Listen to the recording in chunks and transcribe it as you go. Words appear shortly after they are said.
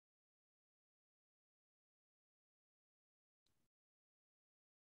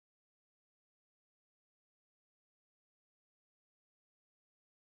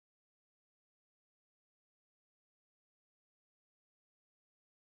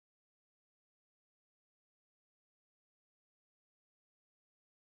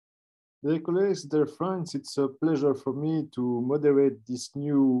Dear colleagues, dear friends, it's a pleasure for me to moderate this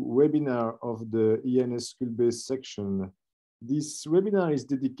new webinar of the ENS skill-based section. This webinar is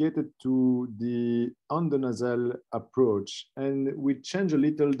dedicated to the endonasal approach, and we change a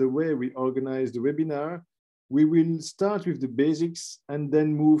little the way we organize the webinar. We will start with the basics and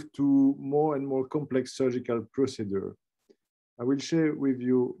then move to more and more complex surgical procedure. I will share with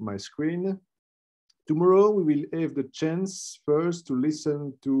you my screen. Tomorrow, we will have the chance first to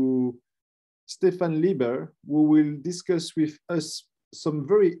listen to Stefan Lieber, who will discuss with us some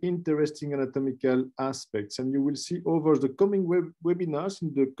very interesting anatomical aspects. And you will see over the coming webinars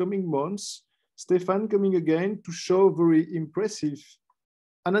in the coming months, Stefan coming again to show very impressive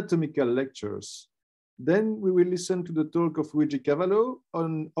anatomical lectures. Then we will listen to the talk of Luigi Cavallo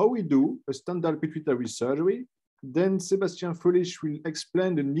on how we do a standard pituitary surgery. Then Sebastian Fröhlich will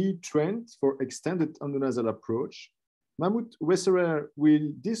explain the knee trend for extended endonasal approach. Mahmoud Wesserer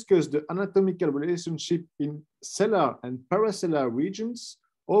will discuss the anatomical relationship in cellar and paracellar regions,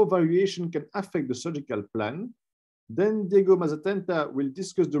 how variation can affect the surgical plan. Then Diego Mazzatenta will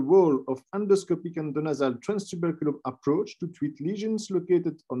discuss the role of endoscopic endonasal transtuberculum approach to treat lesions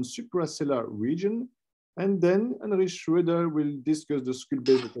located on supracellar region. And then Henry Schroeder will discuss the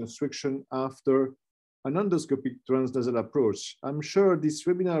skill-based reconstruction after an endoscopic transnasal approach. I'm sure this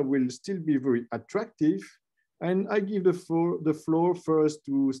webinar will still be very attractive. And I give the floor first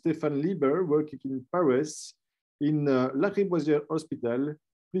to Stefan Lieber, working in Paris, in Lariboisière Hospital.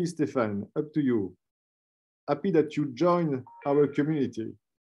 Please, Stefan, up to you. Happy that you join our community.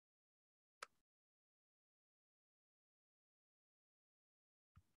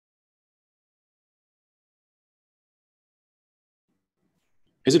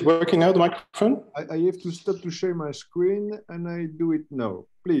 Is it working now, the microphone? I have to stop to share my screen, and I do it now.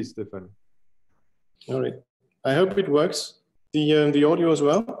 Please, Stefan. All right. I hope it works. The audio as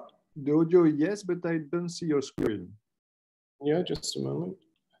well? The audio, yes, but I don't see your screen. Yeah, just a moment.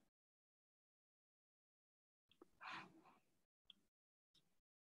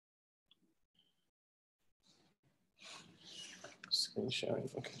 Screen sharing,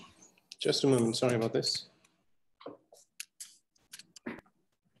 okay. Just a moment, sorry about this.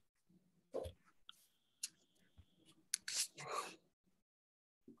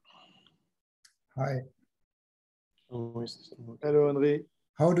 Hi. Hello, Henri.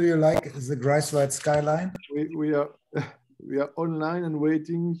 How do you like the Greifswald skyline? We are online and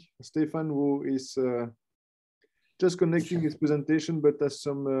waiting. Stefan, who is just connecting his presentation, but has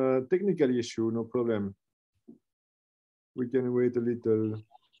some technical issue. No problem. We can wait a little.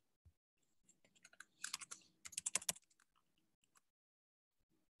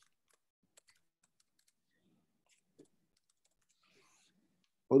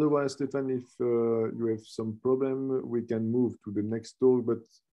 Otherwise, Stefan, if you have some problem, we can move to the next talk. But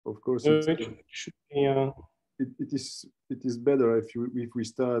of course, it should be. It is better if we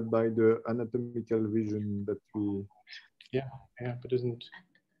start by the anatomical vision that we. Yeah, but isn't.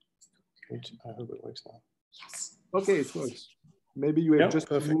 I hope it works now. Yes. Okay, it works. Maybe you have just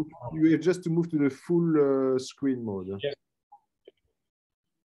to move to the full screen mode. Yeah.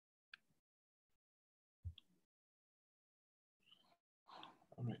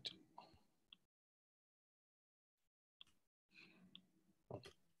 All right.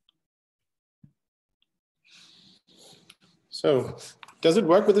 So, does it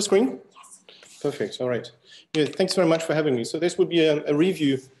work with the screen? Perfect. All right. Yeah, thanks very much for having me. So this would be a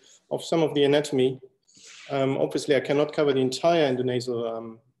review of some of the anatomy. Obviously, I cannot cover the entire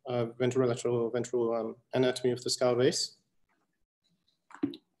endonasal ventrolateral anatomy of the skull base.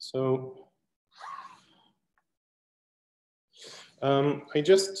 So I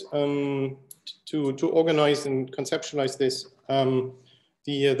just to organize and conceptualize this,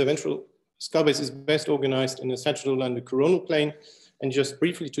 the ventral skull base is best organized in the sagittal and the coronal plane. And just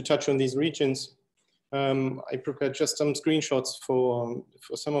briefly to touch on these regions, I prepared just some screenshots for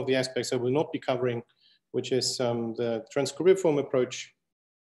some of the aspects I will not be covering, which is the transcribiform approach,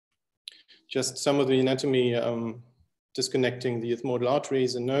 just some of the anatomy, disconnecting the ethmoidal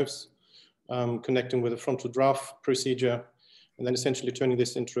arteries and nerves, connecting with the frontal draft procedure, and then essentially turning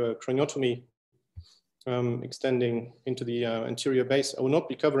this into a craniotomy, extending into the anterior base. I will not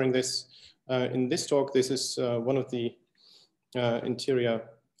be covering this in this talk. This is one of the interior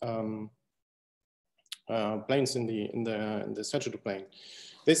planes in the sagittal plane.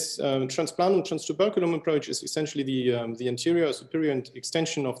 This transplanum transtuberculum approach is essentially the anterior superior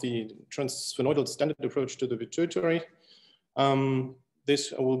extension of the transsphenoidal standard approach to the pituitary.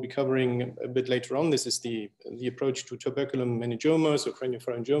 This I will be covering a bit later on. This is the approach to tuberculum meningiomas or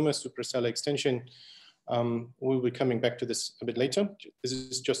craniopharyngiomas, suprasellar extension. We'll be coming back to this a bit later. This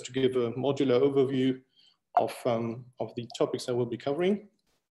is just to give a modular overview of the topics I will be covering.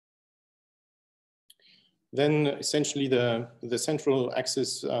 Then essentially the central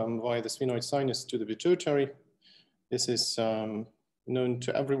access via the sphenoid sinus to the pituitary. This is known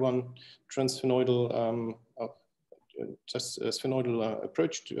to everyone, transsphenoidal, just a sphenoidal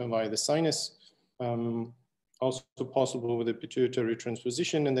approach via the sinus. Also possible with the pituitary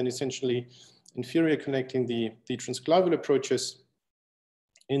transposition, and then essentially inferior connecting the transclavial approaches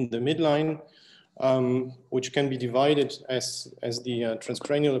in the midline, which can be divided as the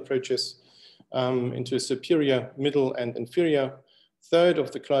transcranial approaches into a superior, middle, and inferior third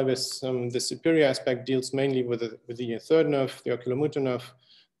of the clivus. The superior aspect deals mainly with the third nerve, the oculomotor nerve,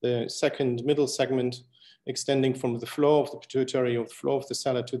 the second middle segment extending from the floor of the pituitary or the floor of the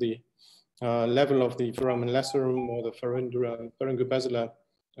sala to the level of the foramen lacerum or the pharyngobasilar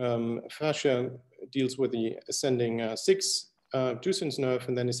fascia, deals with the ascending 6 abducens nerve,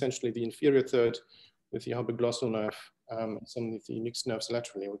 and then essentially the inferior third with the hypoglossal nerve, some of the mixed nerves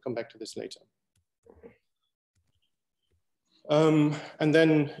laterally. We'll come back to this later. And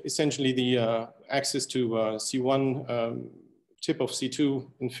then essentially the access to C1, tip of C2,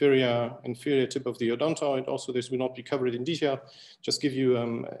 inferior tip of the odontoid. Also, this will not be covered in detail. Just give you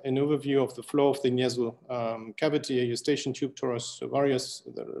an overview of the flow of the nasal cavity, eustachian tube, torus varius,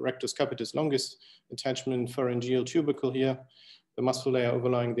 the rectus capitis longus, attachment pharyngeal tubercle here, the muscle layer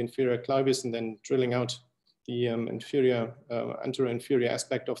overlying the inferior clivus, and then drilling out the anterior-inferior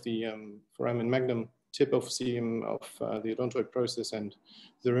aspect of the foramen magnum, tip of the odontoid process, and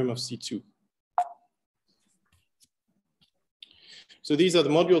the rim of C2. So these are the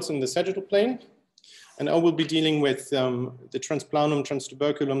modules in the sagittal plane, and I will be dealing with the transplanum,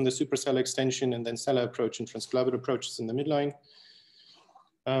 transtuberculum, the suprasellar extension, and then sellar approach and transclavial approaches in the midline.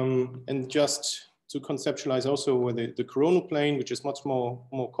 And just to conceptualize also with the coronal plane, which is much more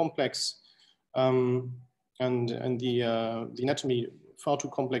complex, and the anatomy far too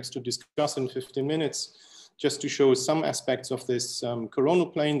complex to discuss in 15 minutes. Just to show some aspects of this coronal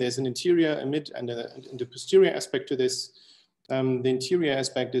plane, there's an interior, a mid, and a posterior aspect to this. The interior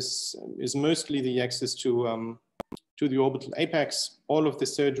aspect is mostly the access to the orbital apex. All of the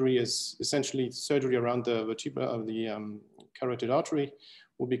surgery is essentially surgery around the vertebra of the carotid artery.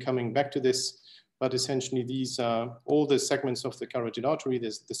 We'll be coming back to this, but essentially these are all the segments of the carotid artery.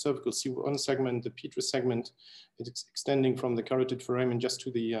 There's the cervical C1 segment, the petrous segment. It's extending from the carotid foramen just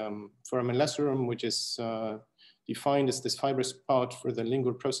to the foramen lacerum, which is defined as this fibrous part for the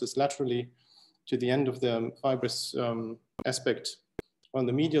lingual process laterally to the end of the fibrous aspect on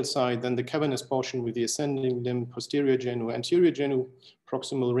the medial side, then the cavernous portion with the ascending limb, posterior genu, anterior genu,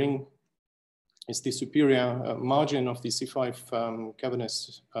 proximal ring is the superior margin of the C5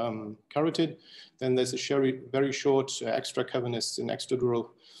 cavernous carotid. Then there's a very short extra cavernous and extradural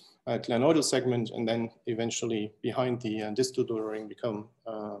glenoidal segment, and then eventually behind the distal dural ring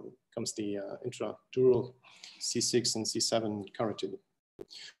comes the intradural C6 and C7 carotid.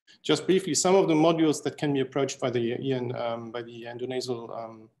 Just briefly, some of the modules that can be approached by the endonasal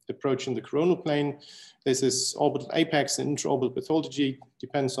approach in the coronal plane. This is orbital apex and intraorbital pathology.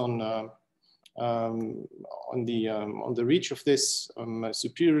 Depends on the reach of this.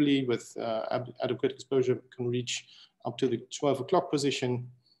 Superiorly, with adequate exposure, can reach up to the 12 o'clock position.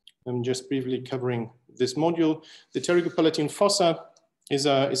 I'm just briefly covering this module. The pterygopalatine fossa is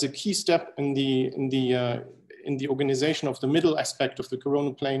a key step in the organization of the middle aspect of the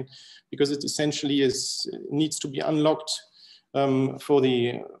coronal plane, because it essentially needs to be unlocked for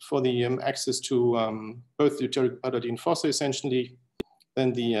the access to both the pterygopalatine fossa, essentially,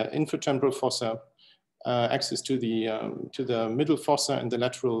 then the infratemporal fossa, access to the middle fossa and the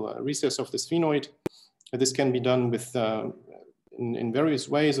lateral recess of the sphenoid. This can be done with in various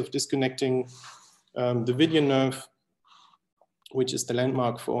ways of disconnecting the Vidian nerve, which is the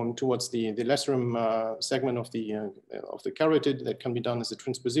landmark towards the lacerum segment of the carotid. That can be done as a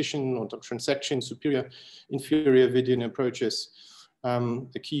transposition or transection, superior, inferior Vidian approaches.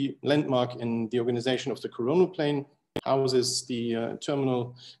 The key landmark in the organization of the coronal plane houses the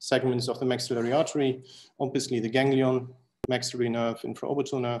terminal segments of the maxillary artery, obviously the ganglion, maxillary nerve,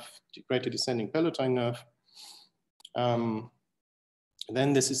 infraorbital nerve, greater descending palatine nerve.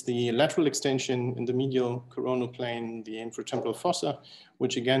 Then this is the lateral extension in the medial coronal plane, the infratemporal fossa,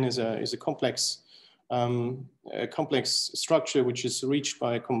 which again is a complex structure which is reached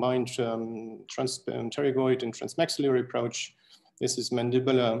by a combined pterygoid and transmaxillary approach. This is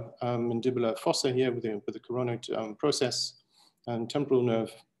mandibular fossa here with the coronoid process, and temporal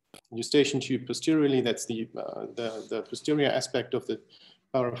nerve, eustachian tube posteriorly. That's the posterior aspect of the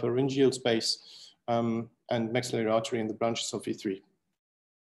parapharyngeal space. and maxillary artery in the branches of V3.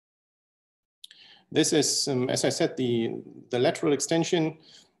 This is, as I said, the lateral extension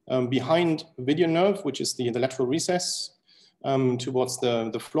behind video nerve, which is the lateral recess towards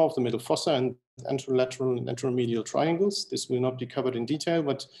the floor of the middle fossa and anterolateral and anteromedial triangles. This will not be covered in detail,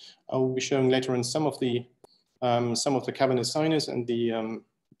 but I will be showing later on some of the cavernous sinus and the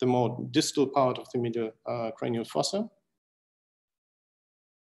more distal part of the medial cranial fossa.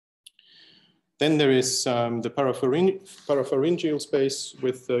 Then there is the parapharyngeal space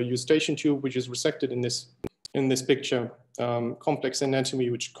with the eustachian tube, which is resected in this picture. Complex anatomy,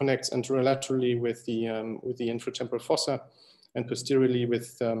 which connects anterolaterally with the infratemporal fossa and posteriorly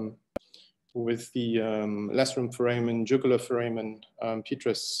with the lacerum foramen, jugular foramen,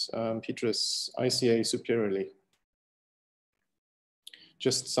 petrous ICA superiorly.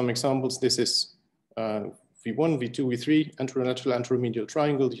 Just some examples. This is V1, V2, V3, anterolateral, anteromedial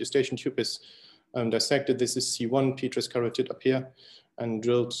triangle. The eustachian tube is dissected. This is C1, petrous carotid up here, and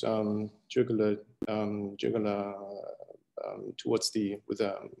drilled jugular towards with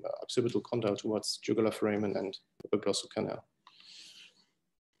a occipital condyle towards jugular foramen and upperglossal canal.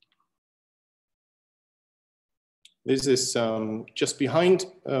 This is just behind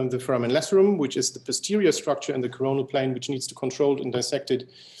the foramen lacerum, which is the posterior structure in the coronal plane, which needs to be controlled and dissected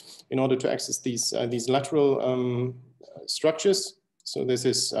in order to access these lateral structures. So this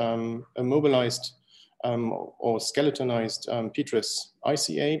is a mobilized or skeletonized petrous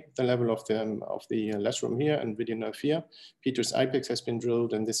ICA, the level of the lacerum here and video nerve here. Petrous apex has been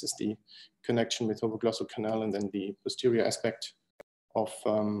drilled, and this is the connection with ovoglossal canal, and then the posterior aspect of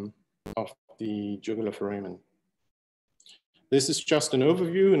the jugular foramen. This is just an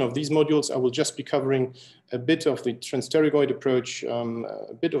overview, and of these modules, I will just be covering a bit of the transpterygoid approach,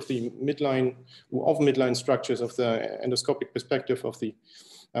 a bit of the midline structures of the endoscopic perspective of the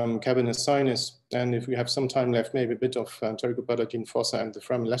cavernous sinus, and if we have some time left, maybe a bit of pterygopalatine fossa and the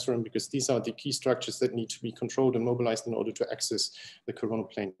foramen lacerum, because these are the key structures that need to be controlled and mobilized in order to access the coronal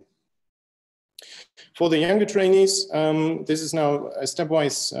plane. For the younger trainees, this is now a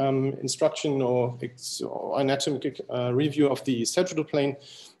stepwise instruction or anatomic review of the sagittal plane.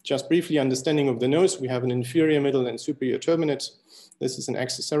 Just briefly understanding of the nose, we have an inferior, middle, and superior turbinate. This is an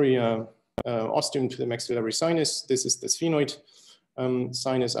accessory ostium to the maxillary sinus. This is the sphenoid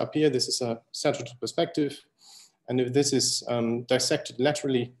sinus up here. This is a sagittal perspective. And if this is dissected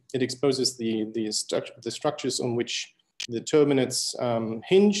laterally, it exposes the structures on which the turbinates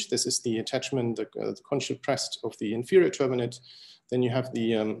hinge. This is the attachment, the conchal crest of the inferior turbinate. Then you have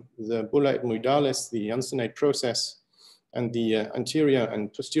the bulla ethmoidalis, the uncinate process, and the anterior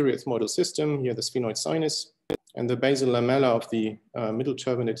and posterior ethmoidal system. Here, the sphenoid sinus, and the basal lamella of the middle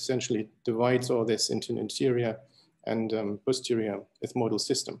turbinate essentially divides all this into an anterior and posterior ethmoidal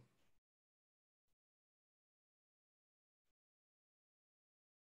system.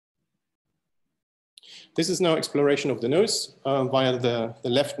 This is now exploration of the nose via the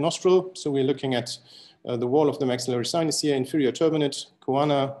left nostril. So we're looking at the wall of the maxillary sinus here, inferior turbinate,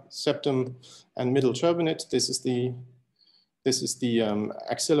 choana, septum, and middle turbinate. This is the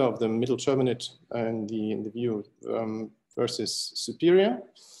axilla of the middle turbinate and in the view versus superior.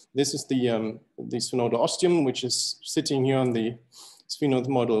 This is the sphenoidal ostium, which is sitting here on the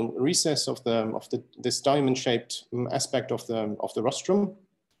sphenoidal recess of this diamond-shaped aspect of the rostrum.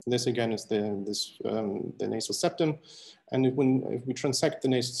 This again is the nasal septum, and if we transect the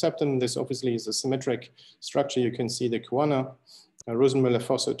nasal septum, this obviously is a symmetric structure. You can see the choana, Rosenmüller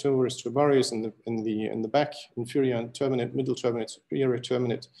fossa tuberous tubarius in the back, inferior turbinate, middle turbinate, superior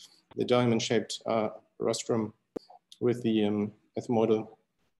turbinate, the diamond-shaped rostrum with the ethmoidal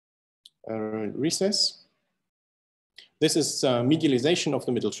recess. This is medialization of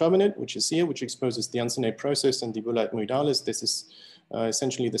the middle turbinate, which is here, which exposes the uncinate process and the bulla ethmoidalis. This is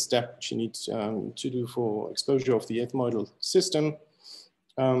essentially the step which you need to do for exposure of the ethmoidal system.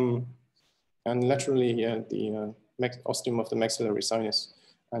 And laterally here, the ostium of the maxillary sinus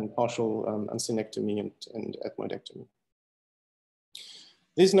and partial uncinectomy and ethmoidectomy.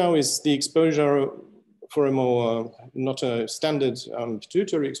 This now is the exposure for a more, not a standard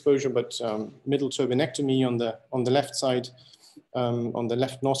pituitary exposure, but middle turbinectomy on the left side, on the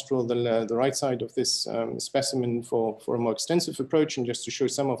left nostril, the right side of this specimen for a more extensive approach. And just to show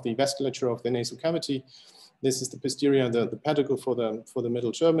some of the vasculature of the nasal cavity, this is the posterior, the pedicle for the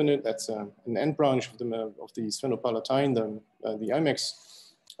middle turbinate. That's an end branch of the sphenopalatine, the imex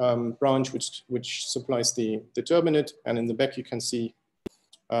branch, which supplies the turbinate. And in the back, you can see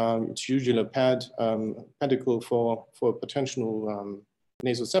it's usually a pedicle for a potential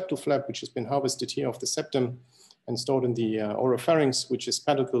nasoseptal flap, which has been harvested here of the septum and stored in the oropharynx, which is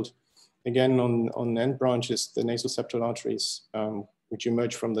pedicled again, on end branches, the nasal septal arteries, which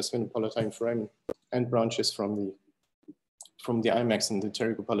emerge from the sphenopalatine foramen, end branches from the imax and the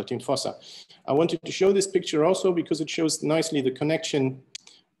pterygopalatine fossa. I wanted to show this picture also because it shows nicely the connection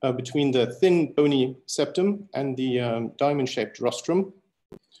between the thin bony septum and the diamond-shaped rostrum.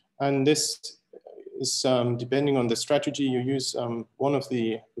 And this is depending on the strategy you use, one of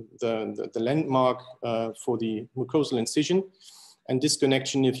the landmark for the mucosal incision, and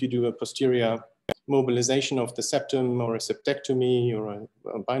disconnection if you do a posterior mobilization of the septum or a septectomy or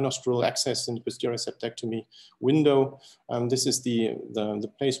a binostril access in the posterior septectomy window. This is the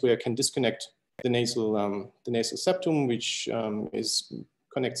place where I can disconnect the nasal septum, which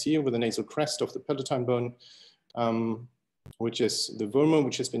connects here with the nasal crest of the palatine bone, which is the vomer,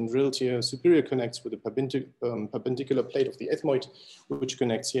 which has been drilled here. Superior connects with the perpendicular plate of the ethmoid, which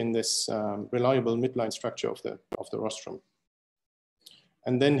connects here in this reliable midline structure of the rostrum.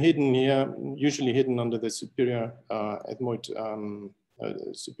 And then hidden here, usually hidden under the superior ethmoid,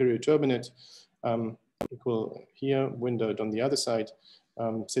 superior turbinate, equal here, windowed on the other side,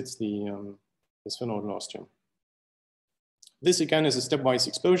 sits the sphenoidal ostium. This again is a stepwise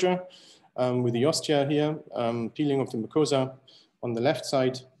exposure with the ostia here, peeling of the mucosa on the left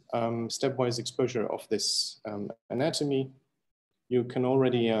side, stepwise exposure of this anatomy. You can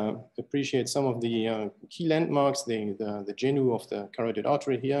already appreciate some of the key landmarks, the genu of the carotid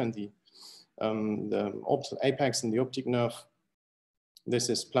artery here and the orbital apex and the optic nerve. This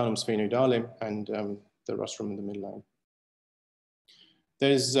is planum sphenoidale and the rostrum in the midline.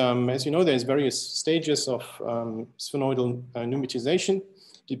 There's, as you know, there's various stages of sphenoidal pneumatization.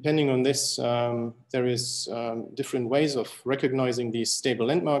 Depending on this, there is different ways of recognizing these stable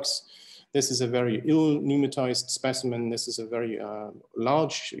landmarks. This is a very ill pneumatized specimen. This is a very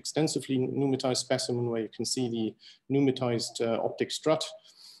large, extensively pneumatized specimen where you can see the pneumatized optic strut.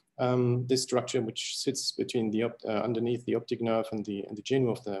 This structure, which sits between the underneath the optic nerve and the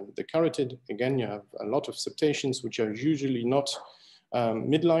genu of the carotid. Again, you have a lot of septations, which are usually not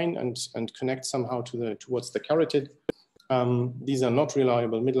midline and connect somehow towards the carotid. These are not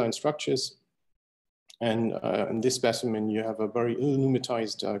reliable midline structures. And in this specimen, you have a very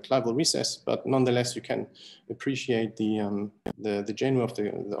ill-pneumatized clival recess, but nonetheless, you can appreciate the genu of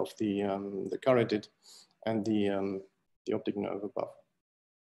the carotid and the optic nerve above.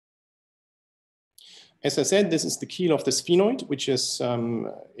 As I said, this is the keel of the sphenoid, which is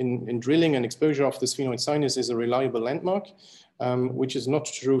in drilling and exposure of the sphenoid sinus is a reliable landmark, which is not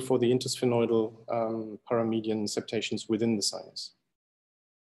true for the intersphenoidal paramedian septations within the sinus.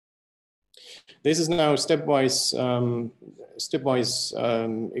 This is now stepwise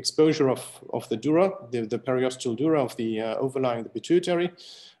exposure of the dura, the periosteal dura of the overlying the pituitary,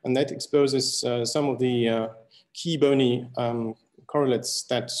 and that exposes some of the key bony correlates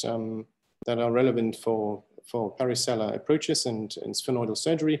that are relevant for pericellular approaches and sphenoidal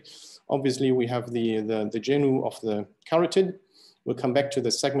surgery. Obviously, we have the genu of the carotid. We'll come back to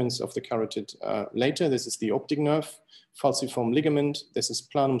the segments of the carotid later. This is the optic nerve, falciform ligament. This is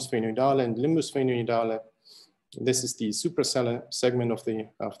planum sphenoidale and limbus sphenoidale. This is the suprasellar segment of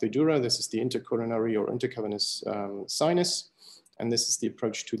the dura. This is the intercoronary or intercavernous sinus, and this is the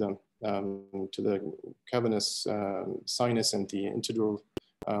approach to the cavernous sinus and the interdural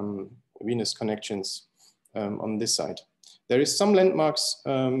venous connections on this side. There is some landmarks,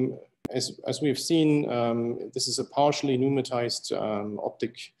 as we've seen, this is a partially pneumatized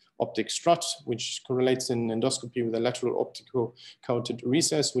optic strut, which correlates in endoscopy with a lateral optical carotid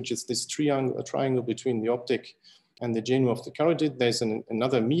recess, which is this triangle between the optic and the genu of the carotid. There's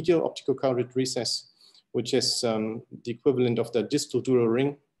another medial optical carotid recess, which is the equivalent of the distal dural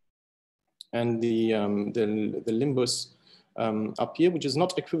ring, and the limbus up here, which is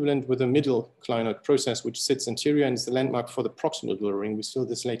not equivalent with the middle clinoid process, which sits anterior and is the landmark for the proximal dural ring. We saw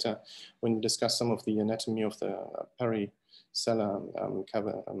this later when we discuss some of the anatomy of the pericellular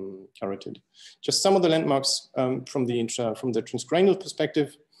carotid. Just some of the landmarks from the transcranial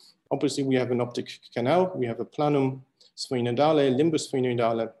perspective. Obviously, we have an optic canal. We have a planum sphenoidale, limbus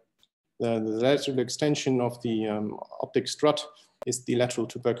sphenoidale. The lateral extension of the optic strut is the lateral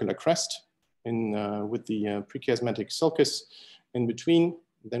tubercular crest with the prechiasmatic sulcus in between.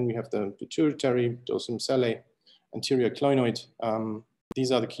 Then we have the pituitary, dorsum sellae, anterior clinoid.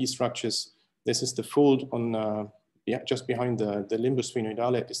 These are the key structures. This is the fold on, just behind the limbus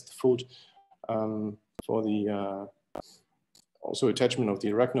sphenoidale is the fold for the also attachment of the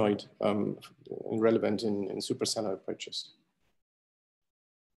arachnoid relevant in suprasellar approaches.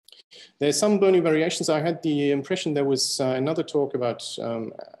 There's some bony variations. I had the impression there was another talk about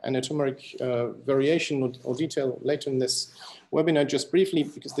anatomic variation or detail later in this. webinar just briefly,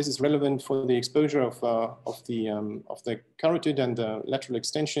 because this is relevant for the exposure of the carotid and the lateral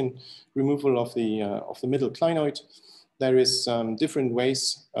extension, removal of the middle clinoid. There is different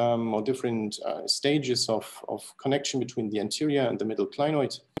ways or different stages of connection between the anterior and the middle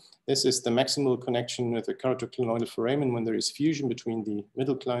clinoid. This is the maximal connection with the carotoclinoidal foramen when there is fusion between the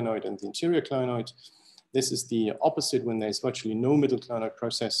middle clinoid and the anterior clinoid. This is the opposite when there's virtually no middle clinoid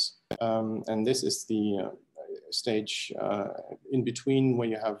process. And this is the stage in between where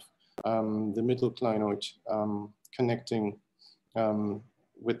you have the middle clinoid connecting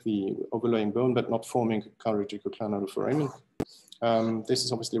with the overlying bone, but not forming carotoclinoidal foramen. This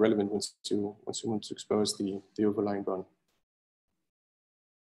is obviously relevant once you want to expose the overlying bone.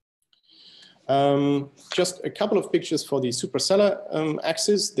 Just a couple of pictures for the suprasellar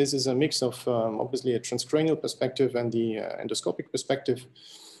axis. This is a mix of obviously a transcranial perspective and the endoscopic perspective.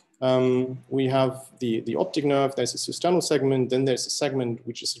 We have the optic nerve, there's a cysternal segment, then there's a segment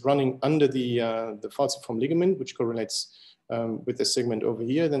which is running under the falciform ligament, which correlates with the segment over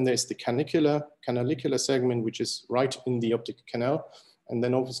here. Then there's the canalicular segment, which is right in the optic canal. And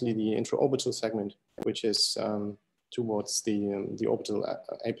then obviously the intraorbital segment, which is towards the orbital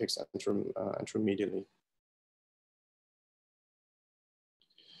apex anteromedially.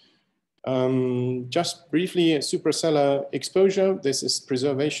 Just briefly, suprasellar exposure. This is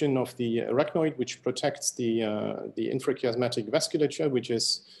preservation of the arachnoid, which protects the infrachiasmatic vasculature, which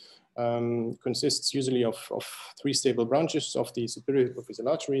is consists usually of three stable branches of the superior epiphyseal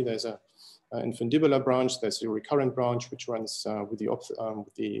artery. There's an infundibular branch, there's a recurrent branch which runs with the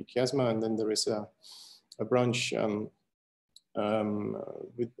chiasma, and then there is a branch with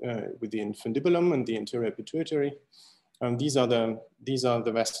the infundibulum and the anterior pituitary. These are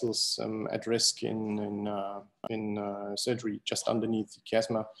the vessels at risk in surgery just underneath the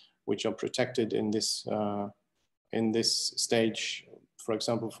chiasma, which are protected in this stage, for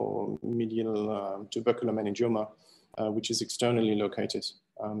example, for medial tubercular meningioma, which is externally located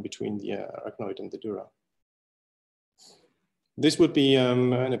between the arachnoid and the dura. This would be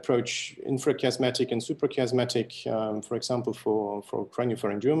an approach infrachiasmatic and suprachiasmatic, for example, for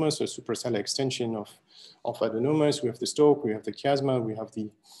craniopharyngioma, so suprasellar extension of adenomas. We have the stalk, we have the chiasma, we have the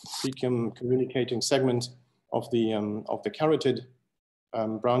cecum communicating segment of the carotid,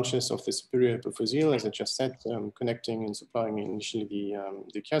 branches of the superior epiphyseal, as I just said, connecting and supplying initially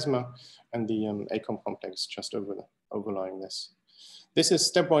the chiasma, and the ACOM complex just overlying this. This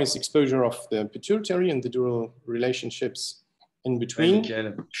is stepwise exposure of the pituitary and the dural relationships in between.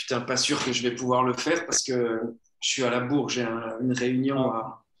 Nickel. Putain, pas sûr que je vais pouvoir le faire parce que je suis à la bourre. J'ai une réunion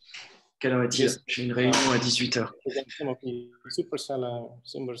à... Quelle heure est-il? J'ai une réunion à 18h. Some of the suprasellar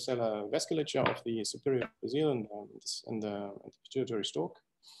vasculature of the superior epiphyseal and the pituitary stalk.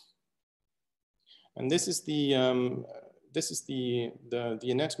 And this is the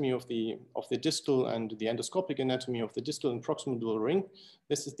anatomy of the distal and the endoscopic anatomy of the distal and proximal dural ring.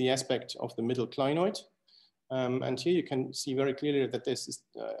 This is the aspect of the middle clinoid. And here you can see very clearly that this is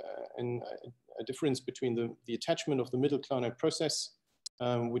a difference between the attachment of the middle clinoid process,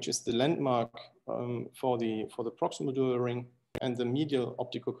 which is the landmark for the proximal dural ring, and the medial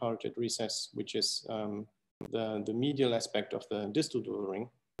optical carotid recess, which is the medial aspect of the distal dural ring,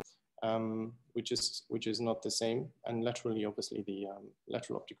 which is not the same, and laterally, obviously, the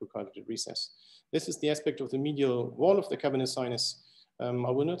lateral optical carotid recess. This is the aspect of the medial wall of the cavernous sinus. I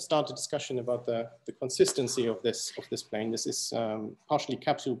will not start a discussion about the consistency of this plane. This is partially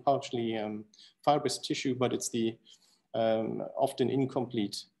capsule, partially fibrous tissue, but it's the often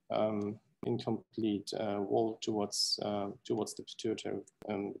incomplete wall towards the pituitary,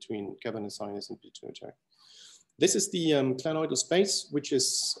 between cavernous sinus and pituitary. This is the clinoidal space, which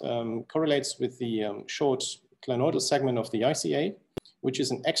is correlates with the short clinoidal segment of the ICA, which is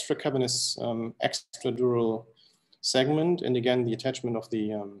an extra cavernous extradural segment, and again the attachment of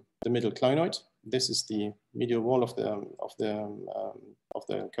the middle clinoid. This is the medial wall of the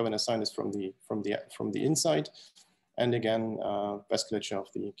cavernous sinus from the inside, and again vasculature of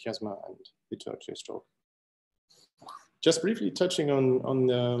the chiasma and pituitary stalk. Just briefly touching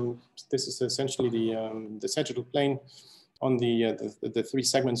on this is essentially the sagittal plane on the three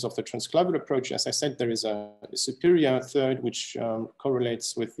segments of the transclavian approach. As I said, there is a superior third which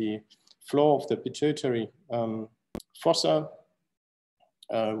correlates with the floor of the pituitary fossa,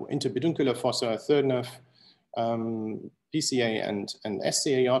 interpeduncular fossa, third nerve, PCA and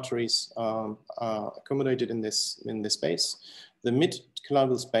SCA arteries are accommodated in this space. The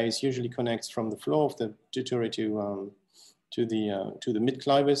mid-clavicle space usually connects from the floor of the pituitary to the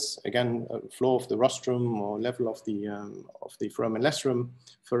mid-clivus, again, floor of the rostrum or level of the foramen lacerum,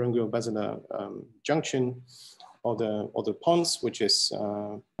 pharyngeo-basilar junction. or the pons, which is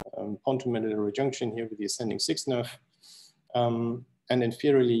pontomedullary junction here with the ascending sixth nerve. And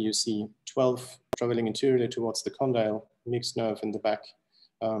inferiorly, you see 12 traveling interiorly towards the condyle, mixed nerve in the back,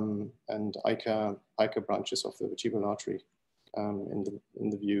 and pica branches of the vertebral artery in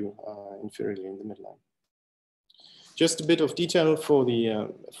the view inferiorly in the midline. Just a bit of detail for the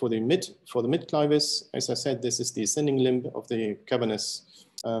mid clivus. As I said, this is the ascending limb of the cavernous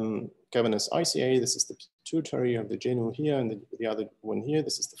ICA. This is the pituitary of the genu here, and the other one here.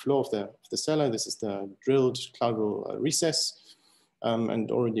 This is the floor of the cellar. This is the drilled clavicle recess,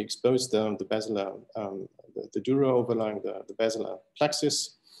 and already exposed the basilar, the dura overlying the basilar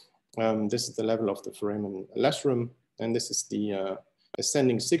plexus. This is the level of the foramen lacerum, and this is the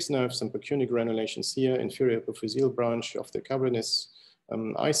ascending sixth nerve, some pacunic granulations here, inferior epiphyseal branch of the cavernous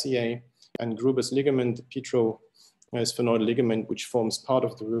ICA, and Gruber's ligament, the petrosphenoidal ligament, which forms part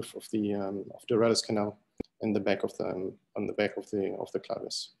of the roof of the duralis canal in the back of the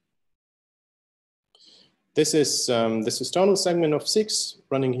clivus. This is the cysternal segment of 6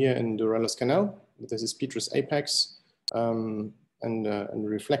 running here in duralis canal. This is petrous apex and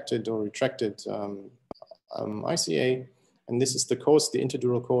reflected or retracted ICA. And this is the course, the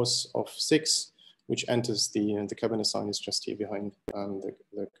interdural course of 6, which enters the cavernous sinus just here behind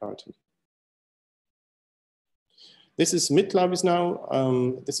the carotid. This is mid-clavis now.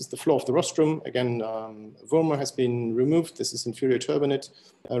 This is the floor of the rostrum. Again, vomer has been removed. This is inferior turbinate,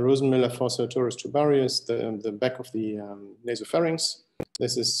 Rosenmiller fossa torus tubarius, the back of the nasopharynx.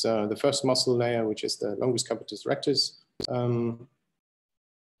 This is the first muscle layer, which is the longus capitis rectus.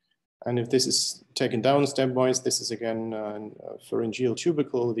 And if this is taken down stepwise, this is again pharyngeal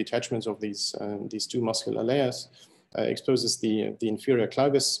tubercle. The attachments of these two muscular layers exposes the inferior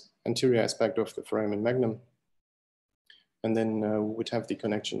clivus, anterior aspect of the foramen magnum. And then we would have the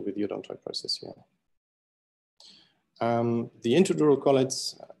connection with the odontoid process here. The interdural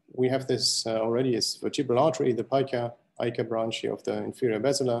collets, we have this already as vertebral artery, the pica branch here of the inferior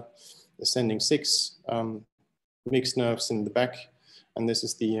basilar, ascending 6 mixed nerves in the back. And this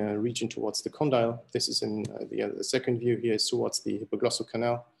is the region towards the condyle. This is in the second view here is towards the hypoglossal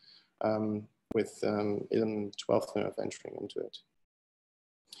canal with 12th nerve entering into it.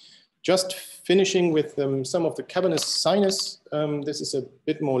 Just finishing with some of the cavernous sinus. This is a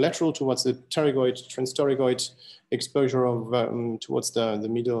bit more lateral towards the pterygoid, transpterygoid exposure of towards the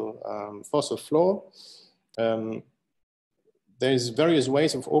medial fossa floor. There's various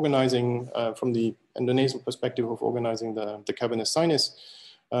ways of organizing from the endonasal perspective of organizing the cavernous sinus.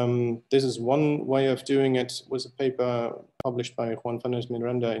 This is one way of doing it. It was a paper published by Juan Fernandez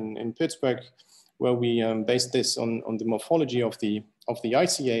Miranda in Pittsburgh, where we based this on the morphology of the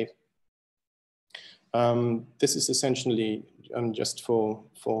ICA. This is essentially just for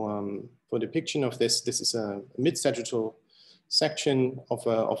depiction of this. This is a mid-sagittal section of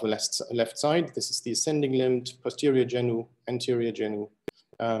a left side. This is the ascending limb, posterior genu, anterior genu,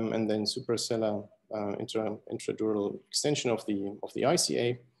 and then suprasellar intradural extension of the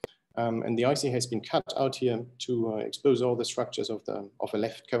ICA. And the ICA has been cut out here to expose all the structures of a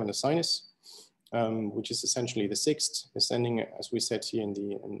left cavernous sinus, which is essentially the 6th, ascending, as we said here,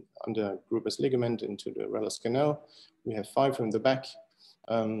 under Gruber's ligament into the Rellus canal. We have 5 from the back.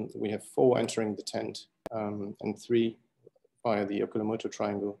 We have 4 entering the tent, and 3 via the oculomotor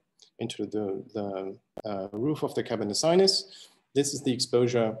triangle into the roof of the cavernous sinus. This is the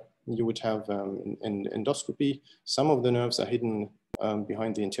exposure you would have in endoscopy. Some of the nerves are hidden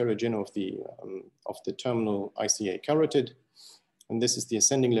behind the anterior genu of the terminal ICA carotid. And this is the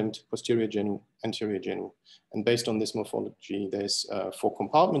ascending limb, posterior genu, anterior genu. And based on this morphology, there's 4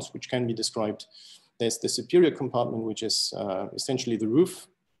 compartments which can be described. There's the superior compartment, which is essentially the roof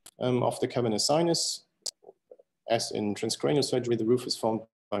of the cavernous sinus. As in transcranial surgery, the roof is formed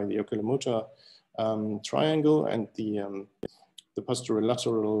by the oculomotor triangle, and the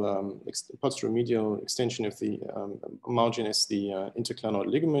posterolateral, posteromedial extension of the margin is the interclinoid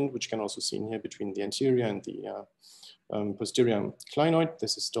ligament, which can also be seen here between the anterior and the posterior clinoid.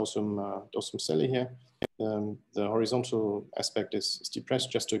 This is dorsum celli here. The horizontal aspect is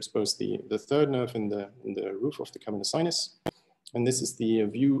depressed just to expose the 3rd nerve in the roof of the cavernous sinus. And this is the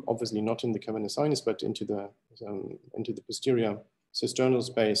view, obviously not in the cavernous sinus, but into the posterior cysternal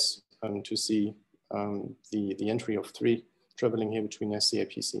space to see the entry of 3 traveling here between SCA,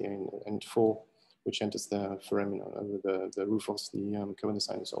 PCA, and 4, which enters the foramen over the roof of the cavernous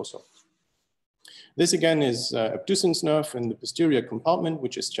sinus also. This again is abducens nerve in the posterior compartment,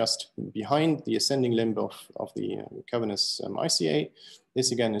 which is just behind the ascending limb of the cavernous ICA.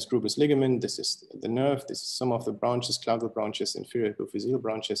 This again is Gruber's ligament. This is the nerve. This is some of the branches, clavicle branches, inferior epiphyseal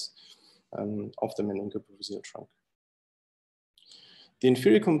branches. of the meningoprophyseal trunk. The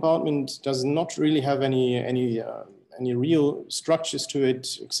inferior compartment does not really have any real structures to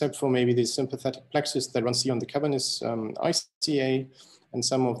it, except for maybe the sympathetic plexus that one see on the cavernous ICA, and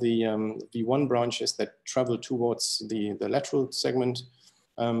some of the V1 branches that travel towards the lateral segment.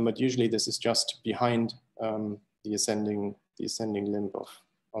 But usually this is just behind the ascending limb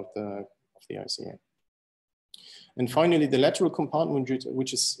of the ICA. And finally, the lateral compartment,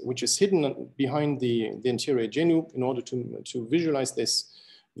 which is hidden behind the anterior genu. In order to visualize this,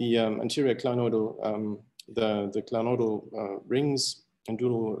 the anterior clinodal, the clinodal rings and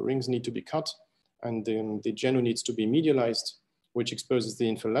dural rings need to be cut, and then the genu needs to be medialized, which exposes the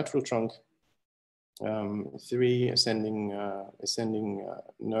inferolateral trunk, 3 ascending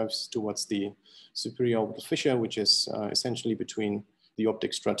nerves towards the superior orbital fissure, which is essentially between the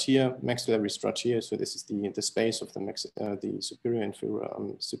optic stratia, maxillary stratia. So this is the space of the superior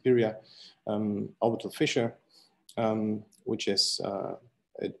inferior superior orbital fissure, which is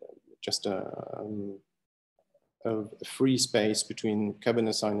just a free space between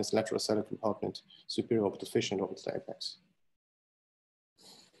cavernous sinus, lateral cellular compartment, superior orbital fissure, and orbital apex.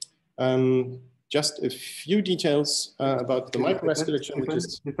 Just a few details about the microvasculature, which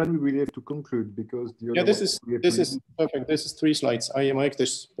is... Stefan, we will have to conclude because the yeah, this is perfect. This is 3 slides. I make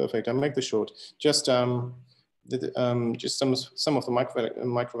this perfect. I make this short. Just some of the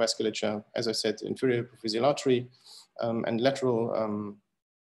microvasculature, as I said, inferior epiphyseal artery and lateral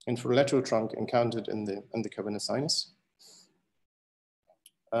inferolateral trunk encountered in the cavernous sinus.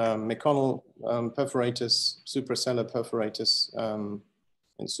 Meconal perforatus, suprasellar perforatus,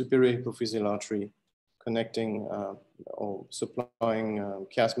 and superior hypophyseal artery connecting or supplying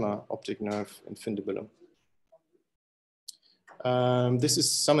chiasma, optic nerve, and fundibulum. This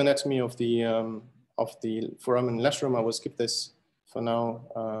is some anatomy of the foramen laterum. I will skip this for now.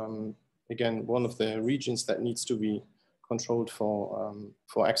 Again, one of the regions that needs to be controlled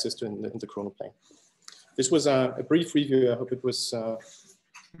for access to the coronal plane. This was a brief review. I hope it was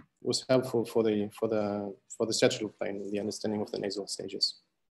helpful for the sagittal plane and the understanding of the nasal stages.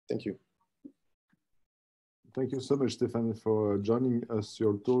 Thank you. Thank you so much, Stefan, for joining us.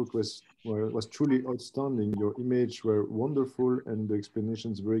 Your talk was truly outstanding. Your images were wonderful and the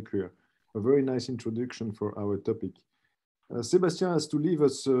explanations very clear. A very nice introduction for our topic. Sébastien has to leave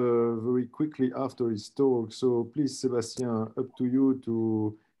us very quickly after his talk. So please, Sébastien, up to you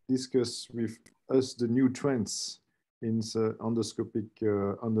to discuss with us the new trends in the endoscopic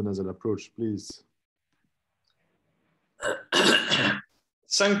endonasal approach, please.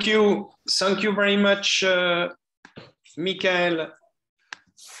 Thank you very much, Michael,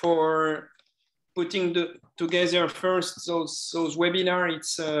 for putting together first those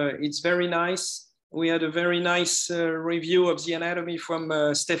webinars. It's very nice. We had a very nice review of the anatomy from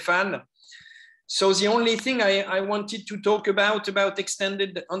Stefan. So the only thing I wanted to talk about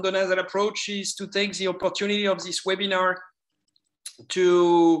extended endonasal approach is to take the opportunity of this webinar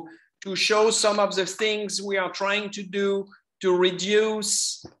to show some of the things we are trying to do to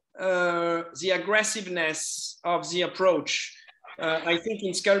reduce the aggressiveness of the approach. I think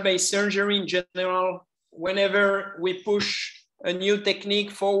in skull-base surgery in general, whenever we push a new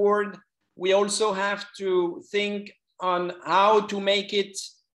technique forward, we also have to think on how to make it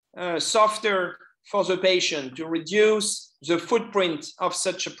softer for the patient, to reduce the footprint of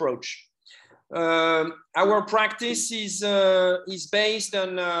such approach. Our practice is based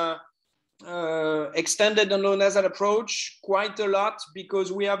on extended endonasal approach quite a lot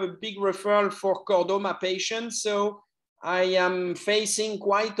because we have a big referral for chordoma patients. So I am facing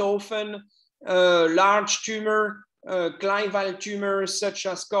quite often large tumor, clival tumors such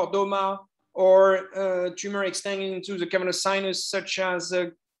as chordoma, or tumor extending into the cavernous sinus such as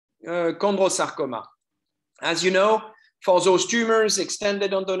chondrosarcoma. As you know, for those tumors,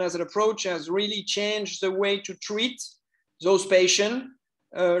 extended endonasal approach has really changed the way to treat those patients.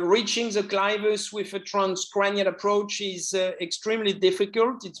 Reaching the clivus with a transcranial approach is extremely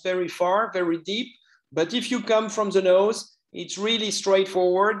difficult. It's very far, very deep. But if you come from the nose, it's really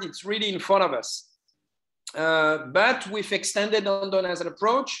straightforward. It's really in front of us. But with extended endonasal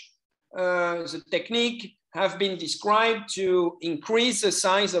approach, the technique have been described to increase the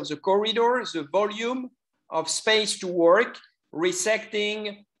size of the corridor, the volume of space to work,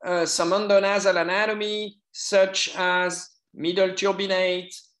 resecting some endonasal anatomy, such as middle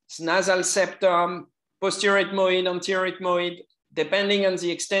turbinate, nasal septum, posterior ethmoid, anterior ethmoid, depending on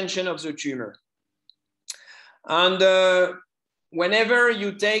the extension of the tumor. And whenever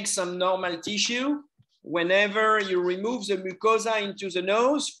you take some normal tissue, whenever you remove the mucosa into the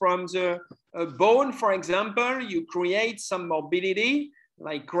nose from the bone, for example, you create some morbidity.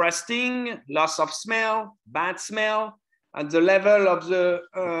 like crusting, loss of smell, bad smell. At the level of the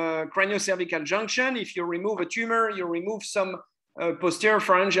craniocervical junction, if you remove a tumor, you remove some posterior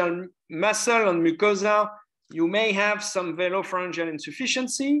pharyngeal muscle and mucosa, you may have some velopharyngeal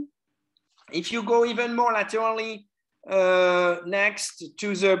insufficiency. If you go even more laterally next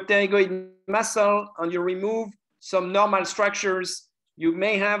to the pterygoid muscle and you remove some normal structures, you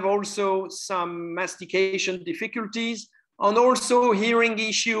may have also some mastication difficulties and also hearing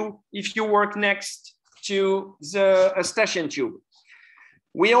issue if you work next to the eustachian tube.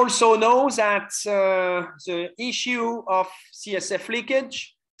 We also know that the issue of CSF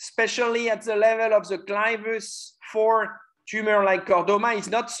leakage, especially at the level of the clivus for tumor like chordoma, is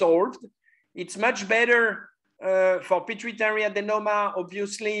not solved. It's much better for pituitary adenoma,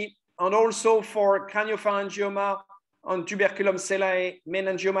 obviously, and also for craniopharyngioma and tuberculum cellae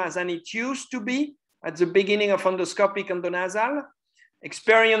meningioma than it used to be at the beginning of endoscopic endonasal.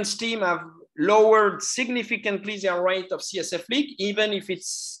 Experienced team have lowered significantly their rate of CSF leak, even if it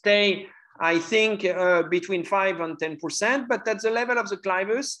stay, I think, between 5 and 10%, but at the level of the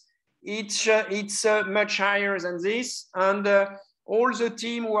clivus, it's much higher than this. And all the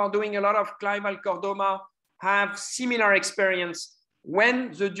team who are doing a lot of clival chordoma have similar experience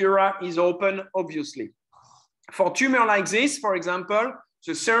when the dura is open, obviously. For tumor like this, for example,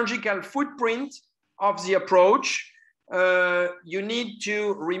 the surgical footprint of the approach, you need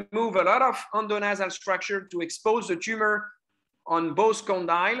to remove a lot of endonasal structure to expose the tumor on both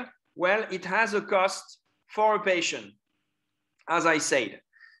condyle. Well, it has a cost for a patient, as I said.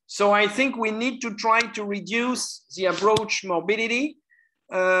 So I think we need to try to reduce the approach morbidity.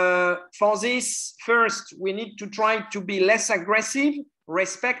 For this, first, we need to try to be less aggressive,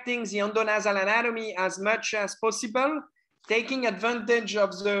 respecting the endonasal anatomy as much as possible, taking advantage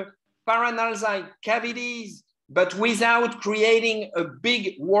of the paranasal cavities, but without creating a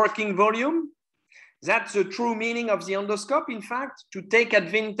big working volume. That's the true meaning of the endoscope, in fact, to take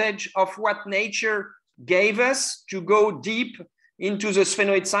advantage of what nature gave us, to go deep into the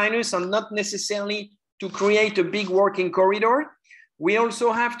sphenoid sinus and not necessarily to create a big working corridor. We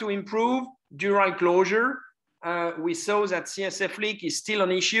also have to improve dural closure. We saw that CSF leak is still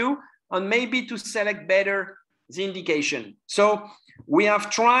an issue, and maybe to select better the indication. So we have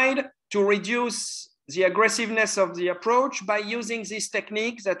tried to reduce the aggressiveness of the approach by using this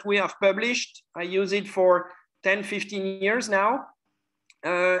technique that we have published. I use it for 10, 15 years now.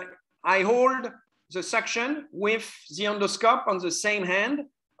 I hold the suction with the endoscope on the same hand,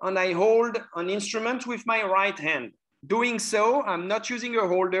 and I hold an instrument with my right hand. Doing so, I'm not using a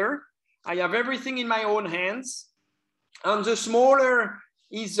holder. I have everything in my own hands. And the smaller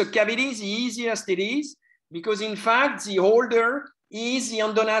is the cavity, the easiest it is, because in fact, the holder is the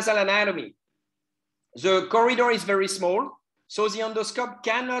endonasal anatomy. The corridor is very small, so the endoscope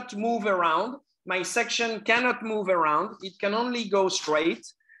cannot move around. My section cannot move around. It can only go straight.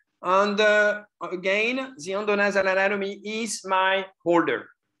 And again, the endonasal anatomy is my holder.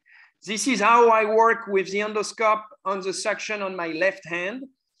 This is how I work with the endoscope on the section on my left hand.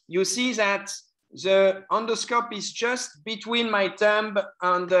 You see that the endoscope is just between my thumb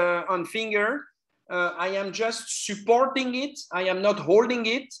and finger. I am just supporting it. I am not holding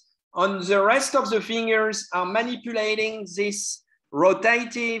it. And the rest of the fingers are manipulating this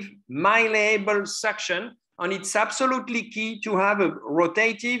rotative malleable suction. And it's absolutely key to have a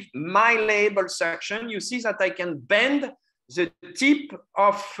rotative malleable suction. You see that I can bend the tip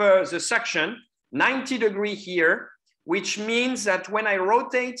of the suction 90 degrees here, which means that when I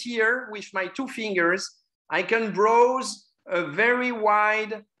rotate here with my two fingers, I can browse a very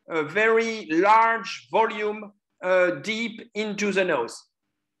wide, a very large volume deep into the nose.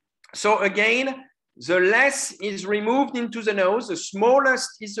 So again, the less is removed into the nose, the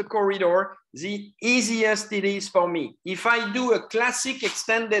smallest is the corridor, the easiest it is for me. If I do a classic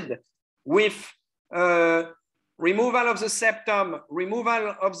extended with removal of the septum,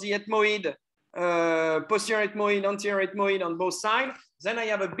 removal of the ethmoid, posterior ethmoid, anterior ethmoid on both sides, then I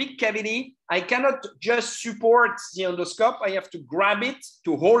have a big cavity. I cannot just support the endoscope. I have to grab it,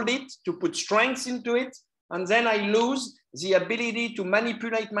 to hold it, to put strength into it. And then I lose the ability to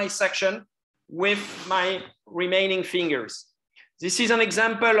manipulate my section with my remaining fingers. This is an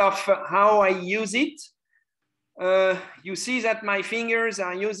example of how I use it. You see that my fingers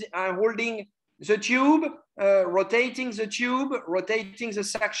are holding the tube, rotating the tube, rotating the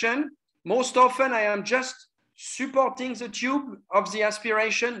section. Most often I am just supporting the tube of the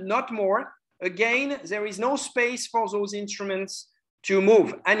aspiration, not more. Again, there is no space for those instruments to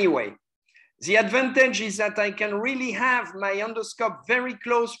move anyway. The advantage is that I can really have my endoscope very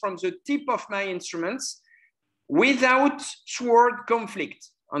close from the tip of my instruments without sword conflict.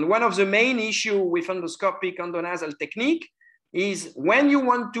 And one of the main issues with endoscopic endonasal technique is when you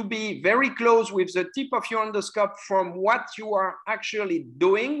want to be very close with the tip of your endoscope from what you are actually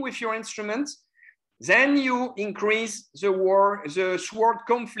doing with your instrument, then you increase the sword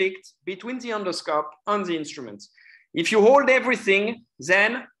conflict between the endoscope and the instrument. If you hold everything,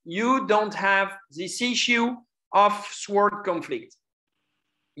 then you don't have this issue of sword conflict.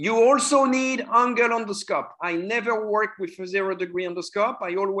 You also need angle endoscope. I never work with a 0-degree endoscope.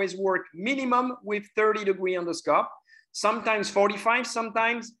 I always work minimum with 30-degree endoscope, sometimes 45,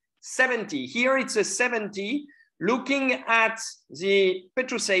 sometimes 70. Here it's a 70, looking at the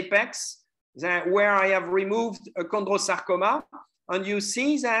petrous apex, where I have removed a chondrosarcoma. And you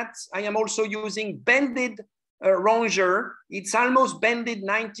see that I am also using bended ronger. It's almost bended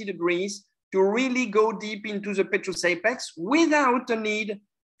 90 degrees to really go deep into the petrous apex without a need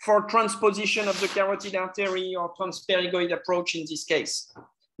for transposition of the carotid artery or transperigoid approach in this case.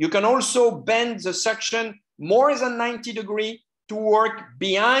 You can also bend the suction more than 90 degrees to work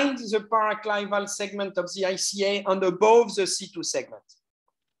behind the paraclival segment of the ICA and above the C2 segment.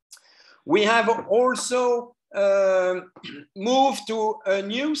 We have also moved to a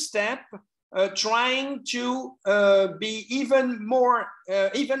new step, trying to be even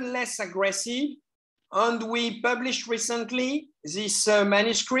less aggressive. And we published recently this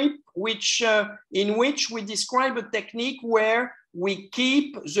manuscript, in which we describe a technique where we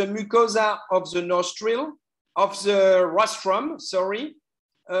keep the mucosa of the nostril, of the rostrum, sorry.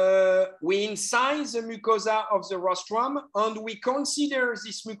 We incise the mucosa of the rostrum, and we consider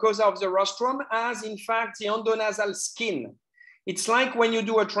this mucosa of the rostrum as, in fact, the endonasal skin. It's like when you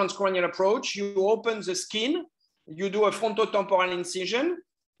do a transcranial approach, you open the skin, you do a frontotemporal incision,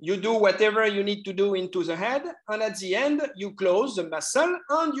 you do whatever you need to do into the head, and at the end, you close the muscle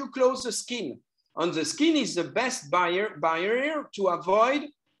and you close the skin. And the skin is the best barrier to avoid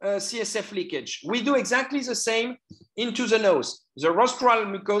CSF leakage. We do exactly the same into the nose. The rostral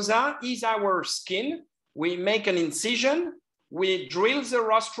mucosa is our skin. We make an incision. We drill the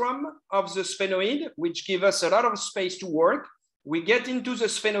rostrum of the sphenoid, which gives us a lot of space to work. We get into the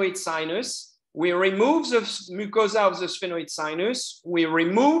sphenoid sinus. We remove the mucosa of the sphenoid sinus. We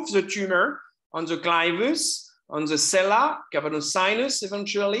remove the tumor on the clivus, on the sella, cavernous sinus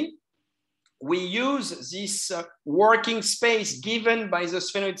eventually. We use this working space given by the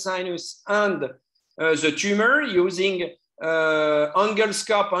sphenoid sinus and the tumor using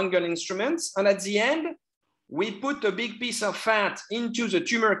angle instruments. And at the end, we put a big piece of fat into the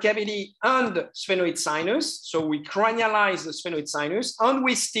tumor cavity and sphenoid sinus. So we cranialize the sphenoid sinus and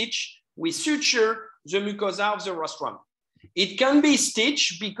we suture the mucosa of the rostrum. It can be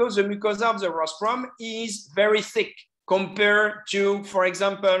stitched because the mucosa of the rostrum is very thick compared to, for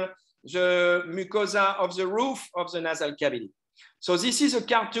example, the mucosa of the roof of the nasal cavity. So this is a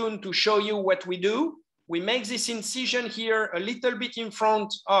cartoon to show you what we do. We make this incision here a little bit in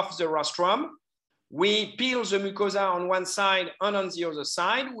front of the rostrum. We peel the mucosa on one side and on the other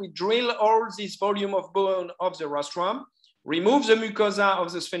side. We drill all this volume of bone of the rostrum, remove the mucosa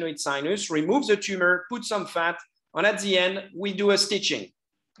of the sphenoid sinus, remove the tumor, put some fat, and at the end, we do a stitching.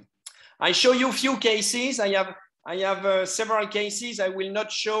 I show you a few cases. I have several cases. I will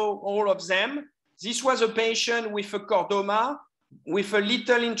not show all of them. This was a patient with a chordoma, with a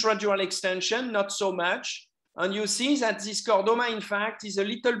little intradural extension, not so much. And you see that this chordoma, in fact, is a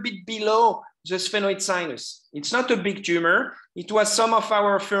little bit below the sphenoid sinus. It's not a big tumor. It was some of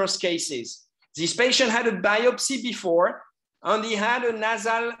our first cases. This patient had a biopsy before, and he had a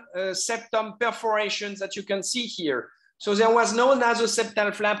nasal septum perforation that you can see here. So there was no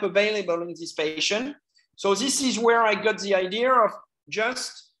nasoseptal flap available in this patient. So this is where I got the idea of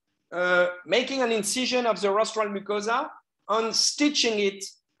just making an incision of the rostral mucosa and stitching it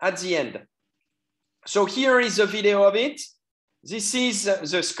at the end. So here is a video of it. This is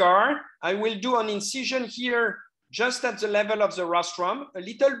the scar. I will do an incision here just at the level of the rostrum, a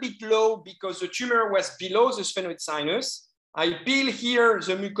little bit low because the tumor was below the sphenoid sinus. I peel here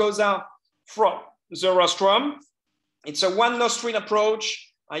the mucosa from the rostrum. It's a one nostril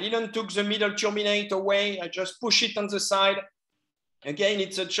approach. I didn't took the middle turbinate away. I just push it on the side. Again,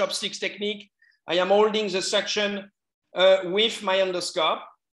 it's a chopsticks technique. I am holding the suction with my endoscope.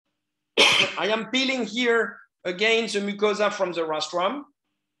 I am peeling here again the mucosa from the rostrum.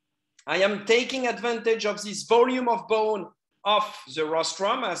 I am taking advantage of this volume of bone of the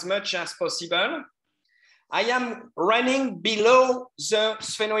rostrum as much as possible. I am running below the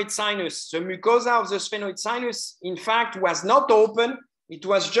sphenoid sinus. The mucosa of the sphenoid sinus, in fact, was not open. It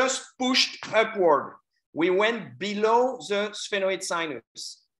was just pushed upward. We went below the sphenoid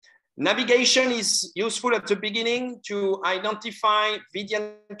sinus. Navigation is useful at the beginning to identify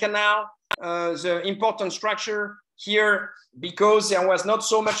Vidian canal, the important structure here, because there was not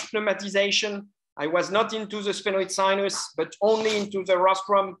so much pneumatization. I was not into the sphenoid sinus, but only into the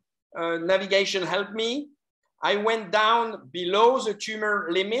rostrum. Navigation helped me. I went down below the tumor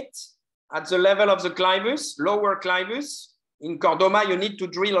limit at the level of the clivus, lower clivus. In chordoma, you need to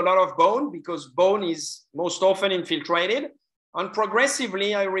drill a lot of bone because bone is most often infiltrated. And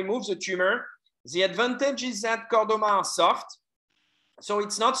progressively, I remove the tumor. The advantage is that chordoma are soft, so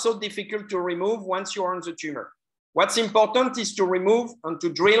it's not so difficult to remove once you're on the tumor. What's important is to remove and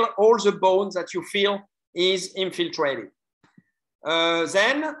to drill all the bones that you feel is infiltrated.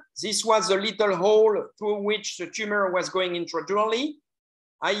 Then, this was a little hole through which the tumor was going intradurally.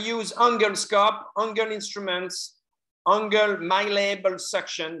 I use endoscope, angle instruments, angle malleable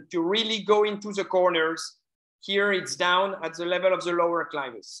suction to really go into the corners. Here it's down at the level of the lower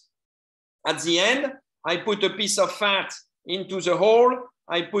clivus. At the end, I put a piece of fat into the hole.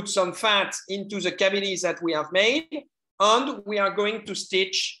 I put some fat into the cavities that we have made, and we are going to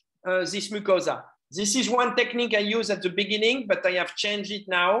stitch this mucosa. This is one technique I used at the beginning, but I have changed it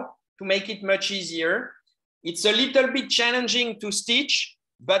now to make it much easier. It's a little bit challenging to stitch,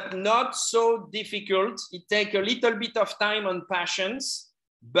 but not so difficult. It takes a little bit of time and patience,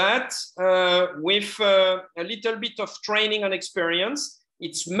 but with a little bit of training and experience,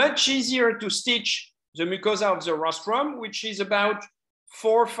 it's much easier to stitch the mucosa of the rostrum, which is about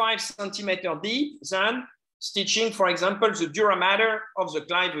 4 or 5 centimeters deep, than stitching, for example, the dura mater of the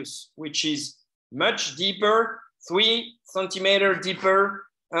clivus, which is much deeper, 3 centimeters deeper,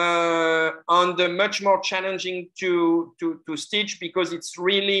 and much more challenging to stitch because it's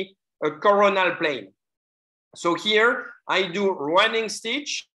really a coronal plane. So here I do running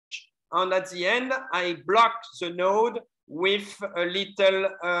stitch, and at the end I block the node with a little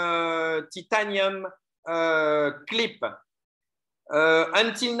titanium clip.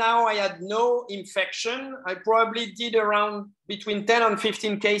 Until now I had no infection. I probably did around between 10 and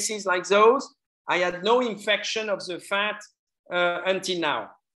 15 cases like those. I had no infection of the fat until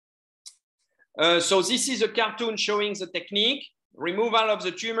now. So this is a cartoon showing the technique: removal of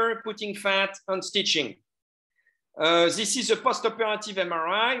the tumor, putting fat, and stitching. This is a post-operative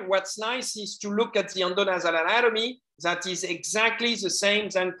MRI. What's nice is to look at the endonasal anatomy that is exactly the same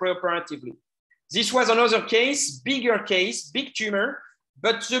than preoperatively. This was another case, bigger case, big tumor,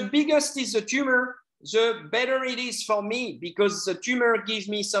 but the biggest is the tumor, the better it is for me because the tumor gives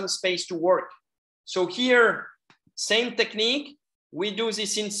me some space to work. So here, same technique. We do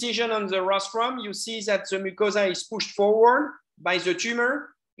this incision on the rostrum. You see that the mucosa is pushed forward by the tumor.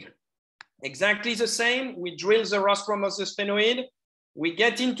 Exactly the same. We drill the rostrum of the sphenoid. We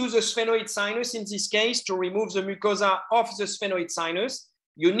get into the sphenoid sinus in this case to remove the mucosa of the sphenoid sinus.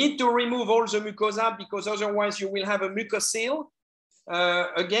 You need to remove all the mucosa because otherwise you will have a mucocele.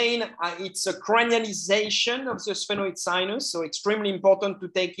 Again, it's a cranialization of the sphenoid sinus, so extremely important to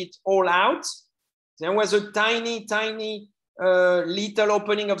take it all out. There was a tiny, tiny little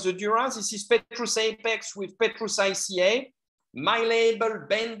opening of the dura. This is Petrus apex with Petrus ICA. Malleable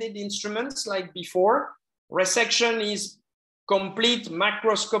bended instruments like before. Resection is complete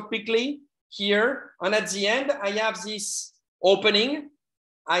macroscopically here. And at the end, I have this opening.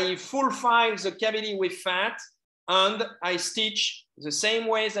 I full file the cavity with fat and I stitch the same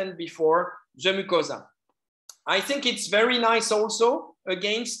way than before the mucosa. I think it's very nice also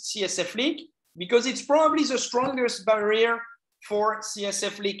against CSF leak because it's probably the strongest barrier for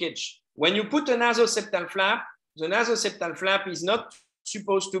CSF leakage. When you put a nasoseptal flap, the nasoseptal flap is not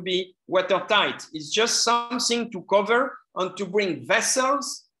supposed to be watertight. It's just something to cover and to bring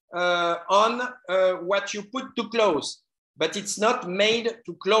vessels on what you put to close, but it's not made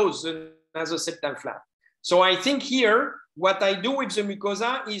to close the nasoseptal flap. So I think here, what I do with the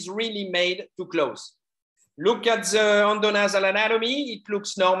mucosa is really made to close. Look at the endonasal anatomy, it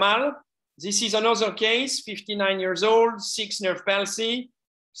looks normal. This is another case, 59 years old, 6 nerve palsy,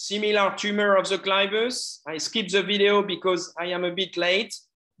 similar tumor of the clivus. I skipped the video because I am a bit late,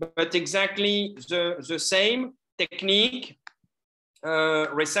 but exactly the same technique,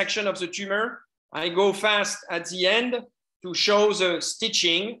 resection of the tumor. I go fast at the end to show the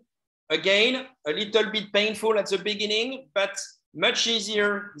stitching. Again, a little bit painful at the beginning, but much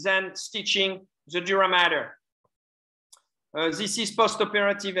easier than stitching the dura mater. This is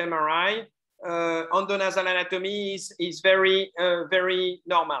post-operative MRI. Endonasal anatomy is very, very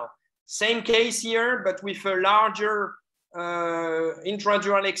normal. Same case here, but with a larger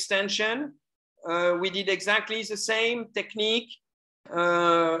intradural extension. We did exactly the same technique.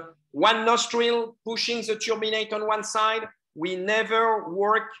 One nostril pushing the turbinate on one side, We never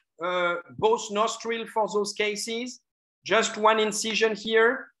work both nostril for those cases, just one incision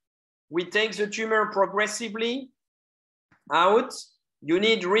here. We take the tumor progressively out. You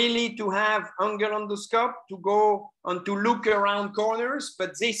need really to have angle endoscope to go and to look around corners,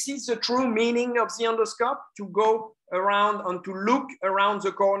 but this is the true meaning of the endoscope, to go around and to look around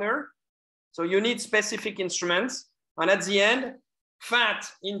the corner. So you need specific instruments. And at the end, fat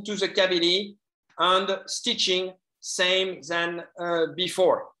into the cavity and stitching same than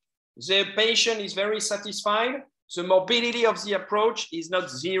before. The patient is very satisfied. The morbidity of the approach is not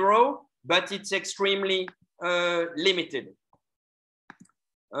zero, but it's extremely limited.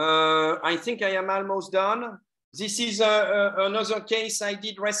 I think I am almost done. This is another case I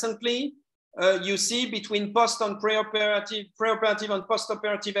did recently. You see between post and preoperative and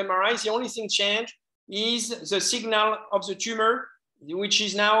post-operative MRIs, the only thing changed is the signal of the tumor, which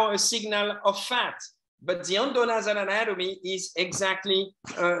is now a signal of fat. But the endonasal anatomy is exactly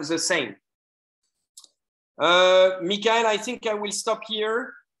the same. Michael, I think I will stop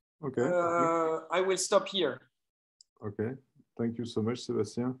here. Okay. I will stop here. Okay. Thank you so much,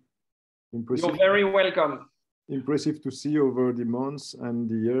 Sébastien. Impressive. You're very welcome. Impressive to see over the months and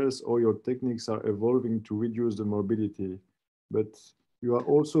the years how your techniques are evolving to reduce the morbidity. But you are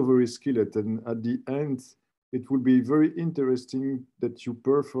also very skilled, and at the end, it will be very interesting that you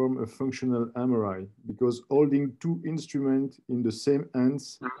perform a functional MRI, because holding two instruments in the same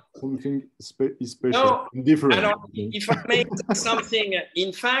hands, something is special and different. If I make something,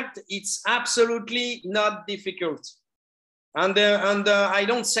 in fact, it's absolutely not difficult. And I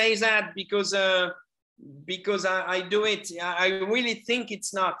don't say that because I do it. I really think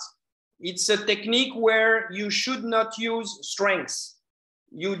it's not. It's a technique where you should not use strength.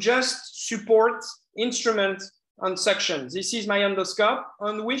 You just support instrument and suction. This is my endoscope,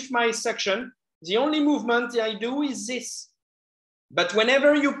 and with my suction, the only movement I do is this. But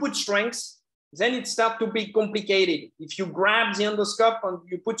whenever you put strength, then it starts to be complicated. If you grab the endoscope and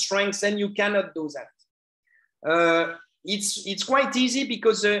you put strength, then you cannot do that. It's quite easy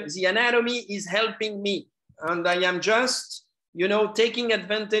because the anatomy is helping me, and I am just, you know, taking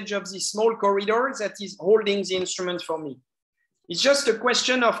advantage of this small corridor that is holding the instrument for me. It's just a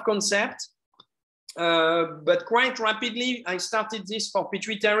question of concept, but quite rapidly I started this for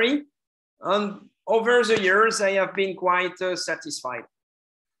pituitary, and over the years I have been quite satisfied.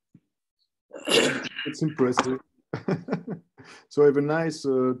 It's impressive. So have a nice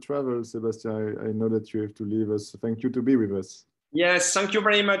travel, Sébastien. I know that you have to leave us. Thank you to be with us. Yes, thank you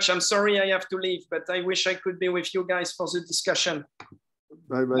very much. I'm sorry I have to leave, but I wish I could be with you guys for the discussion.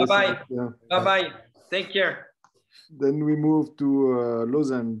 Bye-bye. Bye-bye. Bye-bye. Take care. Then we move to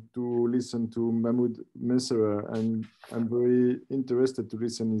Lausanne to listen to Mahmoud Messerer, and I'm very interested to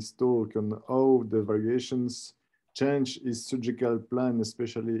listen his talk on how the variations change his surgical plan,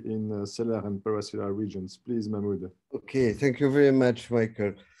 especially in cellular and paracellular regions. Please, Mahmoud. Okay, thank you very much,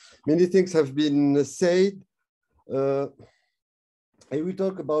 Michael. Many things have been said. I will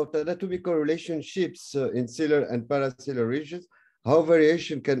talk about anatomical relationships in cellular and paracellular regions, how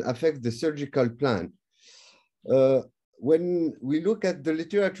variation can affect the surgical plan. When we look at the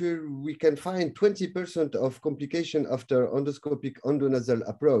literature, we can find 20% of complication after endoscopic endonasal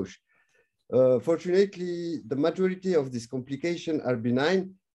approach. Fortunately, the majority of these complications are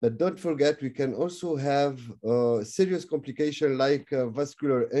benign, but don't forget, we can also have serious complications like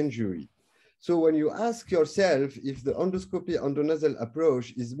vascular injury. So when you ask yourself if the endoscopy endonasal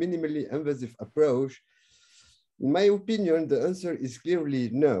approach is minimally invasive approach, in my opinion, the answer is clearly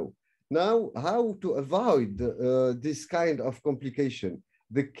no. Now, how to avoid this kind of complication?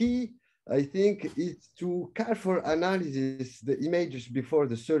 The key, I think, is to careful analysis the images before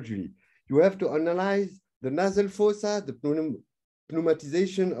the surgery. You have to analyze the nasal fossa, the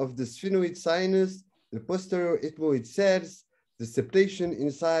pneumatization of the sphenoid sinus, the posterior ethmoid cells, the septation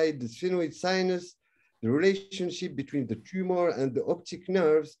inside the sphenoid sinus, the relationship between the tumor and the optic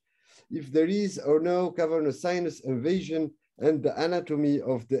nerves, if there is or no cavernous sinus invasion, and the anatomy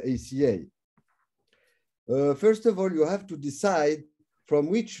of the ACA. First of all, you have to decide from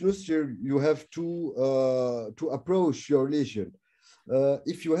which nostril you have to approach your lesion.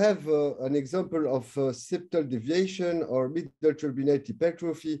 If you have an example of septal deviation or middle turbinate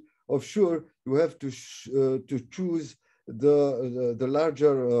hypertrophy, of sure, you have to choose the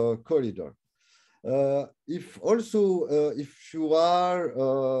larger corridor. If you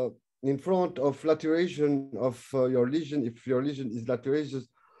are in front of lateration of your lesion, if your lesion is lateraceous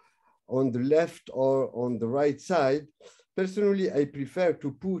on the left or on the right side, personally, I prefer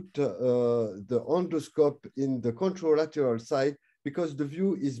to put the endoscope in the contralateral side because the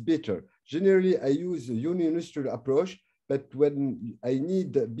view is better. Generally, I use a uninostril approach, But when I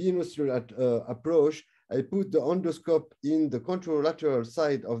need the binocular approach, I put the endoscope in the contralateral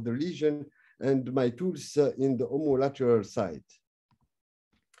side of the lesion and my tools in the homolateral side.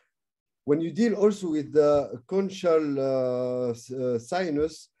 When you deal also with the conchal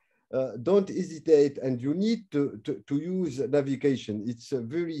sinus, don't hesitate, and you need to use navigation. It's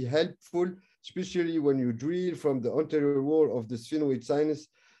very helpful, especially when you drill from the anterior wall of the sphenoid sinus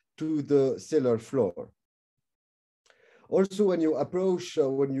to the sellar floor. Also, when you approach,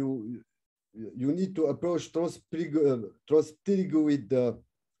 when you need to approach transpterygoid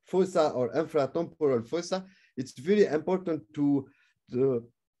fossa or infratemporal fossa, it's very important to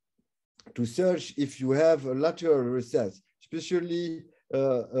search if you have a lateral recess, especially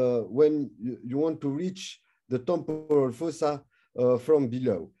when you want to reach the temporal fossa from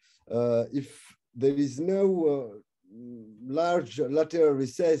below. If there is no large lateral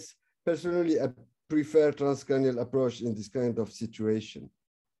recess, personally, I prefer transcranial approach in this kind of situation.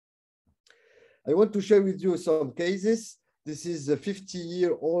 I want to share with you some cases. This is a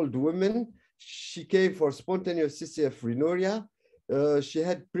 50-year-old woman. She came for spontaneous CCF rhinorrhea. She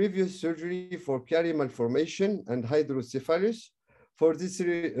had previous surgery for caries malformation and hydrocephalus. For this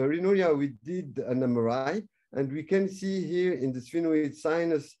rhinorrhea, we did an MRI, and we can see here in the sphenoid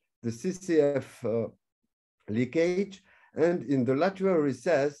sinus the CCF leakage, and in the lateral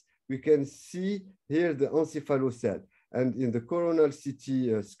recess, we can see here the encephalocele. And in the coronal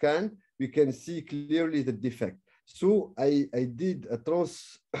CT scan, we can see clearly the defect. So I did a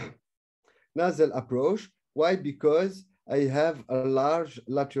transnasal approach. Why? Because I have a large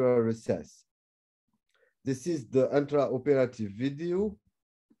lateral recess. This is the intraoperative video.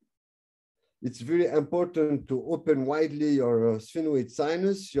 It's very important to open widely your sphenoid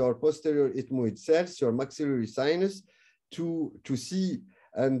sinus, your posterior ethmoid cells, your maxillary sinus, to see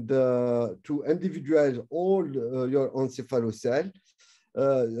and to individualize all your encephalocele.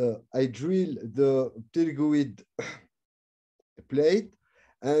 I drill the pterygoid plate,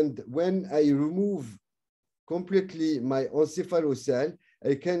 and when I remove completely my encephalocele,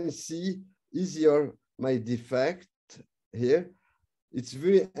 I can see easier my defect here. It's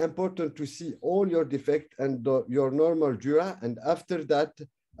very important to see all your defect and your normal dura. And after that,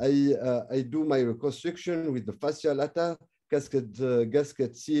 I do my reconstruction with the fascia lata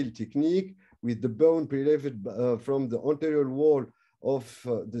gasket seal technique with the bone preleved from the anterior wall of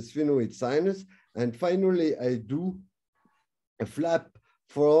the sphenoid sinus. And finally, I do a flap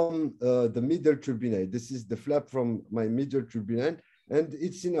from the middle turbinate. This is the flap from my middle turbinate, and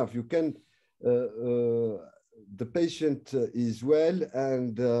it's enough. You can, the patient is well,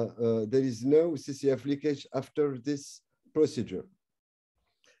 and there is no CCF leakage after this procedure.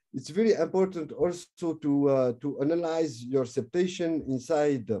 It's very important also to analyze your septation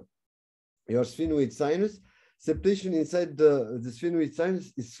inside your sphenoid sinus. Septation inside the sphenoid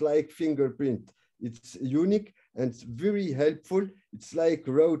sinus is like fingerprint. It's unique and it's very helpful. It's like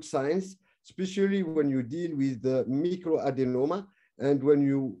road signs, especially when you deal with the microadenoma and when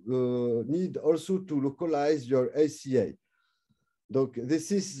you need also to localize your ACA. Donc,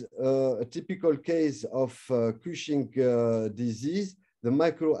 this is a typical case of Cushing disease. The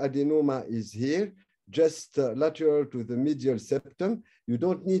microadenoma is here, just lateral to the medial septum. You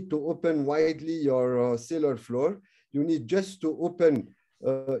don't need to open widely your sellar floor. You need just to open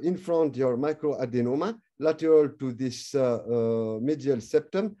in front your microadenoma, lateral to this medial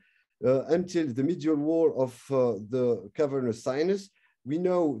septum, until the medial wall of the cavernous sinus. We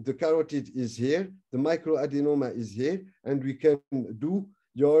know the carotid is here, the microadenoma is here, and we can do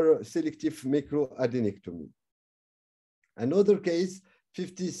your selective microadenectomy. Another case,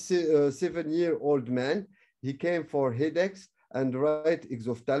 57-year-old man, he came for headaches and right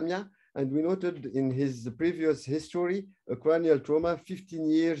exophthalmia, and we noted in his previous history a cranial trauma 15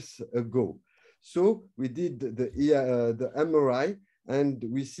 years ago. So we did the MRI, and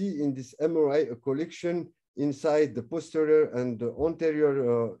we see in this MRI a collection inside the posterior and the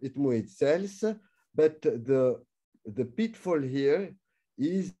anterior ethmoid cells. But the pitfall here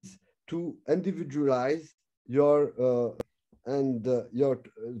is to individualize your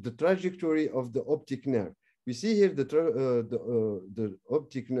the trajectory of the optic nerve. We see here the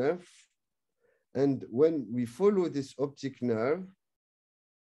optic nerve, and when we follow this optic nerve,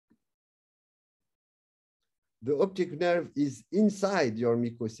 the optic nerve is inside your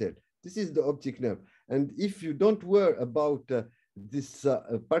mucocell. This is the optic nerve. And if you don't worry about this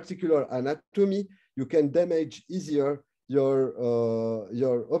particular anatomy, you can damage easier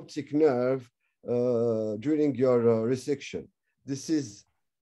your optic nerve during your resection. This is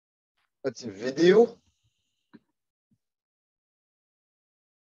a video.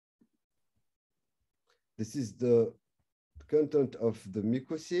 This is the content of the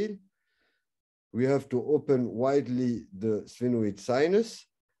mucocele. We have to open widely the sphenoid sinus,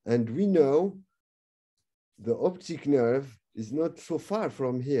 and we know the optic nerve is not so far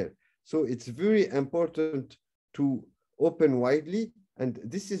from here. So it's very important to open widely, and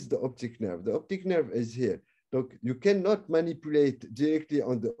this is the optic nerve. The optic nerve is here. Look, you cannot manipulate directly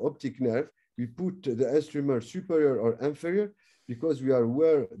on the optic nerve. We put the instrument superior or inferior because we are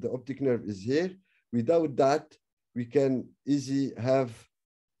aware the optic nerve is here. Without that, we can easily have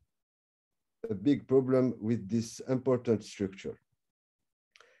a big problem with this important structure.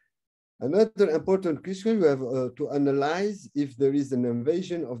 Another important question, we have to analyze if there is an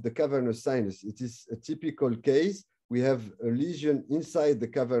invasion of the cavernous sinus. It is a typical case. We have a lesion inside the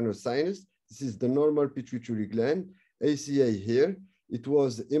cavernous sinus. This is the normal pituitary gland, ACA here. It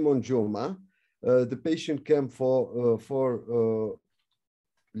was hemangioma. The patient came for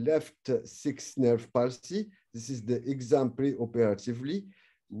left sixth nerve palsy. This is the exam pre-operatively.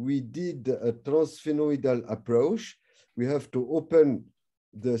 We did a transsphenoidal approach. We have to open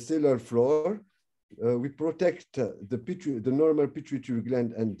the cellular floor. We protect the normal pituitary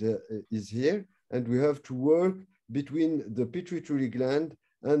gland and is here. And we have to work between the pituitary gland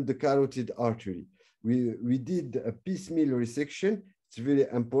and the carotid artery. We did a piecemeal resection. It's very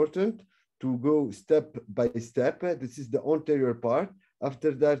important to go step by step. This is the anterior part.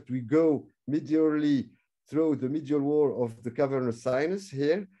 After that, we go medially through the medial wall of the cavernous sinus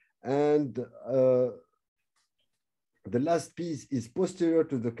here. And the last piece is posterior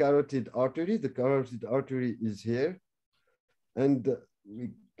to the carotid artery. The carotid artery is here. And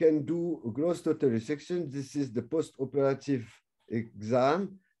we can do a gross total resection. This is the post-operative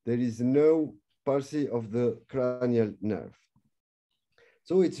exam. There is no palsy of the cranial nerve.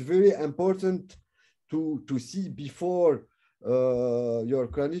 So it's very important to see before your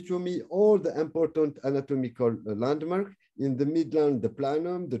craniotomy all the important anatomical landmark. In the midline, the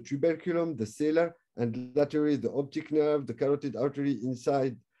planum, the tuberculum, the scalar, and laterally the optic nerve, the carotid artery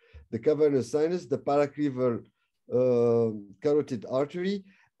inside the cavernous sinus, the paracleval carotid artery,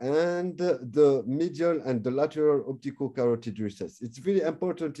 and the medial and the lateral optical carotid recess. It's very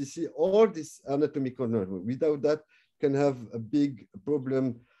important to see all this anatomical nerve. Without that, you can have a big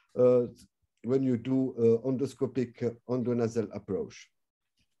problem when you do endoscopic endonasal approach.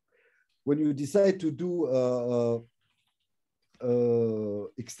 When you decide to do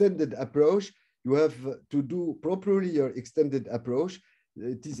extended approach, you have to do properly your extended approach.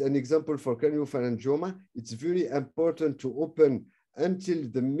 It is an example for craniopharyngioma. It's very important to open until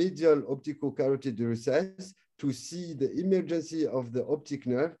the medial optical carotid recess to see the emergency of the optic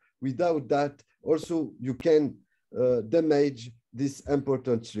nerve. Without that, also you can damage this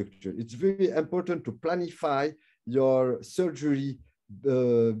important structure. It's very important to planify your surgery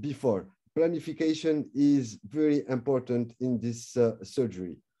before. Planification is very important in this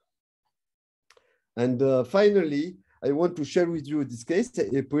surgery. And finally, I want to share with you this case.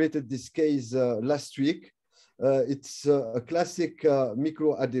 I operated this case last week. It's a classic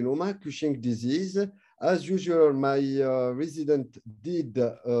microadenoma, Cushing disease. As usual, my resident did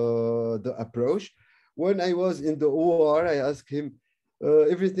the approach. When I was in the OR, I asked him,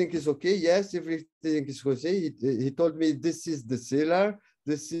 everything is okay? Yes, everything is okay. He told me this is the scalar,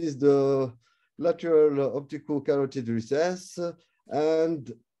 this is the lateral optical carotid recess,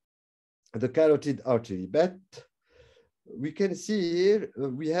 and the carotid artery. But we can see here,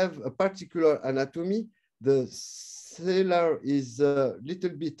 we have a particular anatomy. The scalar is a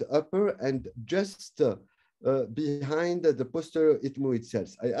little bit upper and just behind the posterior ethmoid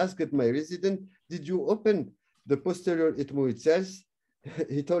cells. I asked my resident, did you open the posterior ethmoid cells?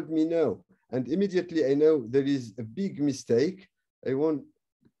 He told me no. And immediately I know there is a big mistake. I want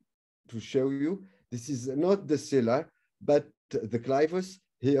to show you. This is not the scalar, but the clivus.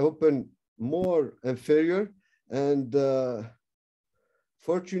 He opened more inferior, and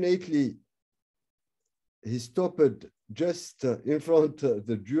fortunately, he stopped just in front of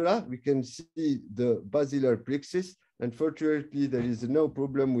the dura. We can see the basilar plexus, and fortunately, there is no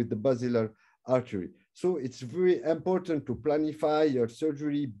problem with the basilar artery. So it's very important to planify your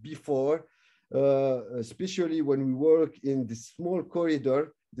surgery before, especially when we work in this small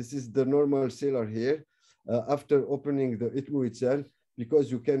corridor. This is the normal scalar here, after opening the ethmoid cell,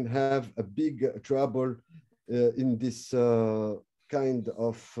 because you can have a big trouble in this kind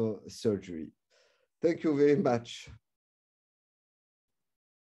of surgery. Thank you very much.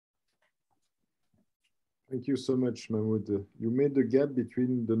 Thank you so much, Mahmoud. You made the gap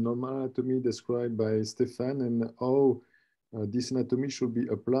between the normal anatomy described by Stefan and how this anatomy should be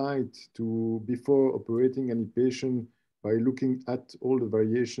applied to before operating any patient by looking at all the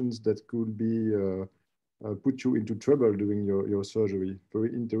variations that could be put you into trouble during your surgery.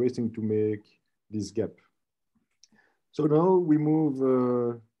 Very interesting to make this gap. So now we move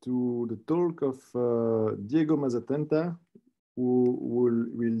to the talk of Diego Mazatenta, who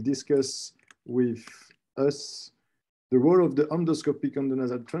will discuss with us the role of the endoscopic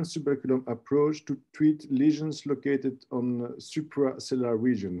endonasal transtuberculum approach to treat lesions located on suprasellar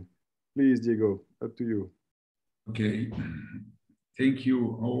region. Please, Diego, up to you. Okay, thank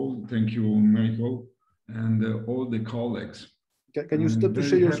you all. Thank you, Michael, and all the colleagues. Can you stop to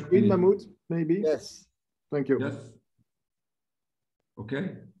share your screen, Mahmoud, maybe? Yes. Thank you. Yes.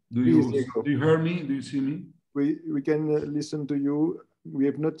 Okay. Do Please, you hear me? Do you see me? We can listen to you. We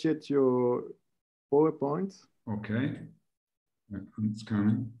have not yet your PowerPoint. Okay. It's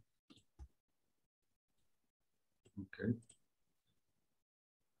coming. Okay.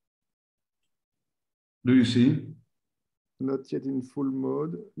 Do you see? Not yet in full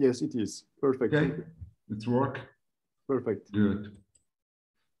mode. Yes, it is. Perfect. Okay. It's work. Perfect. Good.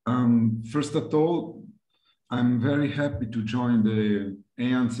 First of all, I'm very happy to join the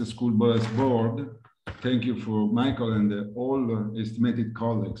Eans School Boys Board. Thank you for Michael and all estimated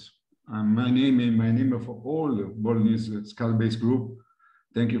colleagues. My name of all Bolognese skull-based group.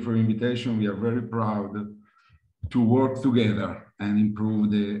 Thank you for the invitation. We are very proud to work together and improve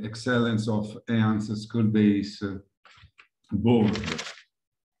the excellence of Eans school-based board.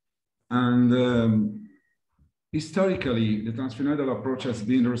 And historically, the transsphenoidal approach has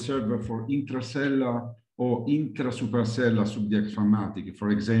been reserved for intracellular or intrasuprasellar subdiaphragmatic, for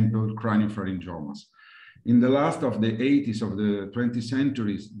example, craniopharyngiomas. In the last of the 80s of the 20th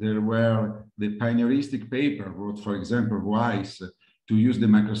centuries, there were the pioneeristic paper wrote, for example, Weiss, to use the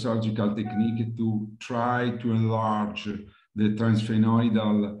microsurgical technique to try to enlarge the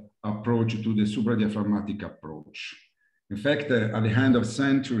transsphenoidal approach to the supradiaphragmatic approach. In fact, at the end of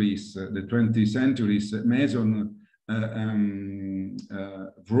centuries, the 20th centuries, Mason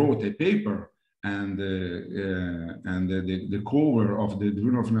wrote a paper, and the cover of the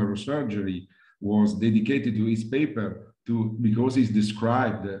Journal of Neurosurgery was dedicated to his paper because he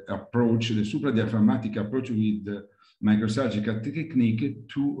described the approach, the supradiaphragmatic approach with the microsurgical technique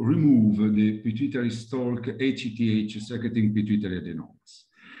to remove the pituitary stalk HETH secreting pituitary adenomas.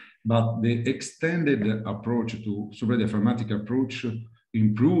 But the extended approach to supradiaphragmatic approach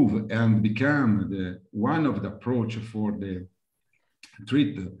improved and became one of the approach for the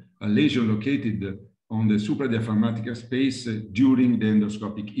treat a lesion located on the supradiaphragmatic space during the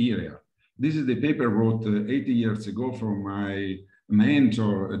endoscopic era. This is the paper wrote 80 years ago from my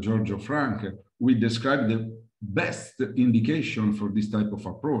mentor, Giorgio Frank. We described the best indication for this type of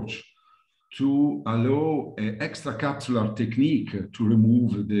approach to allow an extracapsular technique to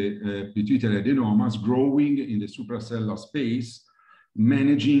remove the pituitary adenomas growing in the suprasellar space,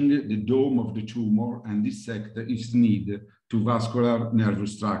 managing the dome of the tumor and dissect its need to vascular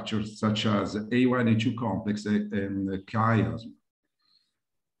nervous structures such as A1, A2 complex and chiasm.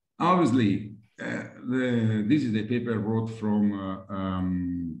 Obviously, this is the paper wrote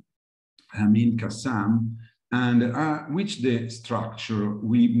from Amin Kassam, and which the structure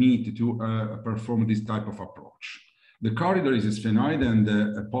we meet to perform this type of approach. The corridor is a sphenoid and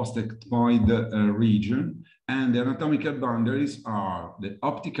a post-ectoid region, and the anatomical boundaries are the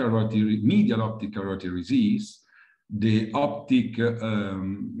medial optic carotid disease, the optic,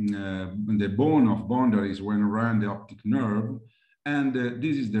 the bone of boundaries when around the optic nerve, and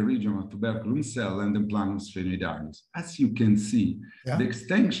this is the region of tuberculum cell and the planum sphenoidalis. As you can see, the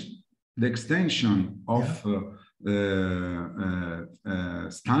extension of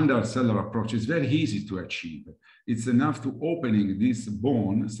standard cellular approach is very easy to achieve. It's enough to opening this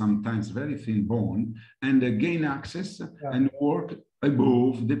bone, sometimes very thin bone, and gain access and work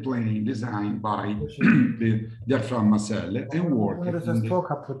above the plane designed by the diaphragma cell and work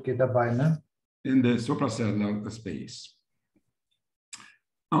in the suprasellar space.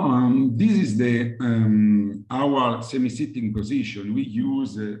 This is the our semi-sitting position. We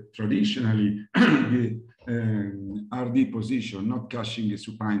use traditionally the RD position, not caching a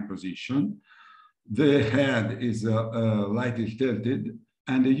supine position. The head is lightly tilted,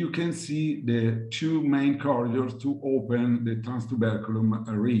 and you can see the two main corridors to open the transtuberculum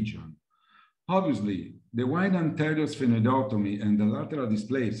region. Obviously, the wide anterior sphenoidotomy and the lateral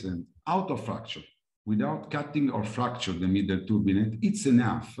displacement out of fracture, without cutting or fracture the middle turbinate, it's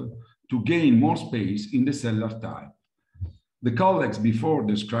enough to gain more space in the sellar type. The colleagues before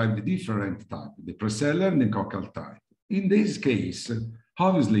described the different type, the presellar and the coccal type. In this case,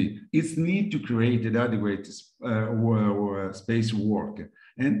 obviously, it's need to create an adequate space work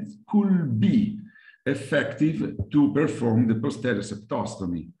and could be effective to perform the posterior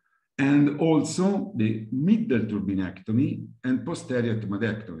septostomy. and also the middle turbinectomy and posterior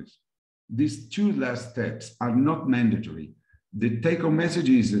ethmoidectomies. These two last steps are not mandatory. The take-home message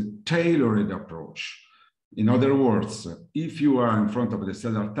is a tailored approach. In other words, if you are in front of the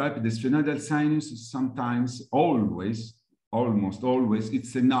cellular type, the sphenoidal sinus sometimes, always, almost always,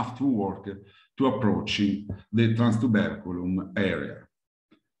 it's enough to work to approaching the transtuberculum area.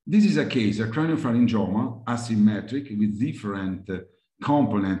 This is a case, a craniopharyngioma, asymmetric with different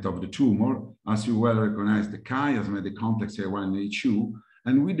component of the tumor, as you well recognize the chiasm and the complex A1 and A2,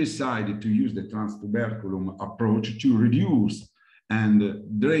 and we decided to use the transtuberculum approach to reduce and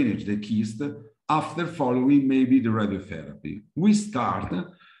drainage the kyst after following maybe the radiotherapy. We start,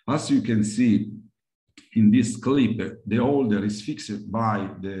 as you can see in this clip, the holder is fixed by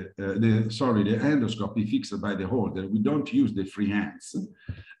the endoscope is fixed by the holder. We don't use the free hands.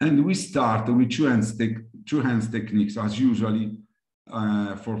 And we start with two hands techniques as usually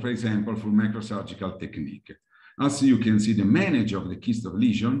for example, for microsurgical technique. As you can see the manage of the kyst of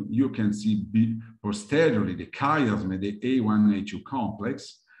lesion, you can see posteriorly the chiasm and the A1 A2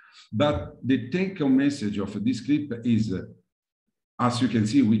 complex. But the take-home message of this clip is, as you can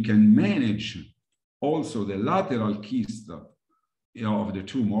see, we can manage also the lateral kyst of the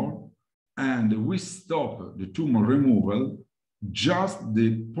tumor, and we stop the tumor removal, just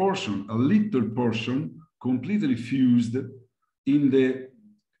the portion, a little portion, completely fused in the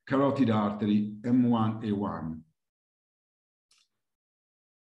carotid artery M1A1.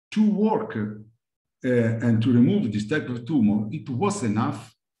 To work and to remove this type of tumor, it was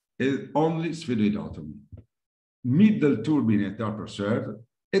enough only spheroidotomy. Middle turbinate are preserved,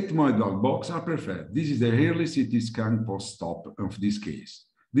 ethmoidal box are preferred. This is the early CT scan post-op of this case.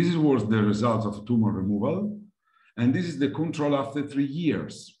 This was the result of tumor removal, and this is the control after 3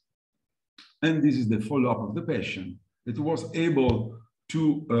 years. And this is the follow-up of the patient. It was able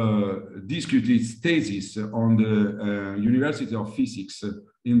to discuss its thesis on the University of Physics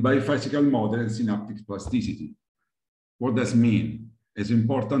in biophysical model and synaptic plasticity. What does it mean? It's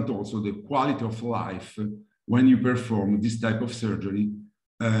important also the quality of life when you perform this type of surgery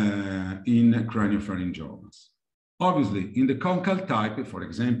in craniopharyngiomas. Obviously, in the concal type, for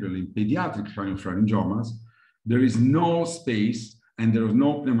example, in pediatric craniopharyngiomas, there is no space and there is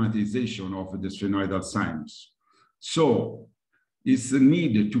no pneumatization of the sphenoidal sinus. So it's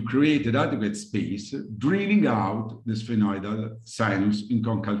needed to create an adequate space, drilling out the sphenoidal sinus in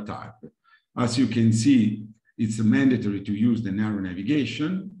concal type. As you can see, it's mandatory to use the narrow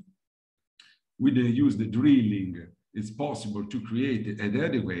navigation. With the use the drilling, it's possible to create an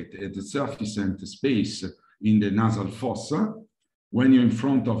adequate and sufficient space in the nasal fossa. When you're in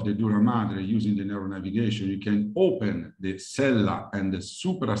front of the dura madre using the narrow navigation, you can open the sella and the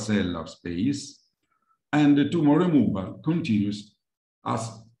suprasellar space, and the tumor removal continues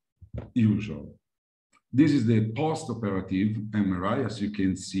as usual. This is the post-operative MRI. As you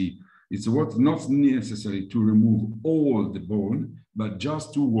can see, it's what's not necessary to remove all the bone, but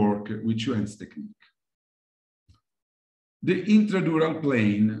just to work with Eans technique. The intradural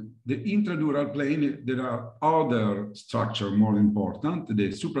plane, there are other structures more important, the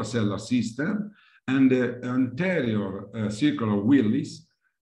suprasellar system and the anterior circular Willis,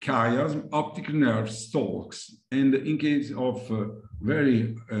 chiasm, optic nerve stalks, and in case of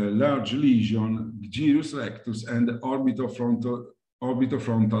very large lesion, gyrus rectus and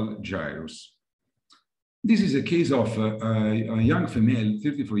orbitofrontal gyrus. This is a case of a young female,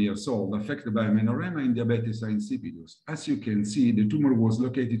 34 years old, affected by amenorrhea and diabetes insipidus. As you can see, the tumor was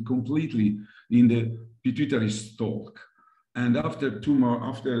located completely in the pituitary stalk. And after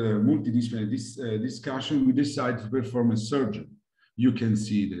multidisciplinary discussion, we decided to perform a surgery. You can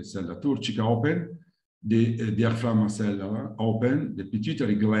see the sella turcica open, the diaphragma cella open, the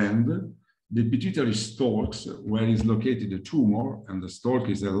pituitary gland, the pituitary stalks, where is located the tumor, and the stalk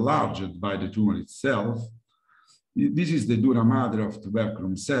is enlarged by the tumor itself. This is the dura madre of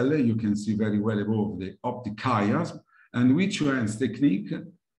tuberculum cell. You can see very well above the optic chiasm, and with Eans technique,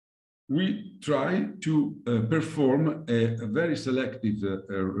 we try to perform a very selective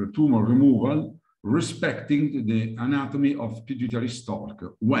tumor removal respecting the anatomy of pituitary stalk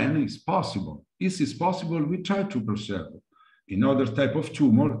when it's possible. If it's possible, we try to preserve it. In other type of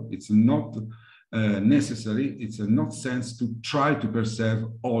tumor, it's not necessary, it's not sense to try to preserve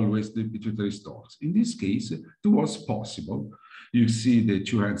always the pituitary stalks. In this case, it was possible. You see the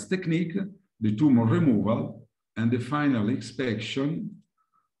Eans technique, the tumor removal, and the final inspection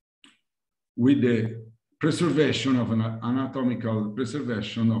with the preservation of an anatomical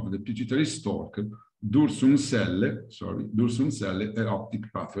preservation of the pituitary stalk, dorsum celle, and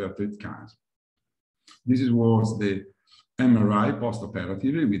optic pathway at its chiasm. This was the MRI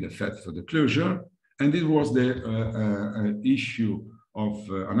postoperatively with effect for the closure. And it was the issue of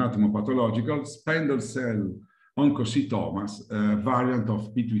anatomopathological spindle cell oncocytomas, variant of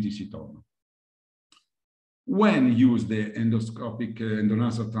pituitary-cytoma. When use the endoscopic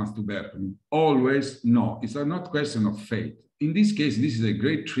endonasal transtuberculum? Always no. It's not question of fate. In this case, this is a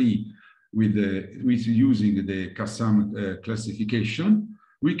grade 3 with using the CASAM chiasm.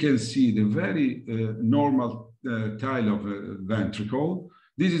 We can see the very normal tile of ventricle.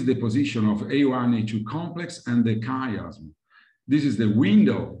 This is the position of A1, A2 complex and the chiasm. This is the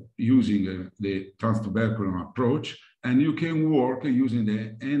window using the transtuberculum approach, and you can work using the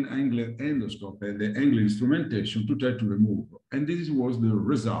endoscope and the angle instrumentation to try to remove. And this was the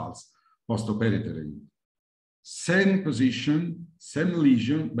results postoperatively. Same position, same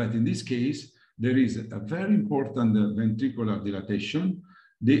lesion, but in this case, there is a very important ventricular dilatation.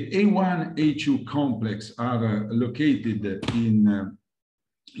 The A1, A2 complex are located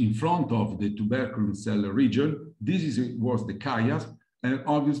in front of the tuberculum cell region. This was the chiasm, and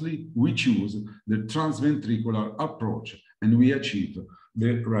obviously we choose the transventricular approach, and we achieve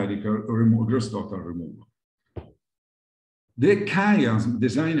the radical gross total removal. The chiasm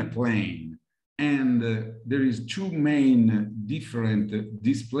design a plane, and there is two main different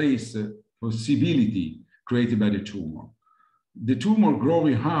displace possibility created by the tumor. The tumor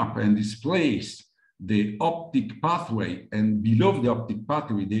growing up and displace the optic pathway, and below the optic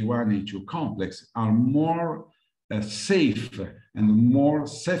pathway, the A1, A2 complex are more safe and more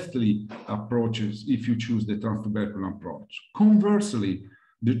safely approaches if you choose the transtuberculum approach. Conversely,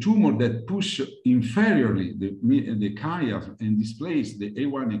 the tumor that push inferiorly the chiasm and displace the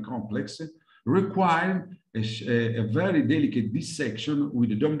A1A complex require a very delicate dissection with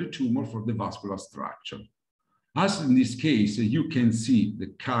the dome of the tumor for the vascular structure. As in this case, you can see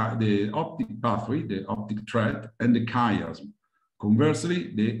the optic pathway, the optic thread, and the chiasm.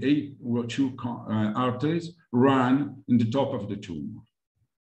 Conversely, the A2 arteries run in the top of the tumor.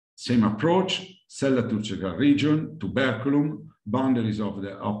 Same approach, cella turcical region, tuberculum, boundaries of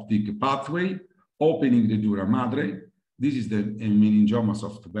the optic pathway, opening the dura madre. This is the meningiomas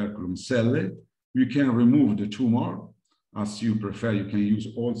of tuberculum cell. You can remove the tumor. As you prefer, you can use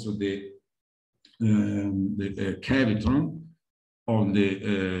also the cavitron on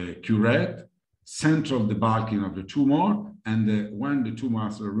the curette, central debulking of the tumor, and when the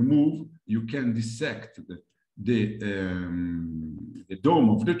tumors are removed, you can dissect the dome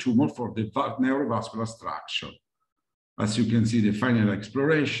of the tumor for the neurovascular structure. As you can see, the final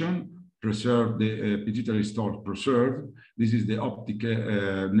exploration, preserve the pituitary stalk preserved. This is the optic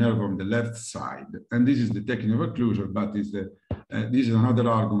nerve on the left side. And this is the technique of occlusion, but this is another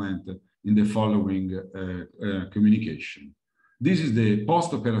argument in the following communication. This is the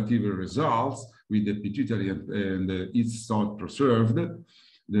post-operative results with the pituitary and its stalk preserved.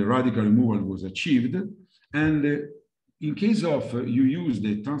 The radical removal was achieved. And in case of you use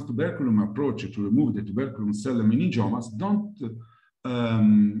the transtuberculum approach to remove the tuberculum cell meningiomas,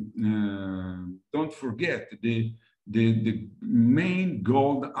 don't forget the main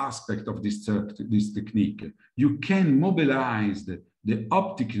gold aspect of this technique. You can mobilize the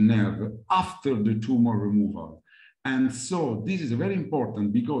optic nerve after the tumor removal. And so this is very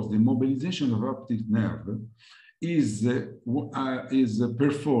important because the mobilization of optic nerve is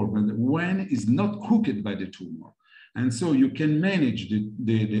performed when it's not hooked by the tumor. And so you can manage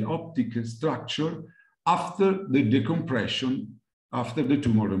the optic structure after the decompression, after the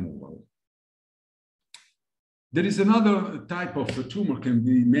tumor removal. There is another type of tumor can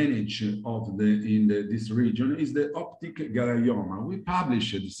be managed in this region is the optic glioma. We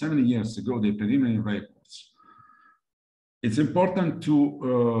published 7 years ago the preliminary reports. It's important to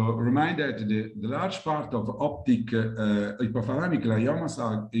remind that the large part of optic hypothalamic gliomas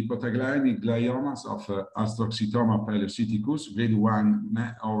are hypothalamic gliomas of astrocytoma pilocyticus, grade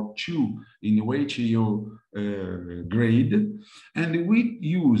 1 or 2 in the WHO grade. And we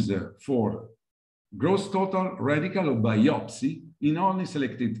use for gross total, radical, or biopsy in only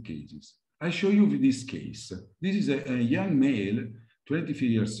selected cases. I show you this case. This is a young male, 23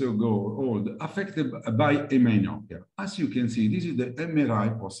 years old, affected by a myopia. As you can see, this is the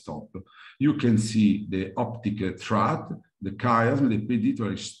MRI post-op. You can see the optic tract, the chiasm, the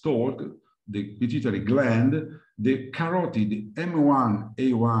pituitary stalk, the pituitary gland, the carotid M1,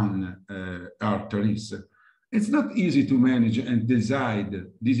 A1 arteries. It's not easy to manage and decide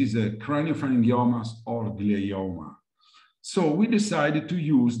this is a craniopharyngiomas or glioma. So we decided to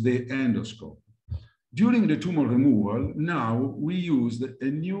use the endoscope. During the tumor removal, now we used a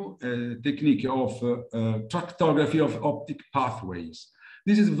new technique of tractography of optic pathways.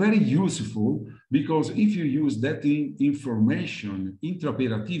 This is very useful because if you use that information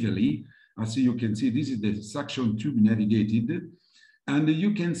intraoperatively, as you can see, this is the suction tube navigated, and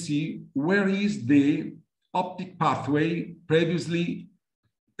you can see where is the optic pathway previously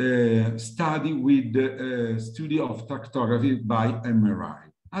studied with the study of tractography by MRI.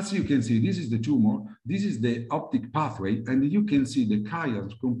 As you can see, this is the tumor, this is the optic pathway, and you can see the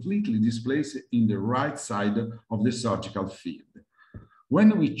chiasm completely displaced in the right side of the surgical field.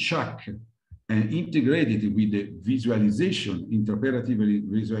 When we check and integrate it with the visualization, intraoperative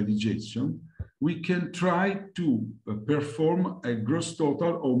visualization, we can try to perform a gross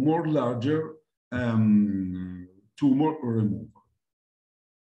total or more larger tumor removal.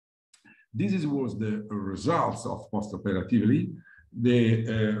 This was the results of postoperatively. The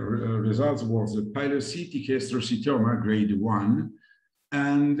results was a pilocytic astrocytoma grade 1,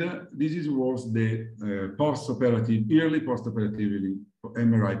 and this was the early postoperatively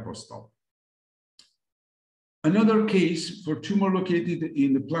MRI post-op. Another case for tumor located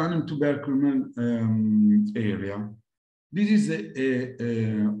in the planum tuberculum area. This is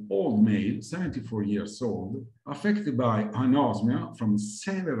an old male, 74 years old, affected by anosmia from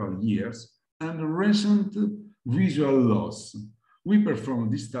several years and recent visual loss. We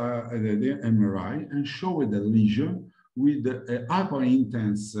performed this the MRI and showed the lesion with a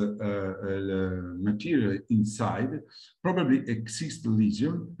hyper-intense material inside, probably exist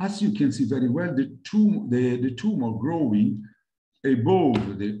lesion. As you can see very well, the tumor growing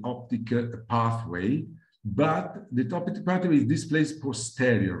above the optic pathway, but the optic pathway is displaced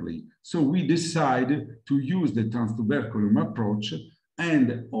posteriorly. So we decided to use the transtuberculum approach,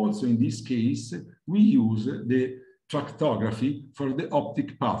 and also in this case, we use the tractography for the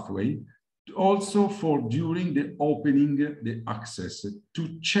optic pathway, also for during the opening the access,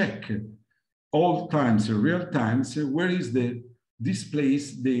 to check all times, real times, where is the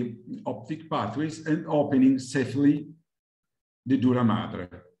displace the optic pathways and opening safely the dura madre.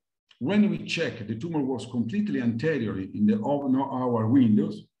 When we check the tumor was completely anteriorly in the our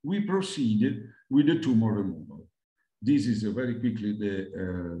windows, we proceeded with the tumor removal. This is very quickly the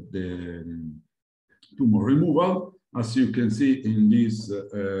tumor removal. As you can see in this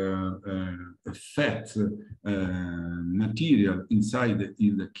fat material inside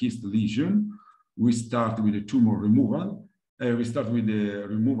in the kissed lesion, we start with the tumor removal. We start with the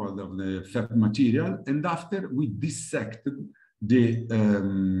removal of the fat material, and after we dissected the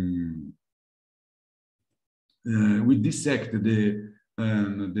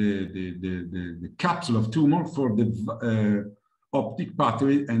capsule of tumor for the optic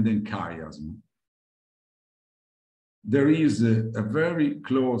pathway and then chiasm. There is a very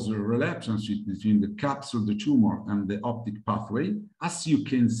close relationship between the capsule, the tumor, and the optic pathway. As you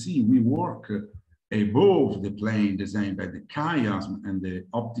can see, we work above the plane designed by the chiasm and the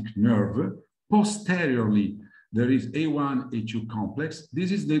optic nerve. Posteriorly, there is A1, A2 complex.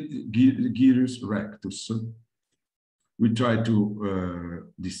 This is the gyrus rectus. We try to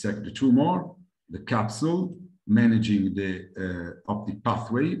dissect the tumor, the capsule, managing the optic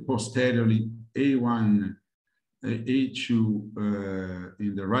pathway. Posteriorly, A1, A2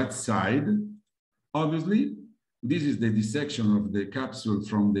 in the right side. Obviously, this is the dissection of the capsule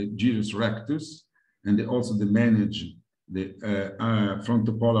from the gyrus rectus, and also the manage the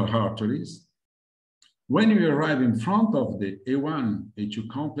frontopolar arteries. When we arrive in front of the A1, A2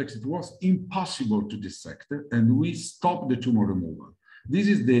 complex, it was impossible to dissect, and we stopped the tumor removal. This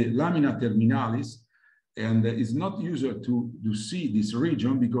is the lamina terminalis, and it's not usual to see this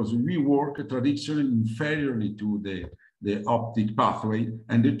region because we work traditionally inferiorly to the optic pathway,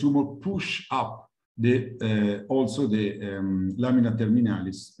 and the tumor push up the also the lamina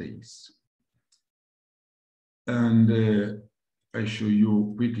terminalis space. And I show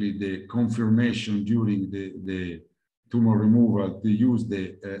you quickly the confirmation during the tumor removal to use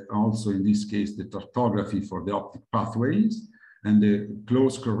the also in this case the tractography for the optic pathways, and the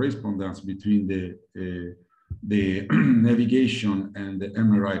close correspondence between the navigation and the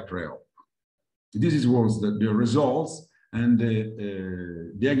MRI pre-op. This was the results, and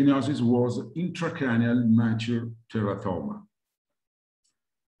the diagnosis was intracranial mature teratoma.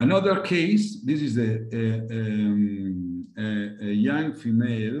 Another case, this is a young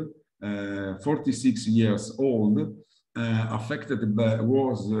female, 46 years old, affected by,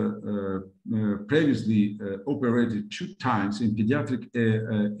 was previously operated 2 times in pediatric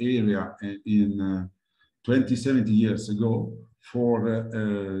area in 20-70 years ago for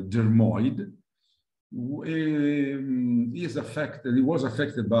dermoid. He was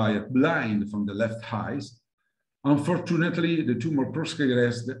affected by a blind from the left eye, Unfortunately, the tumor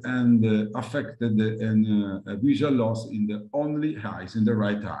progressed and affected visual loss in the only eyes, in the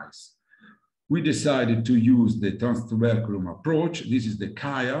right eyes. We decided to use the transtuberculum approach. This is the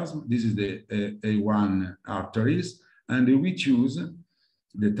chiasm, this is the A1 arteries, and we choose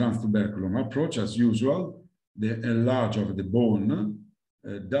the transtuberculum approach as usual, the enlarge of the bone,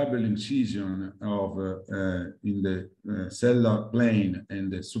 double incision of in the cellular plane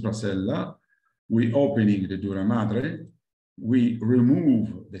and the supracellular. We opening the dura madre. We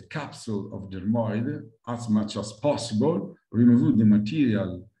remove the capsule of dermoid as much as possible, remove the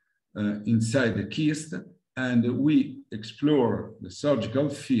material inside the kyst, and we explore the surgical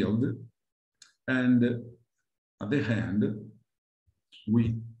field, and at the end,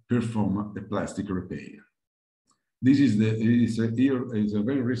 we perform a plastic repair. This is a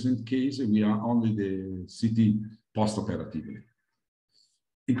very recent case. We are only the CT post-operatively.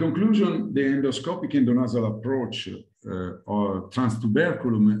 In conclusion, the endoscopic endonasal approach or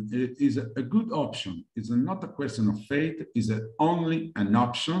transtuberculum is a good option. It's not a question of faith, it's only an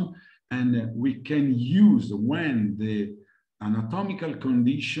option, and we can use when the anatomical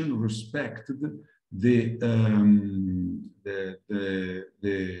condition respected the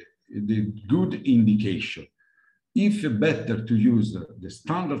good indication. If better to use the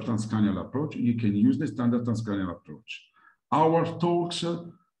standard transcranial approach, you can use the standard transcranial approach. Our talks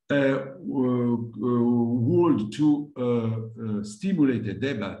would to stimulate a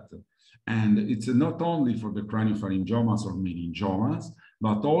debate, and it's not only for the craniopharyngiomas or meningiomas,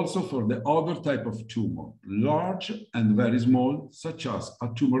 but also for the other type of tumor, large and very small, such as a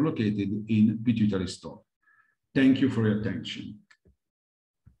tumor located in pituitary stalk. Thank you for your attention.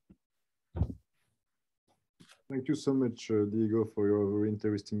 Thank you so much, Diego, for your very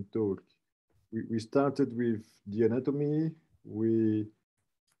interesting talk. We started with the anatomy. We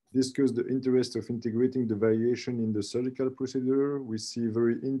discussed the interest of integrating the variation in the surgical procedure. We see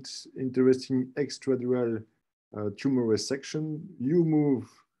very interesting extradural tumor resection. You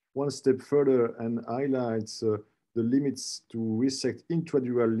move one step further and highlights the limits to resect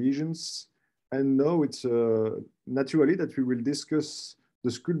intradural lesions. And now it's naturally that we will discuss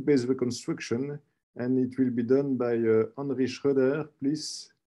the skull-based reconstruction, and it will be done by Henri Schroeder.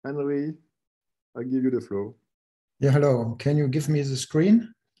 Please, Henri, I give you the floor. Yeah, hello. Can you give me the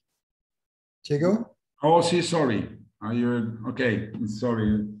screen, Diego? Oh, see, sorry. Are you okay?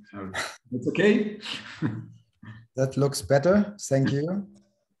 Sorry. It's okay. That looks better. Thank you.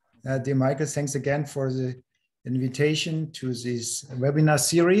 Dear Michael, thanks again for the invitation to this webinar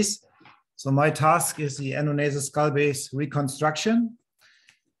series. So my task is the endonasal skull base reconstruction.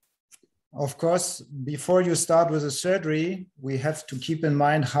 Of course, before you start with the surgery, we have to keep in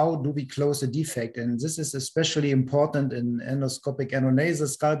mind how do we close a defect. And this is especially important in endoscopic endonasal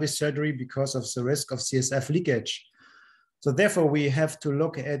skull base surgery because of the risk of CSF leakage. So therefore, we have to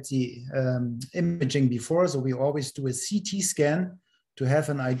look at the imaging before. So we always do a CT scan to have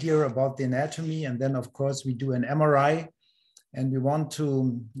an idea about the anatomy. And then, of course, we do an MRI. And we want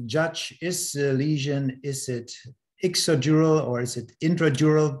to judge, is the lesion, is it extradural or is it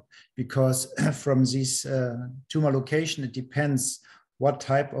intradural? Because from this tumor location, it depends what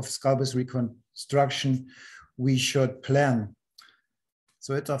type of skull base reconstruction we should plan.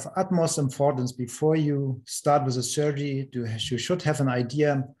 So it's of utmost importance before you start with the surgery, you should have an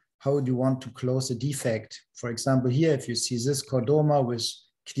idea how do you want to close a defect. For example, here, if you see this chordoma with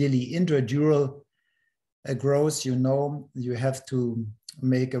clearly intradural growth, you know you have to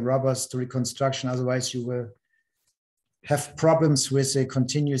make a robust reconstruction, otherwise you will have problems with a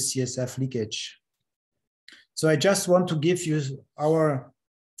continuous CSF leakage. So I just want to give you our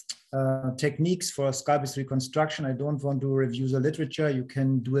techniques for skull base reconstruction. I don't want to review the literature. You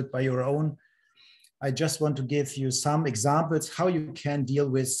can do it by your own. I just want to give you some examples how you can deal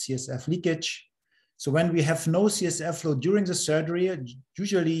with CSF leakage. So when we have no CSF flow during the surgery,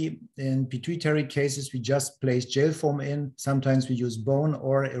 usually in pituitary cases, we just place gel foam in. Sometimes we use bone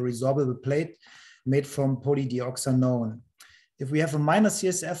or a resorbable plate made from polydioxanone. If we have a minor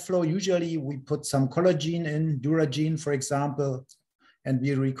CSF flow, usually we put some collagen in, Duragene, for example, and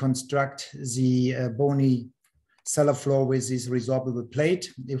we reconstruct the bony cellular floor with this resorbable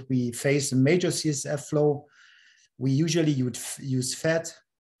plate. If we face a major CSF flow, we usually use fat,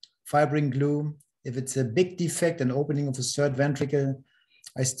 fibrin glue. If it's a big defect, an opening of a third ventricle,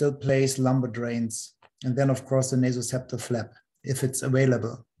 I still place lumbar drains. And then, of course, the nasoseptal flap, if it's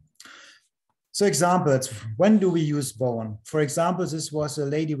available. So examples, when do we use bone? For example, this was a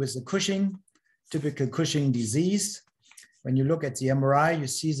lady with a Cushing, typical Cushing disease. When you look at the MRI, you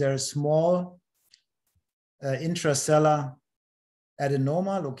see there is small intracellular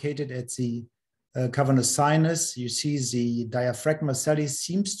adenoma located at the cavernous sinus. You see the diaphragma salis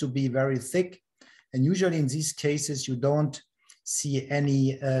seems to be very thick. And usually in these cases, you don't see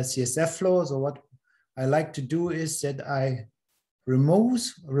any CSF flow. So what I like to do is that I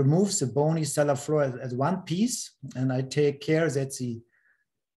remove the bony stellar floor as one piece, and I take care that the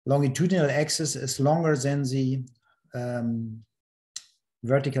longitudinal axis is longer than the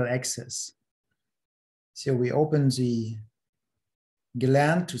vertical axis. So we open the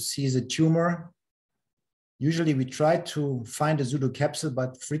gland to see the tumor. Usually we try to find a pseudocapsule,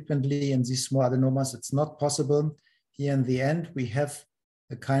 but frequently in these small adenomas, it's not possible. Here in the end, we have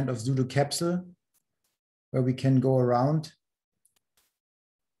a kind of pseudocapsule where we can go around.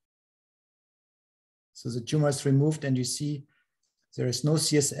 So the tumor is removed and you see there is no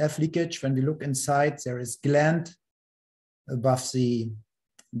CSF leakage. When we look inside, there is gland above the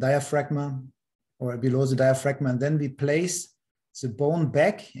diaphragma or below the diaphragma. And then we place the bone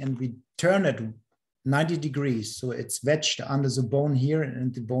back and we turn it 90 degrees. So it's wedged under the bone here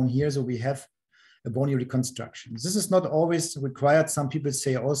and the bone here. So we have a bony reconstruction. This is not always required. Some people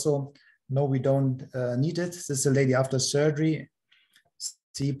say also, no, we don't need it. This is a lady after surgery.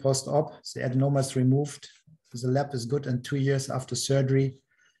 See post-op, the adenoma is removed. The lab is good, and 2 years after surgery,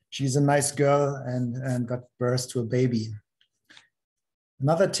 she's a nice girl and got birth to a baby.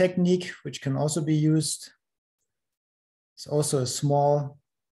 Another technique which can also be used is also a small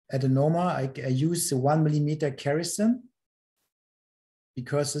adenoma. I use the 1 millimeter Kerrison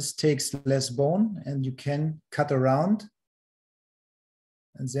because this takes less bone and you can cut around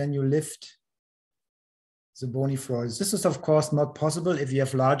and then you lift the bony floor. This is of course not possible if you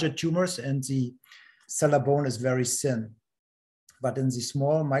have larger tumors and the stellar bone is very thin. But in the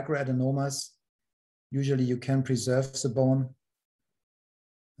small microadenomas, usually you can preserve the bone.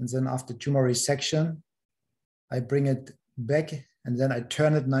 And then after tumor resection, I bring it back and then I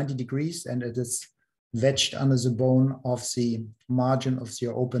turn it 90 degrees and it is wedged under the bone of the margin of the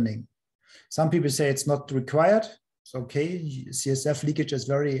opening. Some people say it's not required. It's okay. CSF leakage is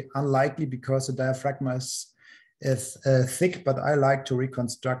very unlikely because the diaphragma is thick, but I like to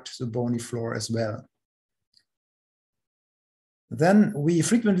reconstruct the bony floor as well. Then we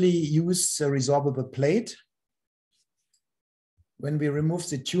frequently use a resorbable plate. When we remove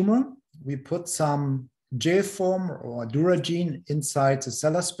the tumor, we put some gel foam or Duragene inside the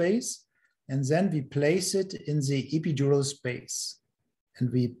cellar space, and then we place it in the epidural space. And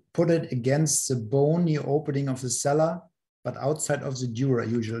we put it against the bony opening of the cellar, but outside of the dura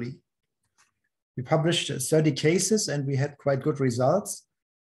usually. We published 30 cases and we had quite good results.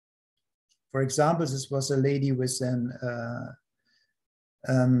 For example, this was a lady with an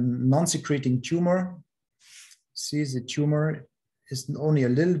non-secreting tumor. See, the tumor is only a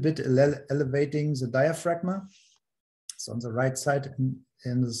little bit elevating the diaphragma. It's on the right side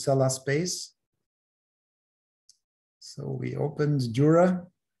in the cellar space. So we open the dura.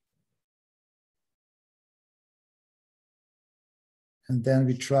 And then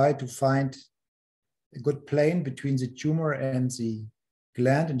we try to find a good plane between the tumor and the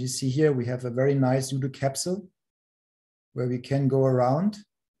gland. And you see here, we have a very nice pseudocapsule where we can go around.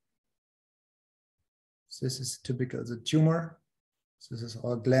 This is typical, the tumor. This is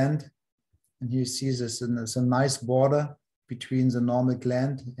our gland. And you see this, and there's a nice border between the normal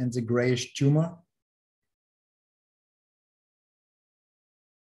gland and the grayish tumor.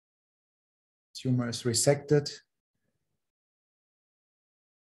 Tumor is resected.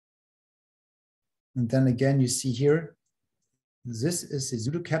 And then again, you see here, this is the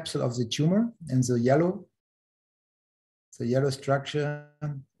pseudocapsule of the tumor, and the yellow structure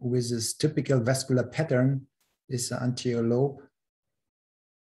with this typical vascular pattern is the anterior lobe.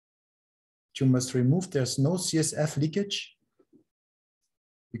 Tumor is removed. There's no CSF leakage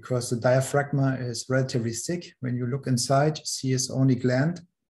because the diaphragma is relatively thick. When you look inside, you see it's only gland.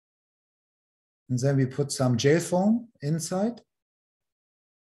 And then we put some gel foam inside.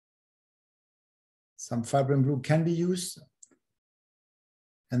 Some fibrin glue can be used.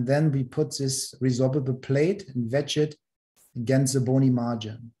 And then we put this resorbable plate and wedge it against the bony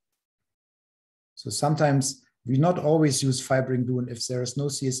margin. So sometimes we not always use fibrin glue if there is no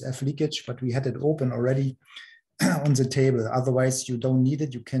CSF leakage, but we had it open already on the table. Otherwise, you don't need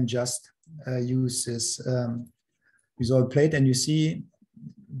it. You can just use this resorbable plate, and you see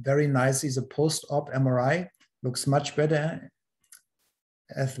very nicely the post-op MRI looks much better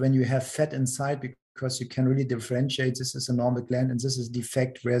as when you have fat inside, because you can really differentiate. This is a normal gland, and this is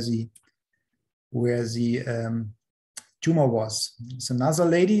defect where the tumor was. It's another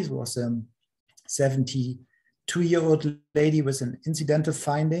lady. It was a 72-year-old lady with an incidental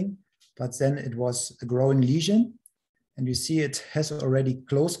finding, but then it was a growing lesion, and you see it has already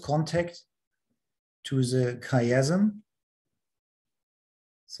close contact to the chiasm.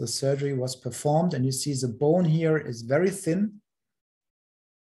 So surgery was performed, and you see the bone here is very thin.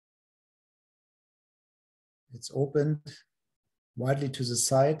 It's opened widely to the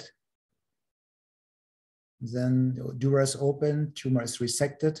side. Then the dura is open, tumor is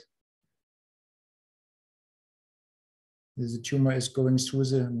resected. The tumor is going through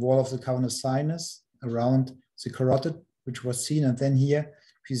the wall of the cavernous sinus around the carotid, which was seen. And then here,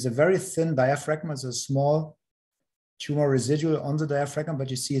 is a very thin diaphragm. It's a small tumor residual on the diaphragm, but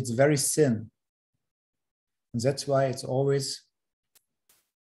you see it's very thin. And that's why it's always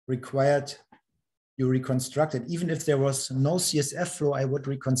required you reconstruct it. Even if there was no CSF flow, I would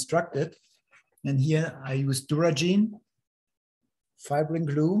reconstruct it. And here I use Duragene, fibrin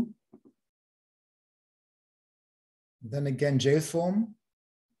glue, then again gel foam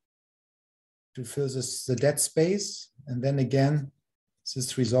to fill the dead space. And then again,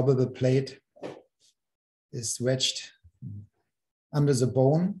 this resorbable plate is wedged under the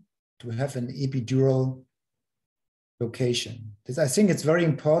bone to have an epidural location. This, I think it's very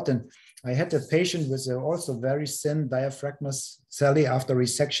important. I had a patient with also very thin diaphragmous celli after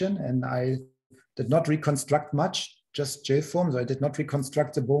resection, and I did not reconstruct much, just gel foam. So I did not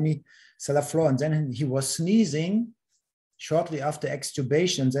reconstruct the bony cellar floor. And then he was sneezing shortly after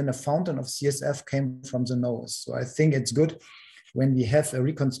extubation. Then a fountain of CSF came from the nose. So I think it's good when we have a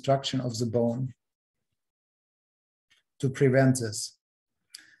reconstruction of the bone to prevent this.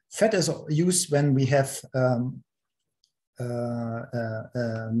 Fat is used when we have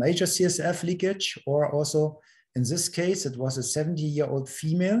major CSF leakage, or also in this case, it was a 70-year-old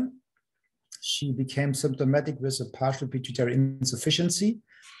female. She became symptomatic with a partial pituitary insufficiency.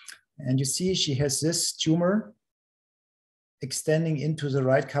 And you see she has this tumor extending into the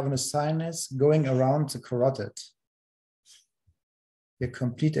right cavernous sinus, going around the carotid. A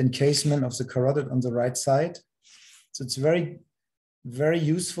complete encasement of the carotid on the right side. So it's very, very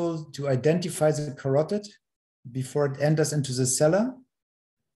useful to identify the carotid before it enters into the cellar.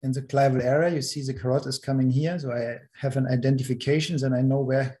 In the clival area, you see the carotid is coming here. So I have an identification, then I know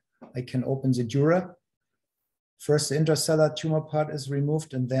where I can open the dura. First, the intercellular tumor part is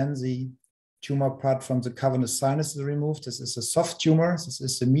removed, and then the tumor part from the cavernous sinus is removed. This is a soft tumor. This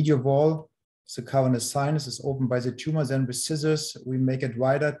is the medial wall. The cavernous sinus is opened by the tumor. Then with scissors, we make it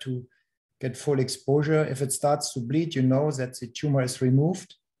wider to get full exposure. If it starts to bleed, you know that the tumor is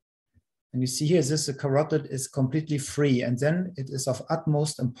removed. And you see here, the carotid is completely free. And then it is of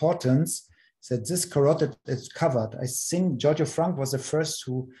utmost importance that this carotid is covered. I think Giorgio Frank was the first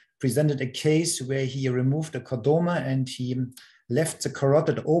who presented a case where he removed a chordoma and he left the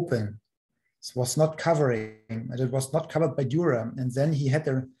carotid open. It was not covering, and it was not covered by dura. And then he had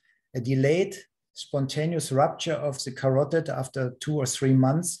a delayed spontaneous rupture of the carotid after 2 or 3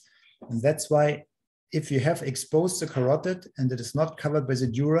 months. And that's why if you have exposed the carotid and it is not covered by the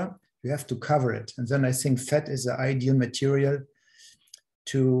dura, you have to cover it. And then I think fat is the ideal material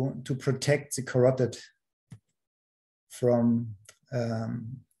to protect the carotid from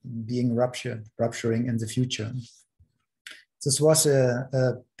being rupturing in the future. This was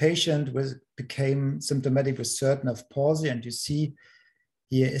a patient who became symptomatic with certain of palsy, and you see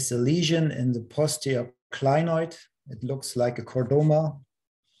here is a lesion in the posterior clinoid. It looks like a chordoma.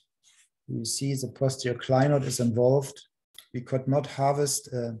 You see the posterior clinoid is involved. We could not harvest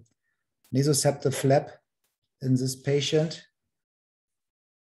a nasoseptal flap in this patient.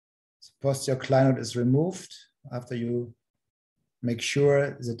 The posterior clinoid is removed after you make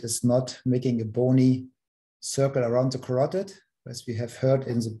sure that it's not making a bony circle around the carotid, as we have heard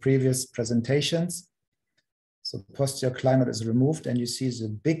in the previous presentations. So posterior clinoid is removed, and you see the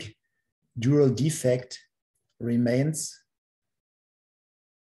big dural defect remains.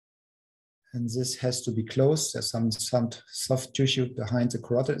 And this has to be closed. There's some soft tissue behind the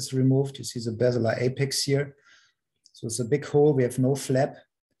carotid is removed. You see the basilar apex here. So it's a big hole. We have no flap.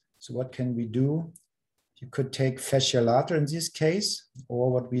 So what can we do? You could take fascia lata in this case,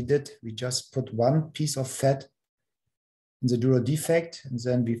 or what we did, we just put one piece of fat in the dural defect, and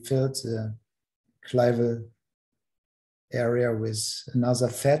then we filled the clival area with another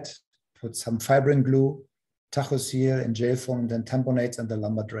fat, put some fibrin glue, Tachosil and gel foam, and then tamponates and the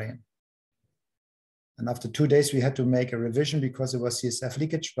lumbar drain. And after 2 days, we had to make a revision because there was CSF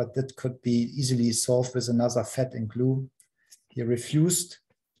leakage, but that could be easily solved with another fat and glue. He refused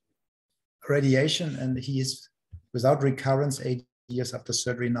radiation, and he is without recurrence 8 years after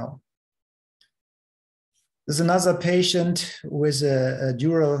surgery now. There's another patient with a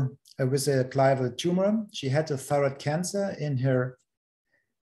clival tumor. She had a thyroid cancer in her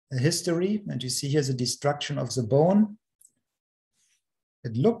history, and you see here the destruction of the bone.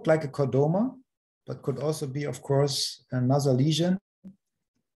 It looked like a chordoma, but could also be, of course, another lesion.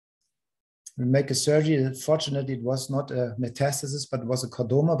 We make a surgery. Fortunately, it was not a metastasis, but it was a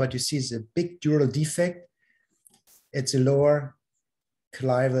chordoma. But you see it's a big dural defect. It's a lower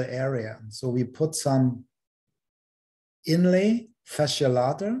clival area. So we put some inlay fascia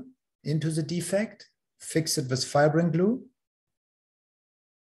lata into the defect, fix it with fibrin glue.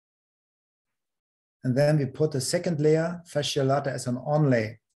 And then we put a second layer fascia lata as an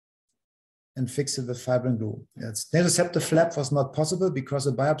onlay and fix it with fibrin glue. Nasoceptive flap was not possible because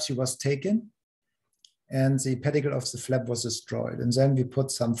a biopsy was taken and the pedicle of the flap was destroyed. And then we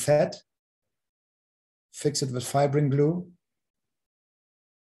put some fat, fix it with fibrin glue,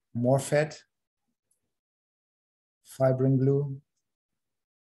 more fat, fibrin glue,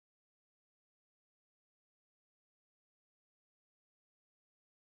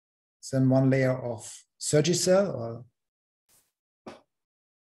 then one layer of Surgicel or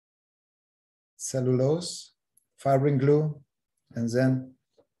cellulose, fibrin glue, and then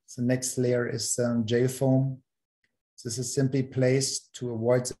the next layer is gel foam. This is simply placed to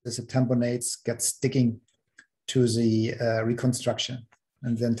avoid the tamponates get sticking to the reconstruction,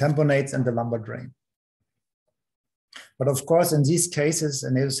 and then tamponates and the lumbar drain. But of course, in these cases, a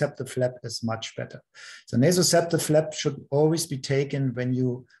nasoceptive flap is much better. The nasoceptive flap should always be taken when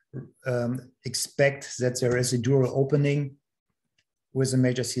you expect that there is a dural opening with a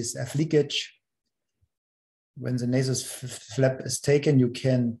major CSF leakage. When the nasal flap is taken, you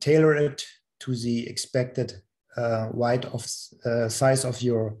can tailor it to the expected size of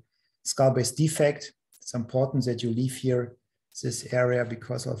your skull base defect. It's important that you leave here this area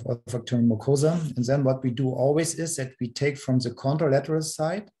because of olfactory mucosa. And then what we do always is that we take from the contralateral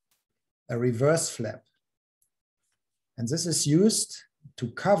side a reverse flap. And this is used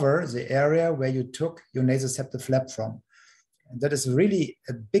to cover the area where you took your nasoceptive flap from. And that is really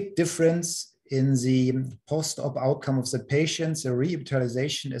a big difference in the post-op outcome of the patient. The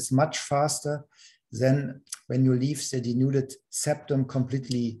revitalization is much faster than when you leave the denuded septum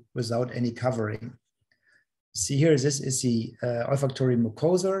completely without any covering. See here, this is the olfactory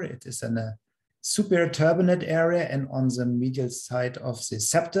mucosa. It is in a superior turbinate area and on the medial side of the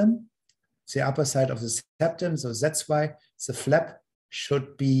septum, the upper side of the septum. So that's why the flap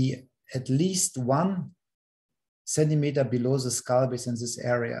should be at least 1 centimeter below the skull base in this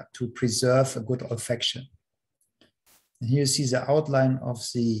area to preserve a good olfaction. And here you see the outline of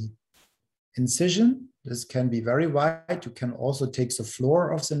the incision. This can be very wide. You can also take the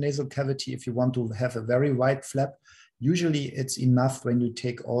floor of the nasal cavity if you want to have a very wide flap. Usually it's enough when you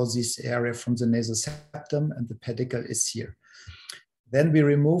take all this area from the nasal septum and the pedicle is here. Then we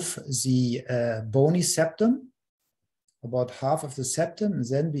remove the bony septum, about half of the septum, and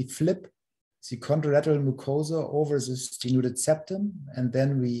then we flip the contralateral mucosa over this denuded septum, and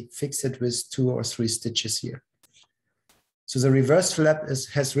then we fix it with 2 or 3 stitches here. So the reverse flap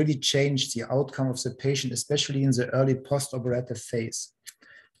has really changed the outcome of the patient, especially in the early post-operative phase.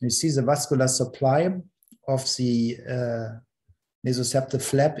 You see the vascular supply of the nasoceptive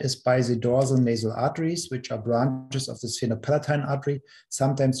flap is by the dorsal nasal arteries, which are branches of the sphenopalatine artery.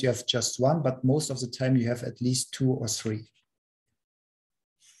 Sometimes you have just 1, but most of the time you have at least 2 or 3.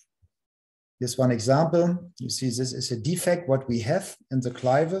 Here's one example. You see this is a defect, what we have in the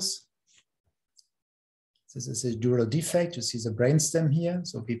clivus. This is a dural defect. You see the brainstem here.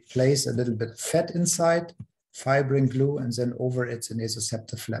 So we place a little bit of fat inside, fibrin glue, and then over it's a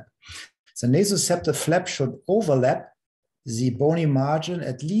nasoceptive flap. The nasoceptive flap should overlap the bony margin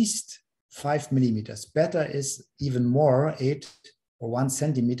at least 5 millimeters. Better is even more, 8 or 1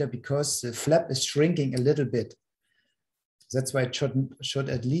 centimeter, because the flap is shrinking a little bit. That's why it should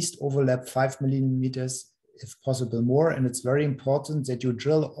at least overlap 5 millimeters, if possible more. And it's very important that you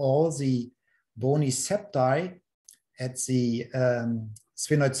drill all the bony septi at the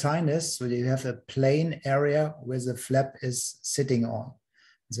sphenoid sinus, so you have a plain area where the flap is sitting on.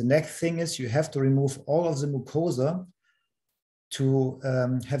 The next thing is you have to remove all of the mucosa to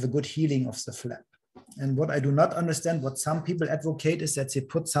have a good healing of the flap. And what I do not understand, what some people advocate, is that they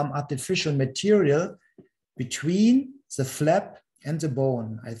put some artificial material between the flap and the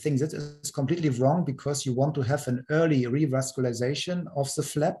bone. I think that is completely wrong, because you want to have an early revascularization of the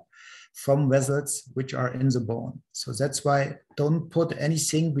flap from vessels which are in the bone. So that's why don't put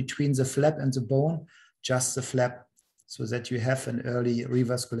anything between the flap and the bone, just the flap, so that you have an early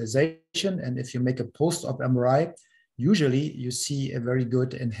revascularization. And if you make a post-op MRI, usually you see a very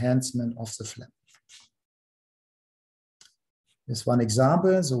good enhancement of the flap. Here's one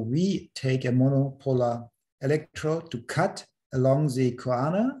example. So we take a monopolar electrode to cut along the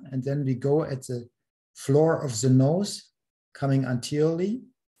choana, and then we go at the floor of the nose, coming anteriorly.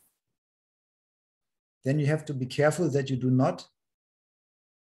 then you have to be careful that you do not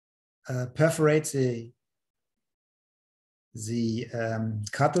perforate the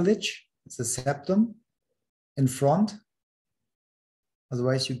cartilage, the septum in front.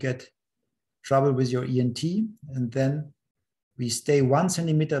 Otherwise you get trouble with your ENT. And then we stay 1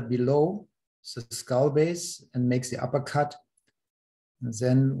 centimeter below the skull base and make the uppercut. And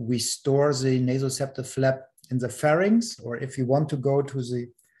then we store the nasoseptal flap in the pharynx, or if you want to go to the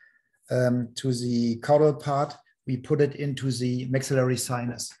caudal part, we put it into the maxillary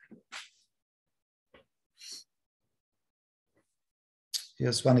sinus.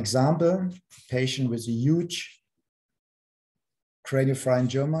 Here's one example, patient with a huge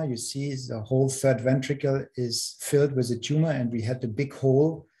craniopharyngioma. You see the whole third ventricle is filled with a tumor, and we had a big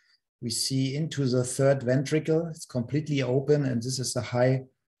hole. We see into the third ventricle. It's completely open, and this is a high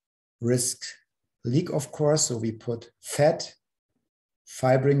risk leak, of course. So we put fat,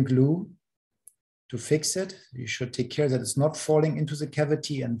 fibrin glue to fix it. You should take care that it's not falling into the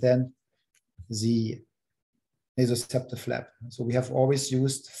cavity, and then the nasoseptal flap. So we have always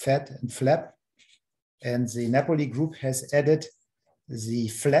used fat and flap, and the Napoli group has added the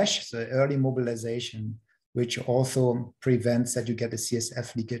flash, the early mobilization, which also prevents that you get a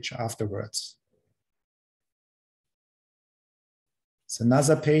CSF leakage afterwards. So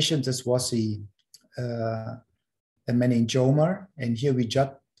another patient, this was a meningioma, and here we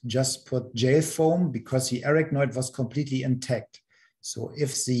just put gel foam because the arachnoid was completely intact. So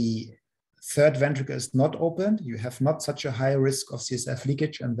if the third ventricle is not opened, you have not such a high risk of CSF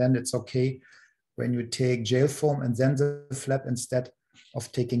leakage, and then it's okay when you take gel foam and then the flap instead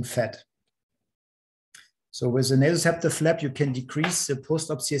of taking fat. So with the nasoseptal flap, you can decrease the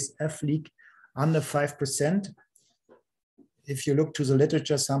post-op CSF leak under 5%. If you look to the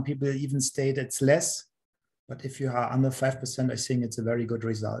literature, some people even state it's less, but if you are under 5%, I think it's a very good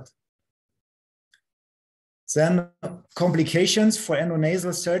result. Then complications for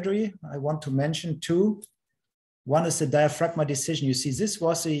endonasal surgery, I want to mention two. One is the diaphragma decision. You see, this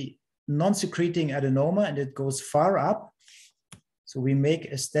was a non-secreting adenoma and it goes far up. So we make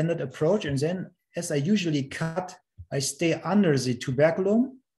a standard approach, and then as I usually cut, I stay under the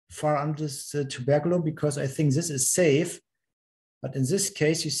tuberculum, far under the tuberculum, because I think this is safe. But in this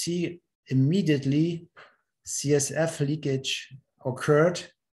case, you see immediately CSF leakage occurred,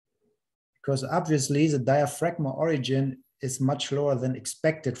 because obviously the diaphragma origin is much lower than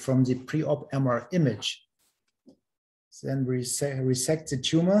expected from the pre-op MR image. Then we resect the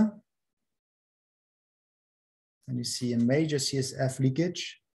tumor, and you see a major CSF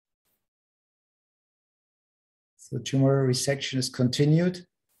leakage. So tumor resection is continued.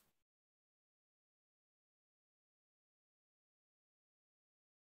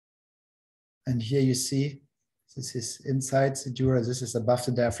 And here you see, this is inside the dura, this is above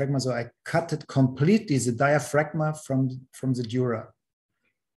the diaphragma. So I cut it completely, the diaphragma from the dura.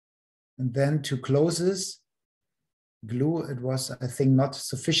 And then to close this, glue, it was, I think, not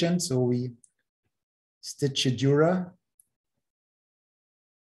sufficient. So we stitch a dura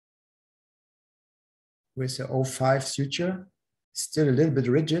with the 0.5 suture, still a little bit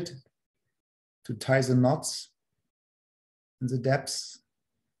rigid, to tie the knots in the depths.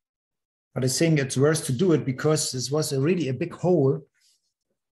 But I think it's worth to do it because this was really a big hole.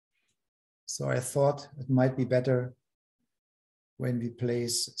 So I thought it might be better when we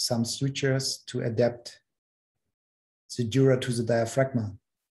place some sutures to adapt the dura to the diaphragma.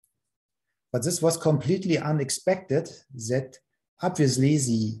 But this was completely unexpected, that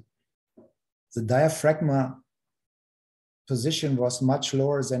obviously the diaphragma position was much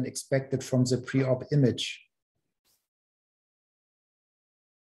lower than expected from the pre-op image.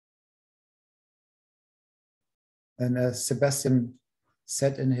 And as Sebastian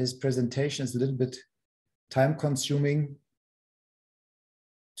said in his presentation, it's a little bit time consuming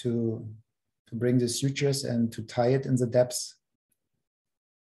to bring the sutures and to tie it in the depths.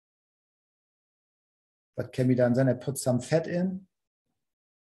 But can be done. Then I put some fat in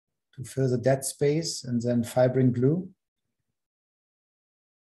to fill the dead space, and then fibrin glue.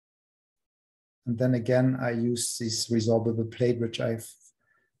 And then again, I use this resorbable plate, which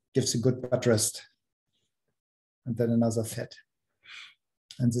gives a good buttress. And then another fat.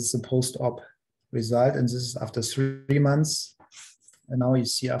 And this is a post-op result. And this is after 3 months. And now you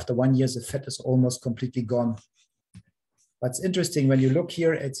see after 1 year, the fat is almost completely gone. But it's interesting, when you look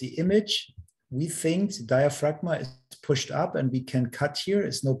here at the image, we think the diaphragma is pushed up and we can cut here,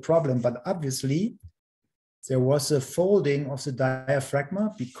 it's no problem. But obviously, there was a folding of the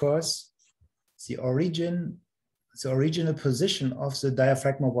diaphragma because the original position of the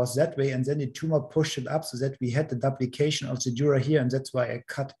diaphragma was that way, and then the tumor pushed it up so that we had the duplication of the dura here, and that's why I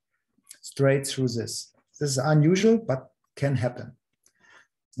cut straight through this. This is unusual, but can happen.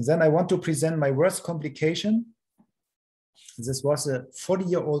 And then I want to present my worst complication. This was a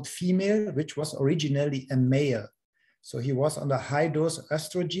 40-year-old female, which was originally a male. So he was on the high dose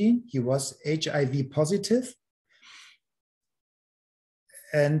estrogen. He was HIV positive.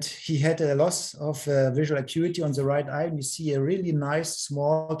 And he had a loss of visual acuity on the right eye. And you see a really nice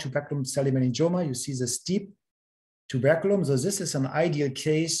small tuberculum meningioma. You see the steep tuberculum. So this is an ideal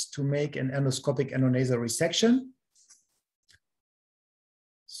case to make an endoscopic endonasal resection.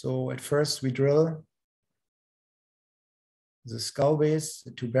 So at first we drill the skull base,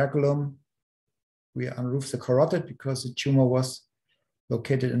 the tuberculum. We unroof the carotid because the tumor was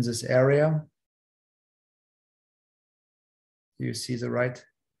located in this area. You see the right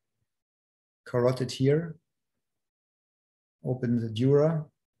carotid here. Open the dura.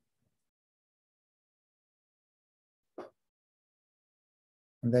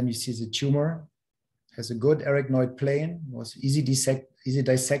 And then you see the tumor has a good arachnoid plane, was easy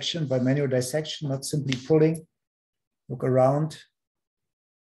dissection by manual dissection, not simply pulling. Look around,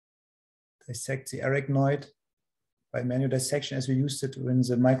 dissect the arachnoid by manual dissection as we used it in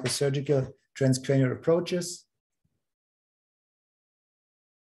the microsurgical transcranial approaches.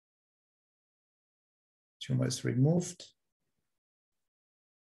 Tumor is removed.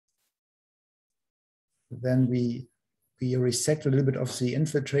 Then we resect a little bit of the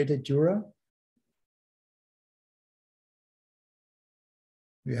infiltrated dura.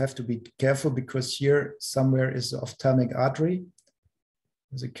 You have to be careful because here somewhere is the ophthalmic artery.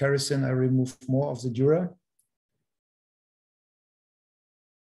 With the kerosene, I remove more of the dura.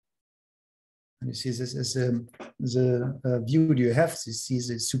 And you see this is the view you have. You see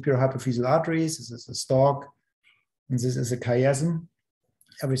the superior hypophyseal arteries. This is a stalk. And this is a chiasm.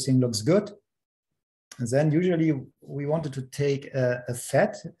 Everything looks good. And then usually we wanted to take a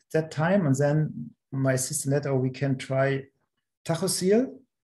FET at that time. And then my assistant said, oh, we can try Tachocele.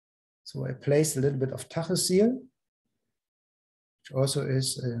 So I placed a little bit of Tachocele, which also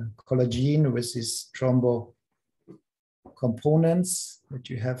is a collagen with these thrombo components, that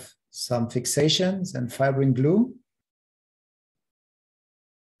you have some fixations and fibrin glue.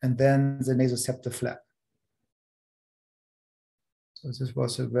 And then the nasoseptal flap. So this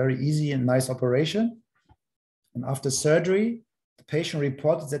was a very easy and nice operation. And after surgery, the patient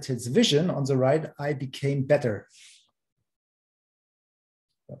reported that his vision on the right eye became better.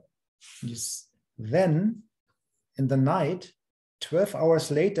 Then, in the night, 12 hours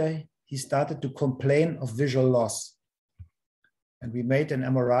later, he started to complain of visual loss. And we made an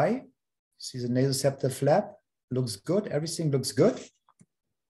MRI. See the nasoseptal flap, looks good, everything looks good.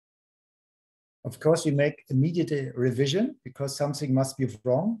 Of course, we make immediate revision because something must be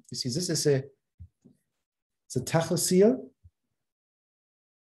wrong. You see, this is the Tachocele.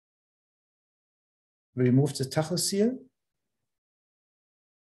 We remove the Tachocele.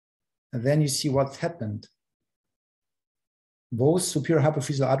 And then you see what happened. Both superior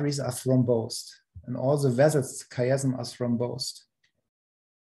hypophyseal arteries are thrombosed, and all the vessels, chiasm, are thrombosed.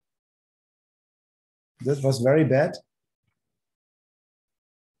 This was very bad.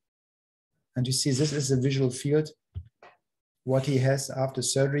 And you see, this is the visual field, what he has after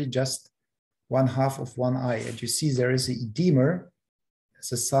surgery, just one half of one eye. And you see there is an edema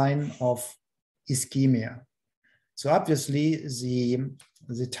as a sign of ischemia. So obviously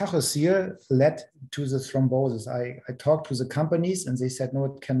the Tachocele led to the thrombosis. I talked to the companies and they said, no,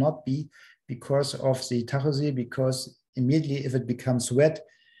 it cannot be because of the Tachocele, because immediately if it becomes wet,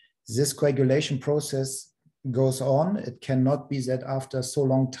 this coagulation process goes on. It cannot be that after so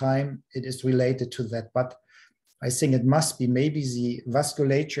long time, it is related to that. But I think it must be, maybe the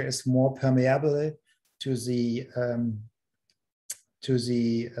vasculature is more permeable to the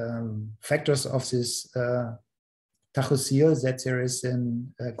factors of this Tachocele, that there is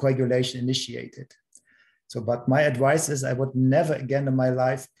a coagulation initiated. So, but my advice is I would never again in my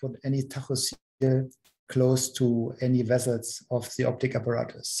life put any Tachocele close to any vessels of the optic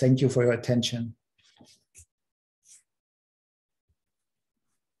apparatus. Thank you for your attention.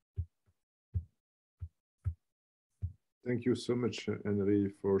 Thank you so much,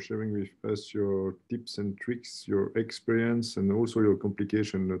 Henry, for sharing with us your tips and tricks, your experience, and also your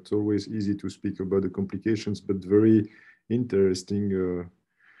complication. Not always easy to speak about the complications, but very interesting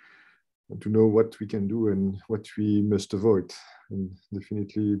to know what we can do and what we must avoid. And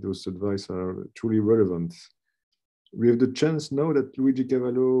definitely those advice are truly relevant. We have the chance now that Luigi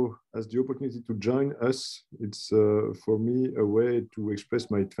Cavallo has the opportunity to join us. It's for me a way to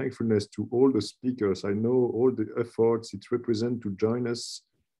express my thankfulness to all the speakers. I know all the efforts it represents to join us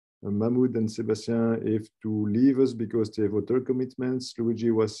Mahmoud and Sebastian have to leave us because they have other commitments. Luigi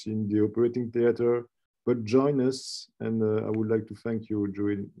was in the operating theater, but join us. And I would like to thank you,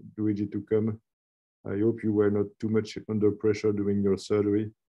 Luigi, to come. I hope you were not too much under pressure during your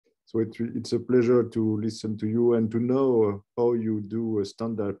surgery. So it's a pleasure to listen to you and to know how you do a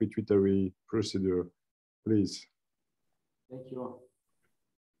standard pituitary procedure. Please. Thank you.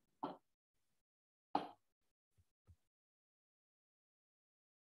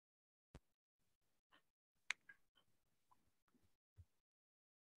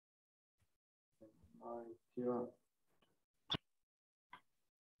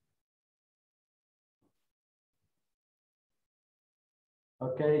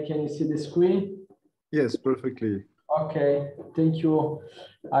 Okay, can you see the screen? Yes, perfectly. Okay, thank you.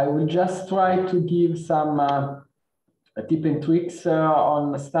 I will just try to give some tip and tricks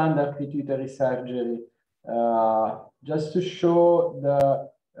on standard pituitary surgery, just to show the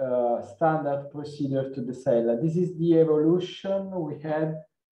standard procedure to the cell. This is the evolution we had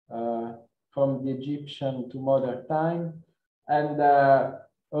from the Egyptian to modern time. And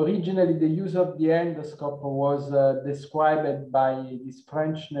originally, the use of the endoscope was described by this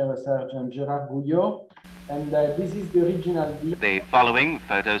French neurosurgeon, Gérard Gouillot. And this is the original. The following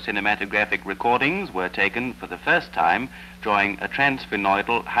photocinematographic recordings were taken for the first time during a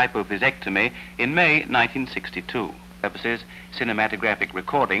transsphenoidal hypovisectomy in May 1962. Purposes, cinematographic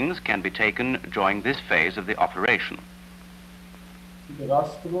recordings can be taken during this phase of the operation.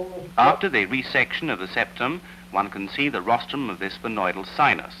 After the resection of the septum, one can see the rostrum of the sphenoidal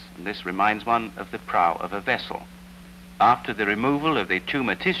sinus, and this reminds one of the prow of a vessel. After the removal of the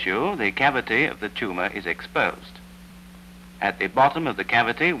tumor tissue, the cavity of the tumor is exposed. At the bottom of the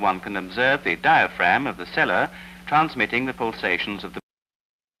cavity, one can observe the diaphragm of the cellar transmitting the pulsations of the...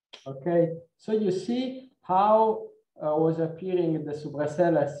 Okay, so you see how was appearing the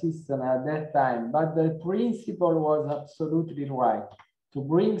suprasellar system at that time, but the principle was absolutely right. To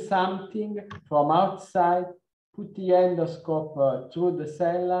bring something from outside, put the endoscope through the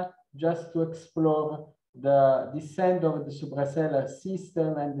cellar just to explore the descent of the suprasellar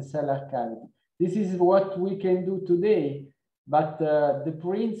system and the cellar cavity. This is what we can do today, but the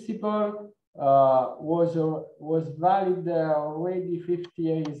principle was valid already 50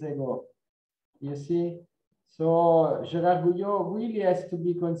 years ago. You see? So Gérard Gouillot really has to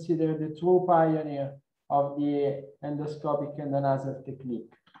be considered the true pioneer of the endoscopic endonasal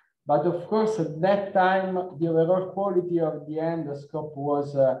technique. But of course, at that time, the overall quality of the endoscope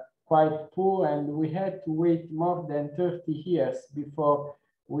was quite poor, and we had to wait more than 30 years before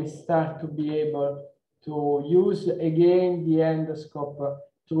we start to be able to use again the endoscope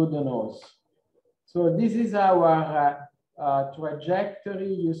through the nose. So this is our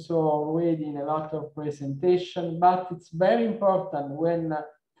trajectory. You saw already in a lot of presentation, but it's very important when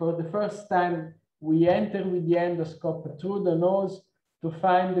for the first time we enter with the endoscope through the nose to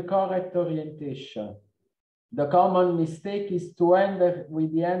find the correct orientation. The common mistake is to enter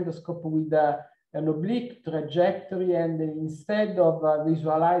with the endoscope with an oblique trajectory, and instead of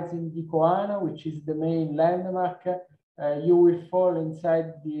visualizing the choana, which is the main landmark, you will fall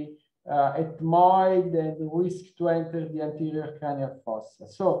inside the ethmoid and risk to enter the anterior cranial fossa.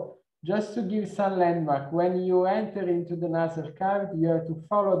 So just to give some landmark, when you enter into the nasal cavity, you have to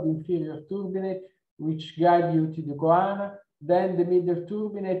follow the inferior turbinate, which guide you to the choana. Then the middle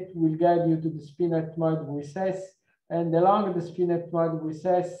turbinate will guide you to the sphenoethmoid recess, and along the sphenoethmoid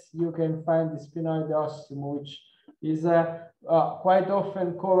recess, you can find the sphenoid ostium, which is quite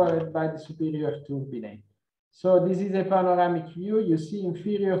often covered by the superior turbinate. So this is a panoramic view. You see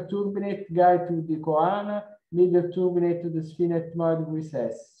inferior turbinate guide to the choana, middle turbinate to the sphenoethmoid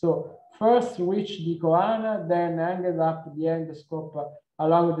recess. So first reach the choana, then angle up the endoscope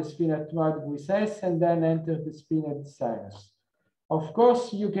along the sphenoethmoid recess, and then enter the sphenoid sinus. Of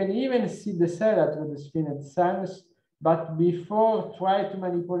course, you can even see the cellar through the sphenoid sinus, but before try to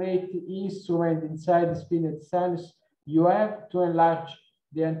manipulate the instrument inside the sphenoid sinus, you have to enlarge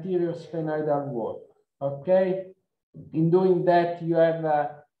the anterior sphenoidal wall. Okay? In doing that, you have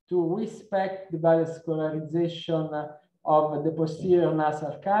to respect the vascularization of the posterior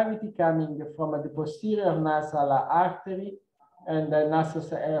nasal cavity coming from the posterior nasal artery and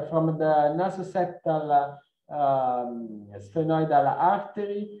the from the nasoseptal sphenoidal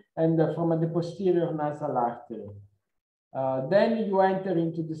artery and from the posterior nasal artery. Then you enter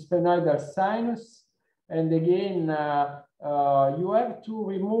into the sphenoidal sinus, and again, you have to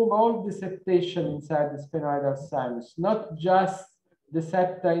remove all the septation inside the sphenoidal sinus, not just the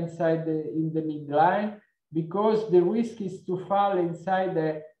septa inside in the midline, because the risk is to fall inside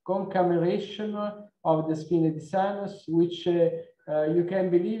the concameration of the sphenoid sinus, which you can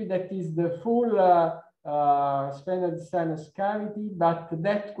believe that is the full sphenoid sinus cavity, but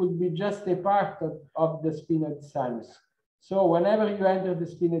that could be just a part of the sphenoid sinus. So whenever you enter the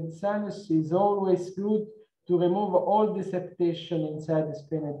sphenoid sinus, it's always good to remove all the septation inside the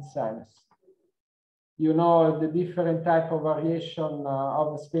sphenoid sinus. You know the different type of variation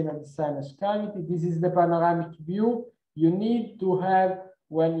of the sphenoid sinus cavity. This is the panoramic view you need to have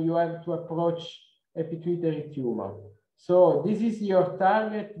when you have to approach a pituitary tumor. So this is your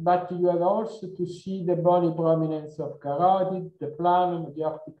target, but you have also to see the bony prominence of carotid, the planum, the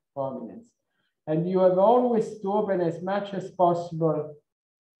optic prominence. And you have always to open as much as possible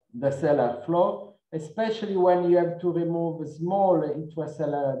the cellar floor, especially when you have to remove small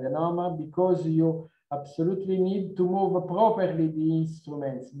intracellular adenoma, because you absolutely need to move properly the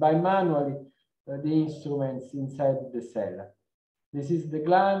instruments, by manually the instruments inside the cell. This is the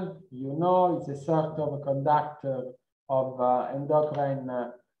gland, you know, it's a sort of a conductor of endocrine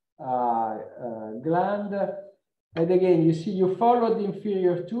gland. And again, you see, you follow the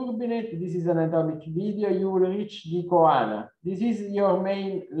inferior turbinate. This is an anatomic video. You will reach the choana. This is your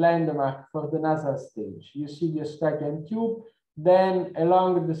main landmark for the nasal stage. You see the Eustachian tube. Then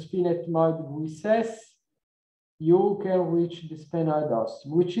along the sphenoethmoid recess, you can reach the sphenoid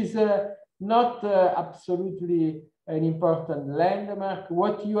osseum, which is not absolutely an important landmark.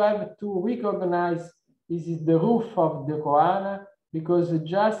 What you have to recognize is the roof of the choana, because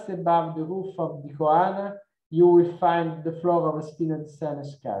just above the roof of the choana, you will find the floor of a sphenoid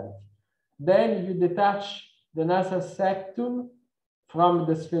sinus cavity. Then you detach the nasal septum from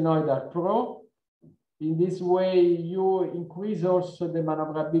the sphenoidal pro. In this way, you increase also the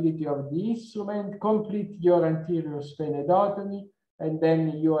maneuverability of the instrument, complete your anterior sphenoidotomy, and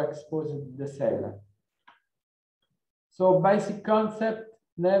then you expose the cell. So basic concept,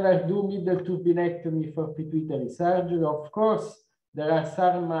 never do middle turbinectomy for pituitary surgery. Of course, there are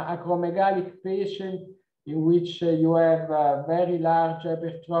some acromegalic patients in which you have a very large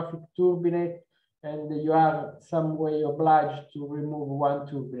hypertrophic turbinate and you are some way obliged to remove one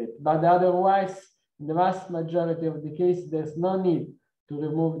turbinate. But otherwise, in the vast majority of the case, there's no need to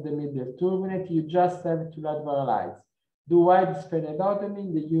remove the middle turbinate. You just have to lateralize. Do wide sphenoidotomy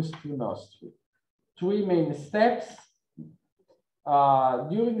in the useful nostril. 3 main steps.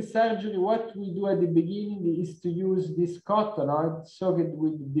 During surgery, what we do at the beginning is to use this cottonoid soaked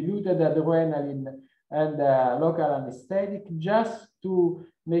with diluted adrenaline and local anesthetic, just to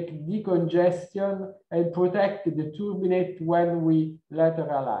make decongestion and protect the turbinate when we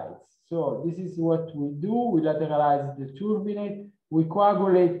lateralize. So this is what we do. We lateralize the turbinate. We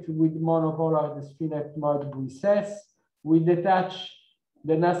coagulate with monopolar the sphenoethmoid recess. We detach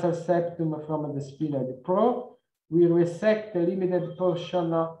the nasal septum from the sphenoid pro. We resect a limited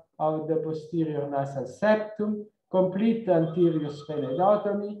portion of the posterior nasal septum, complete anterior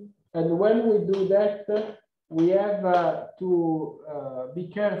sphenoidotomy. And when we do that, we have to be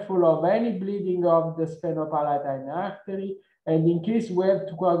careful of any bleeding of the sphenopalatine artery. And in case we have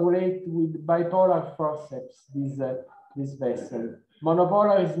to coagulate with bipolar forceps, this vessel.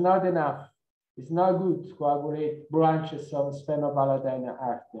 Monopolar is not enough. It's not good to coagulate branches of sphenopalatine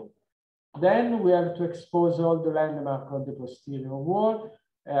artery. Then we have to expose all the landmark on the posterior wall.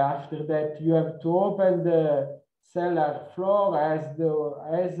 After that, you have to open the cellar floor as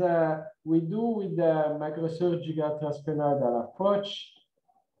we do with the microsurgical transsphenoidal approach.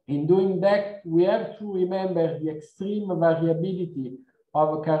 In doing that, we have to remember the extreme variability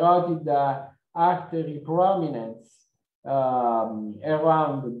of carotid artery prominence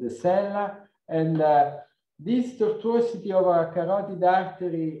around the cella. And this tortuosity of a carotid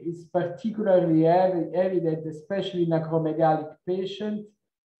artery is particularly evident, especially in acromegalic patients.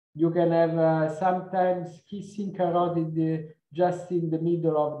 You can have sometimes kissing carotid just in the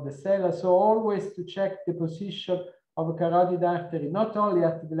middle of the cella. So always to check the position of a carotid artery, not only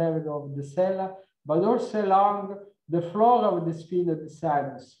at the level of the cella, but also along the floor of the sphenoid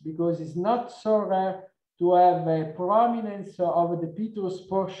sinus, because it's not so rare to have a prominence of the petrous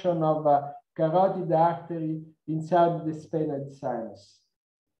portion of a carotid artery inside the sphenoid sinus.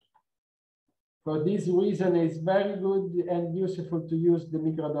 For this reason, it's very good and useful to use the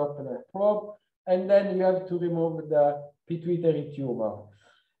microdoppler probe, and then you have to remove the pituitary tumor.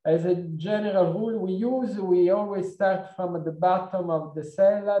 As a general rule, we always start from the bottom of the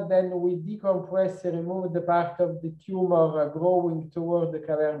cella, then we decompress and remove the part of the tumor growing toward the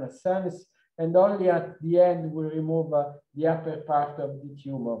cavernous sinus, and only at the end we remove the upper part of the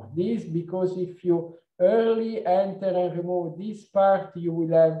tumor. This because if you early enter and remove this part, you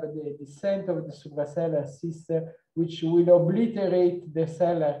will have the descent of the suprasellar cister, which will obliterate the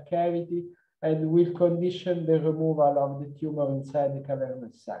cellar cavity and will condition the removal of the tumor inside the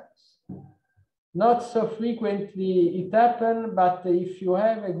cavernous sinus. Not so frequently it happens, but if you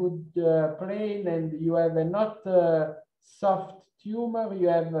have a good plane and you have a not soft tumor, you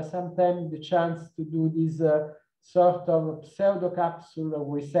have sometimes the chance to do this sort of pseudocapsule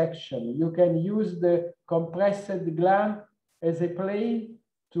resection. You can use the compressed gland as a plane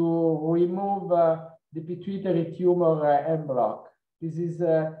to remove the pituitary tumor en bloc. This is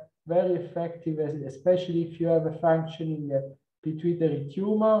very effective, especially if you have a functioning pituitary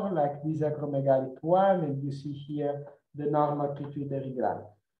tumor like this acromegalic one, and you see here the normal pituitary gland.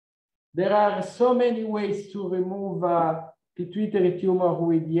 There are so many ways to remove pituitary tumor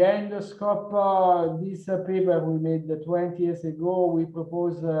with the endoscope. This paper we made 20 years ago. We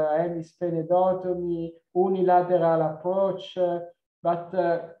propose hemisphenedotomy, unilateral approach, but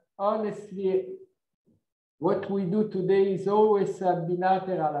honestly, what we do today is always a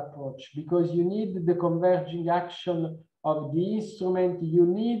bilateral approach because you need the converging action of the instrument. You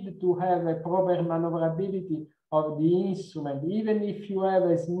need to have a proper maneuverability of the instrument. Even if you have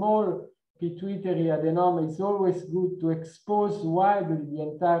a small pituitary adenoma, it's always good to expose widely the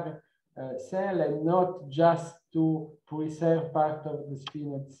entire cell and not just to preserve part of the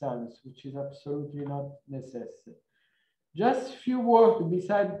sphenoid sinus, which is absolutely not necessary. Just a few words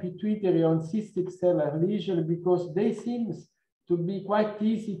beside pituitary on cystic cellular lesion because they seem to be quite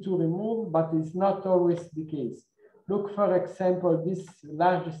easy to remove, but it's not always the case. Look, for example, this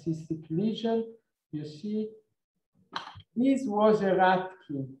large cystic lesion. You see, this was a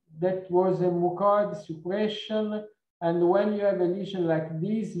Ratkin. That was a mucoid suppression. And when you have a lesion like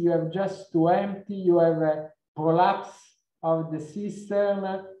this, you have just to empty. You have a prolapse of the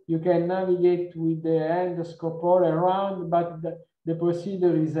cistern. You can navigate with the endoscope all around, but the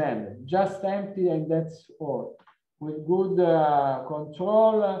procedure is ended. Just empty, and that's all. With good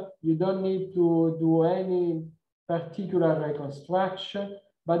control, you don't need to do any particular reconstruction.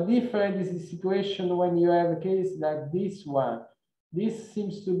 But different is the situation when you have a case like this one. This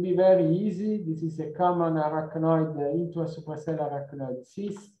seems to be very easy. This is a common arachnoid, intrasuprasellar arachnoid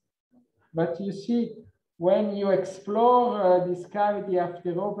cyst. But you see, when you explore this cavity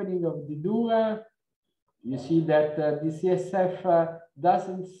after opening of the dura, you see that the CSF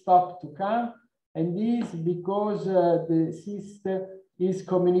doesn't stop to come. And this because the cyst is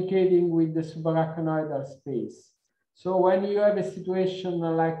communicating with the subarachnoidal space. So when you have a situation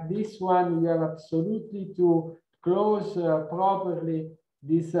like this one, you have absolutely to close properly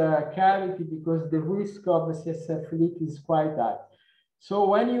this cavity because the risk of a CSF leak is quite high. So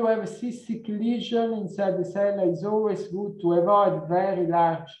when you have a cystic lesion inside the cell, it's always good to avoid very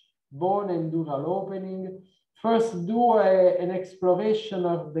large bone and dural opening. First, do an exploration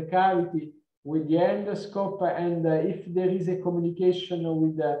of the cavity with the endoscope, and if there is a communication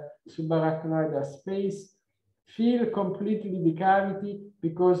with the subarachnoidal space, fill completely the cavity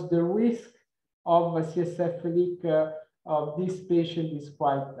because the risk of a CSF leak of this patient is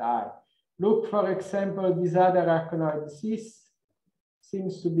quite high. Look, for example, this other arachnoid cyst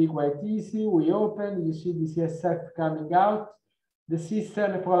seems to be quite easy. We open, you see the CSF coming out, the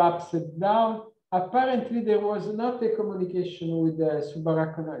cistern prolapsed down. Apparently, there was not a communication with the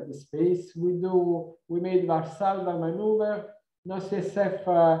subarachnoid space. We made Valsalva maneuver. No CSF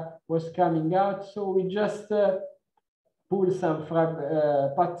was coming out, so we just pull some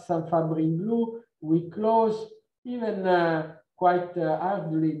pat some fibrin glue. We close even quite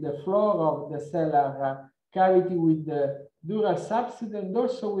hardly the floor of the cellar cavity with the dural subside and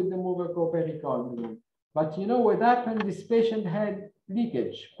also with the mucoperichondrium. But you know what happened? This patient had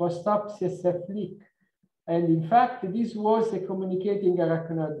leakage, post-op CSF leak. And in fact, this was a communicating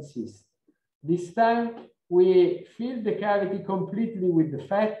arachnoid cyst. This time, we fill the cavity completely with the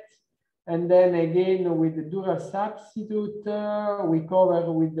fat, and then again with the dural substitute, we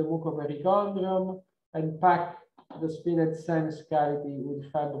cover with the mucoperichondrium and pack the sphenoid sinus cavity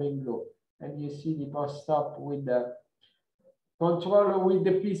with fibrin glue. And you see the post-op with the control with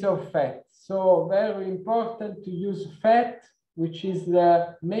the piece of fat. So very important to use fat, which is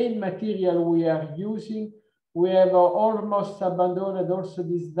the main material we are using. We have almost abandoned also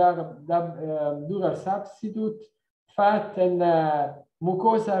this dural substitute. Fat and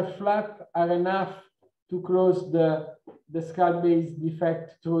mucosal flap are enough to close the skull base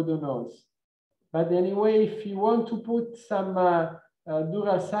defect through the nose. But anyway, if you want to put some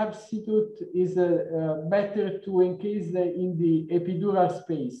dural substitute, is better to encase in the epidural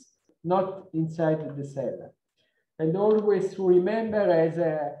space, not inside the cell. And always remember, as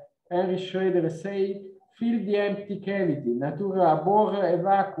Henry Schroeder said, fill the empty cavity. Nature abhor a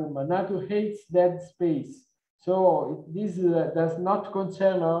vacuum. Nature hates dead space. So this does not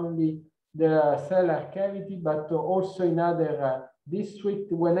concern only the cellar cavity, but also in other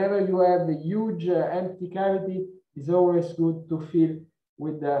districts. Whenever you have a huge empty cavity, it's always good to fill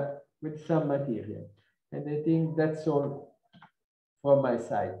with some material. And I think that's all from my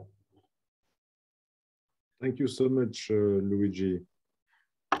side. Thank you so much, Luigi.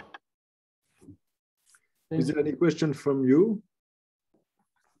 Is there any question from you?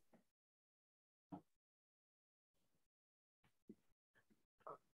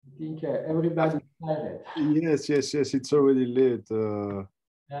 I think everybody's tired. Yes, it's already late.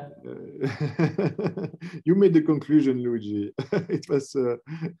 Yeah. You made the conclusion, Luigi. It was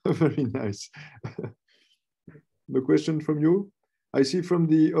very nice. No question from you? I see from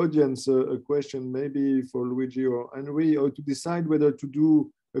the audience a question maybe for Luigi or Henri, or to decide whether to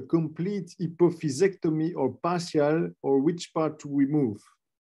do a complete hypophysectomy or partial, or which part to remove.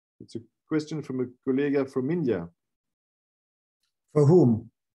 It's a question from a colleague from India. For whom?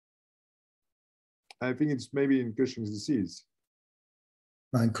 I think it's maybe in Cushing's disease.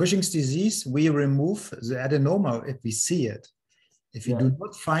 In Cushing's disease, we remove the adenoma if we see it. If we do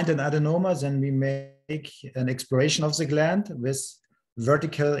not find an adenoma, then we make an exploration of the gland with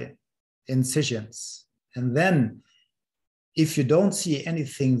vertical incisions. And then if you don't see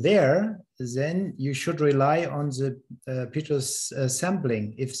anything there, then you should rely on the Petrus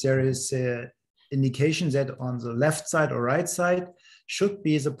sampling. If there is an indication that on the left side or right side should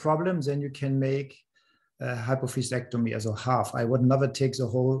be the problem, then you can make hypophysectomy as a half. I would never take the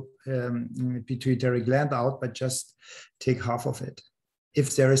whole pituitary gland out, but just take half of it.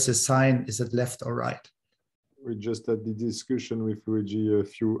 If there is a sign, is it left or right? We just had the discussion with Luigi a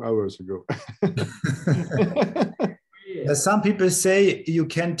few hours ago. Some people say you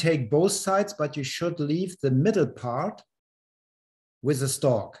can take both sides, but you should leave the middle part with a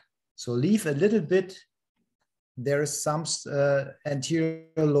stalk. So leave a little bit. There is some anterior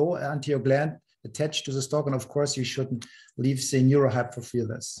gland attached to the stalk, and of course you shouldn't leave the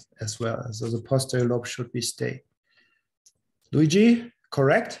neurohypophysis as well. So the posterior lobe should be stay. Luigi,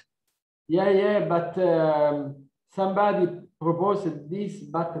 correct? Yeah, but somebody proposed this,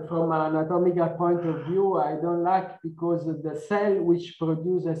 but from an anatomical point of view, I don't like, because the cell which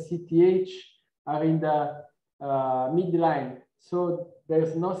produces CTH are in the midline. So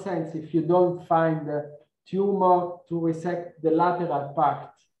there's no sense if you don't find the tumor to resect the lateral part.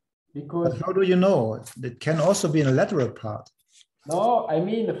 Because but how do you know? It can also be in a lateral part. No, I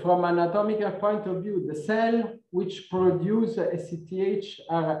mean, from an anatomical point of view, the cell which produce a CTH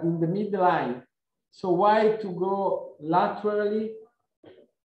are in the midline. So why to go laterally?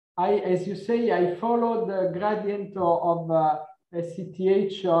 As you say, I follow the gradient of a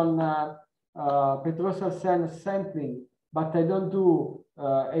CTH on petrosal sinus sampling, but I don't do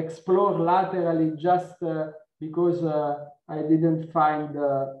explore laterally just because I didn't find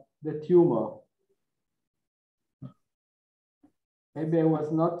the tumor. Maybe I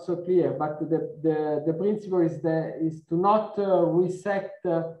was not so clear, but the principle is to not resect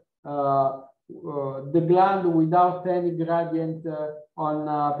the gland without any gradient on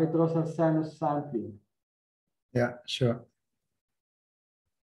petrosal sinus sampling. Yeah, sure.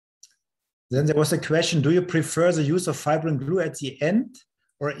 Then there was a question, do you prefer the use of fibrin glue at the end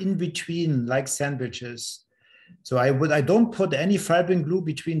or in between, like sandwiches? So I don't put any fibrin glue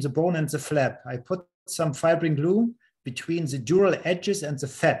between the bone and the flap. I put some fibrin glue between the dural edges and the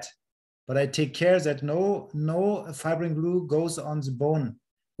fat, but I take care that no fibrin glue goes on the bone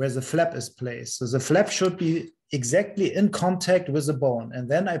where the flap is placed. So the flap should be exactly in contact with the bone, and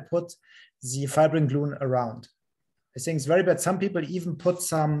then I put the fibrin glue around. I think it's very bad. Some people even put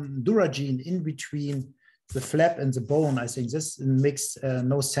some Duragene in between the flap and the bone. I think this makes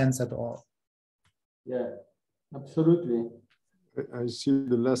no sense at all. Yeah, absolutely. I see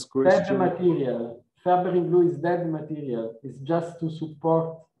the last question. Dead material. Fibrin glue is dead material. It's just to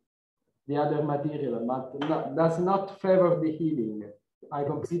support the other material, but does not favor the healing. I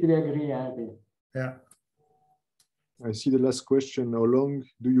completely agree, Henry. Yeah. I see the last question. How long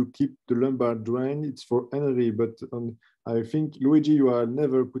do you keep the lumbar drain? It's for Henry, but I think, Luigi, you are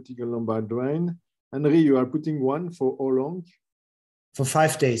never putting a lumbar drain. Henry, you are putting one for how long? For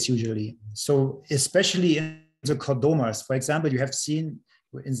 5 days, usually. So especially in the chordomas. For example, you have seen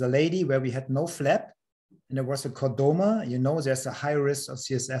in the lady where we had no flap and there was a chordoma, you know, there's a high risk of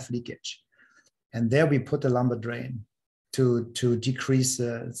CSF leakage. And there we put a lumbar drain to decrease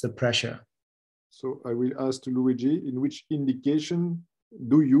the pressure. So I will ask to Luigi, in which indication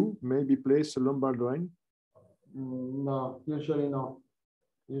do you maybe place a lumbar drain? No, usually no.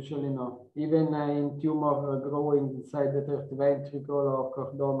 Usually no. Even in tumor growing inside the third ventricle or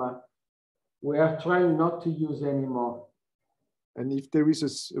chordoma, we are trying not to use anymore. And if there is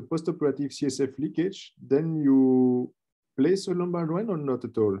a postoperative CSF leakage, then you place a lumbar drain or not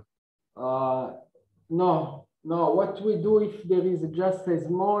at all? No. What we do if there is just a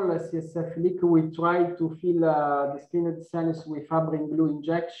small CSF leak, we try to fill the sphenoid sinus with fibrin glue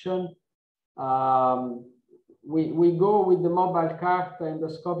injection. We go with the mobile cart,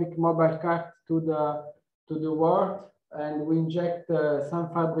 endoscopic mobile cart to the ward, and we inject some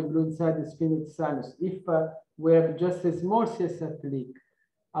fibrin glue inside the sphenoid sinus. If we have just a small CSF leak,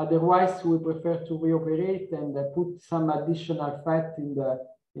 otherwise we prefer to reoperate and put some additional fat in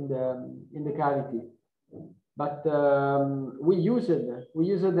the cavity. But we use it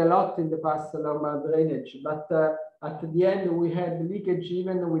a lot in the past, lumbar drainage. But at the end, we had leakage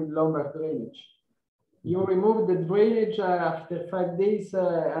even with lumbar drainage. You remove the drainage after 5 days,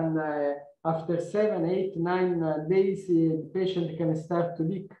 and after 7, 8, 9 days, the patient can start to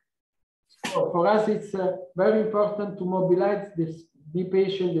leak. So for us, it's very important to mobilize the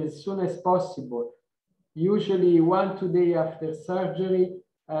patient as soon as possible. Usually 1-2 days after surgery,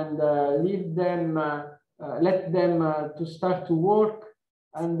 and leave them. Let them to start to work,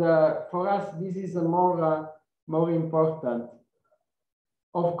 and for us this is more important.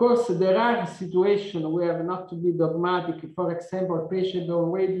 Of course, there are situations where not to be dogmatic. For example, patient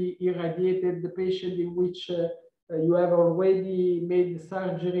already irradiated, the patient in which you have already made the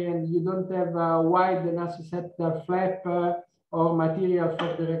surgery and you don't have a wide nasoseptal flap or material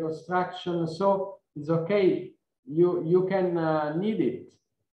for the reconstruction, so it's okay. You can need it,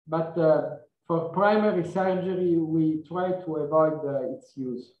 but for primary surgery, we try to avoid its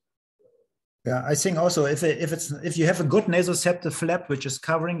use. Yeah, I think also if you have a good nasoseptal flap which is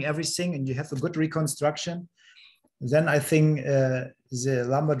covering everything and you have a good reconstruction, then I think the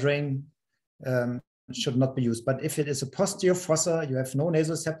lumbar drain should not be used. But if it is a posterior fossa, you have no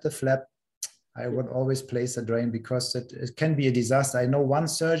nasoseptal flap, I would always place a drain, because it can be a disaster. I know one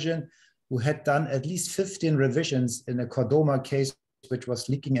surgeon who had done at least 15 revisions in a chordoma case which was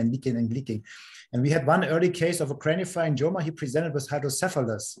leaking and leaking and leaking. And we had one early case of a craniopharyngioma. He presented with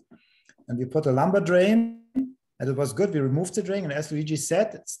hydrocephalus. And we put a lumbar drain, and it was good. We removed the drain, and as Luigi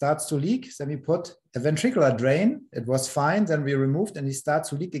said, it starts to leak. Then we put a ventricular drain. It was fine. Then we removed, and he starts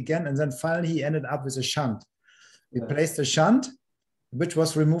to leak again. And then finally, he ended up with a shunt. We placed a shunt, which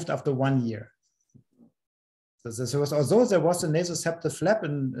was removed after 1 year. So this was, although there was a nasoseptal flap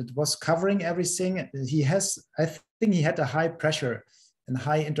and it was covering everything, I think he had a high pressure and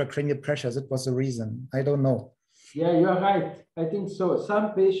high intracranial pressure. That was the reason. I don't know. Yeah, you are right. I think so.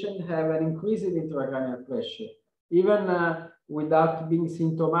 Some patients have an increase in intracranial pressure, even without being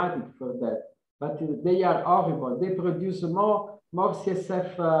symptomatic for that. But they are horrible. They produce more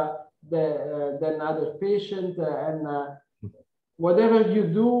CSF than other patients, and whatever you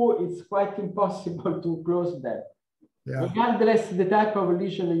do, it's quite impossible to close them. Yeah. Regardless the type of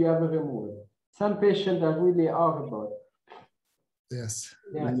lesion you have removed. Some patients are really horrible. Yes.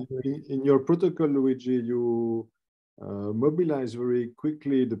 Yeah. In your protocol, Luigi, you mobilize very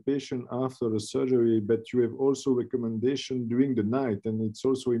quickly the patient after the surgery, but you have also recommendation during the night, and it's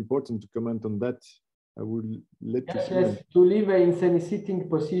also important to comment on that. I will let you comment. Yes, to leave in semi-sitting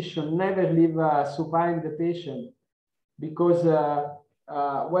position, never leave supine the patient, because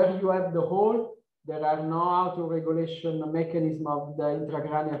where you have the hole, there are no auto-regulation mechanism of the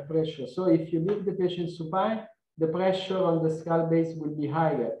intracranial pressure. So if you leave the patient supine, the pressure on the skull base will be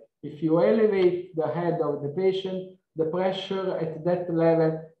higher. If you elevate the head of the patient, the pressure at that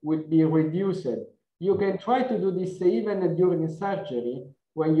level will be reduced. You can try to do this even during surgery,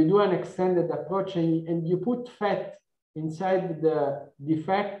 when you do an extended approach and you put fat inside the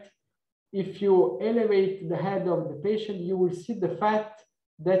defect. If you elevate the head of the patient, you will see the fat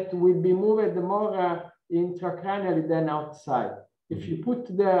that will be moved more intracranially than outside. If you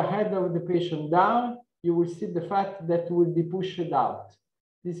put the head of the patient down, you will see the fat that will be pushed out.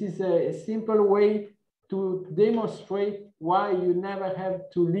 This is a simple way to demonstrate why you never have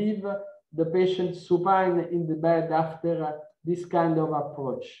to leave the patient supine in the bed after this kind of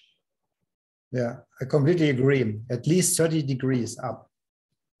approach. Yeah, I completely agree. At least 30 degrees up.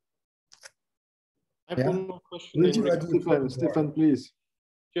 I have one more question. Stefan, please.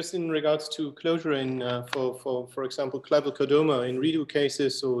 Just in regards to closure in, for example, clavicle chordoma in redo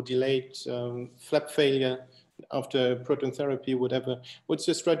cases or delayed flap failure after proton therapy, whatever. What's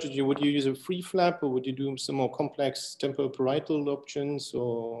your strategy? Would you use a free flap, or would you do some more complex temporoparietal options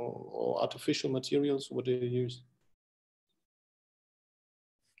or artificial materials? What do you use?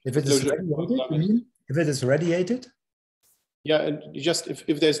 If it is radiated, you mean? If it is radiated? Yeah, and just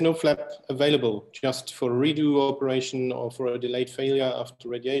if there's no flap available, just for a redo operation or for a delayed failure after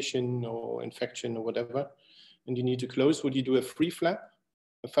radiation or infection or whatever, and you need to close, would you do a free flap,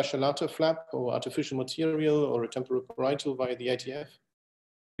 a fascia lata flap, or artificial material, or a temporoparietal via the ATF?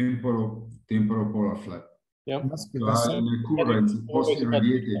 Temporopolar flap. Yeah. Must be So in a current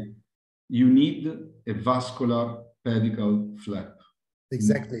post-irradiated, you need a vascular pedicle flap.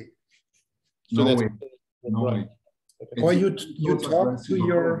 Exactly. So No way. No way. Okay. Or you talk to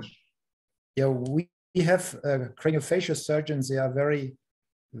your, approach. yeah, we have craniofacial surgeons, they are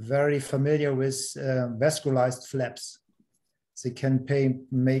very familiar with vascularized flaps. They can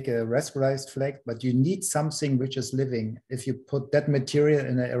make a vascularized flap, but you need something which is living. If you put that material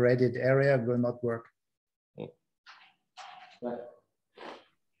in an irradiated area, it will not work.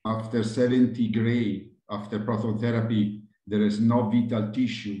 After 70 gray, after prototherapy, there is no vital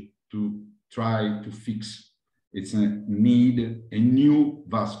tissue to try to fix. It's a need a new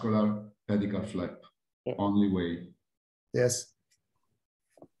vascular pedicle flap. Yeah. Only way. Yes.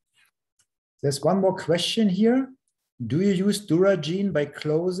 There's one more question here. Do you use Duragene by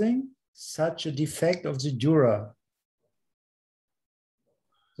closing such a defect of the dura?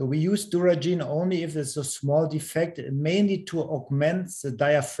 So we use Duragene only if it's a small defect, mainly to augment the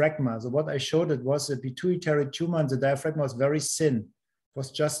diaphragma. So what I showed, it was a pituitary tumor and the diaphragma was very thin. It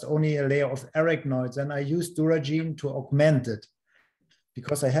was just only a layer of arachnoids, and I used Duragene to augment it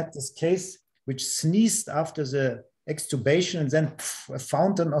because I had this case which sneezed after the extubation, and then a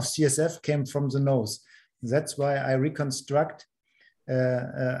fountain of CSF came from the nose. That's why I reconstruct,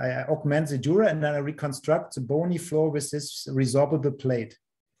 I augment the dura, and then I reconstruct the bony floor with this resorbable plate.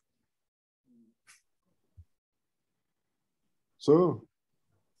 So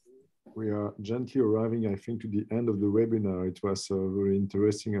we are gently arriving, I think, to the end of the webinar. It was very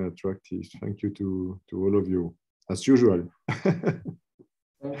interesting and attractive. Thank you to all of you, as usual.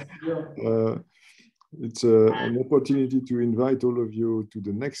 It's an opportunity to invite all of you to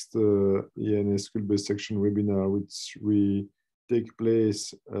the next ENS skull-based section webinar, which we take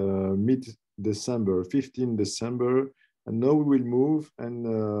place mid-December, 15 December. And now we will move and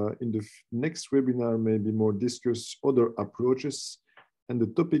in the next webinar, maybe more discuss other approaches. And the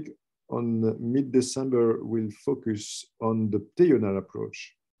topic on mid-December will focus on the pteonal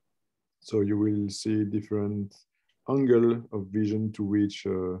approach. So you will see different angle of vision to reach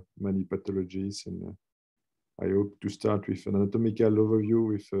many pathologies. And I hope to start with an anatomical overview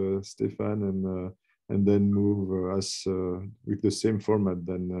with Stefan and then move us with the same format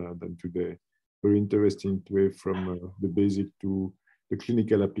than today. Very interesting way from the basic to the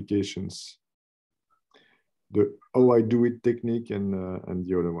clinical applications, the how I do it technique and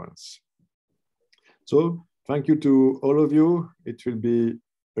the other ones. So thank you to all of you. It will be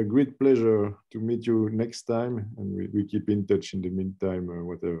a great pleasure to meet you next time, and we keep in touch in the meantime or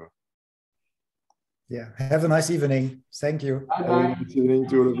whatever. Yeah, have a nice evening. Thank you. Bye-bye. Have a nice evening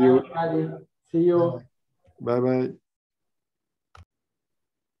to all of you. Everybody. See you. Bye-bye.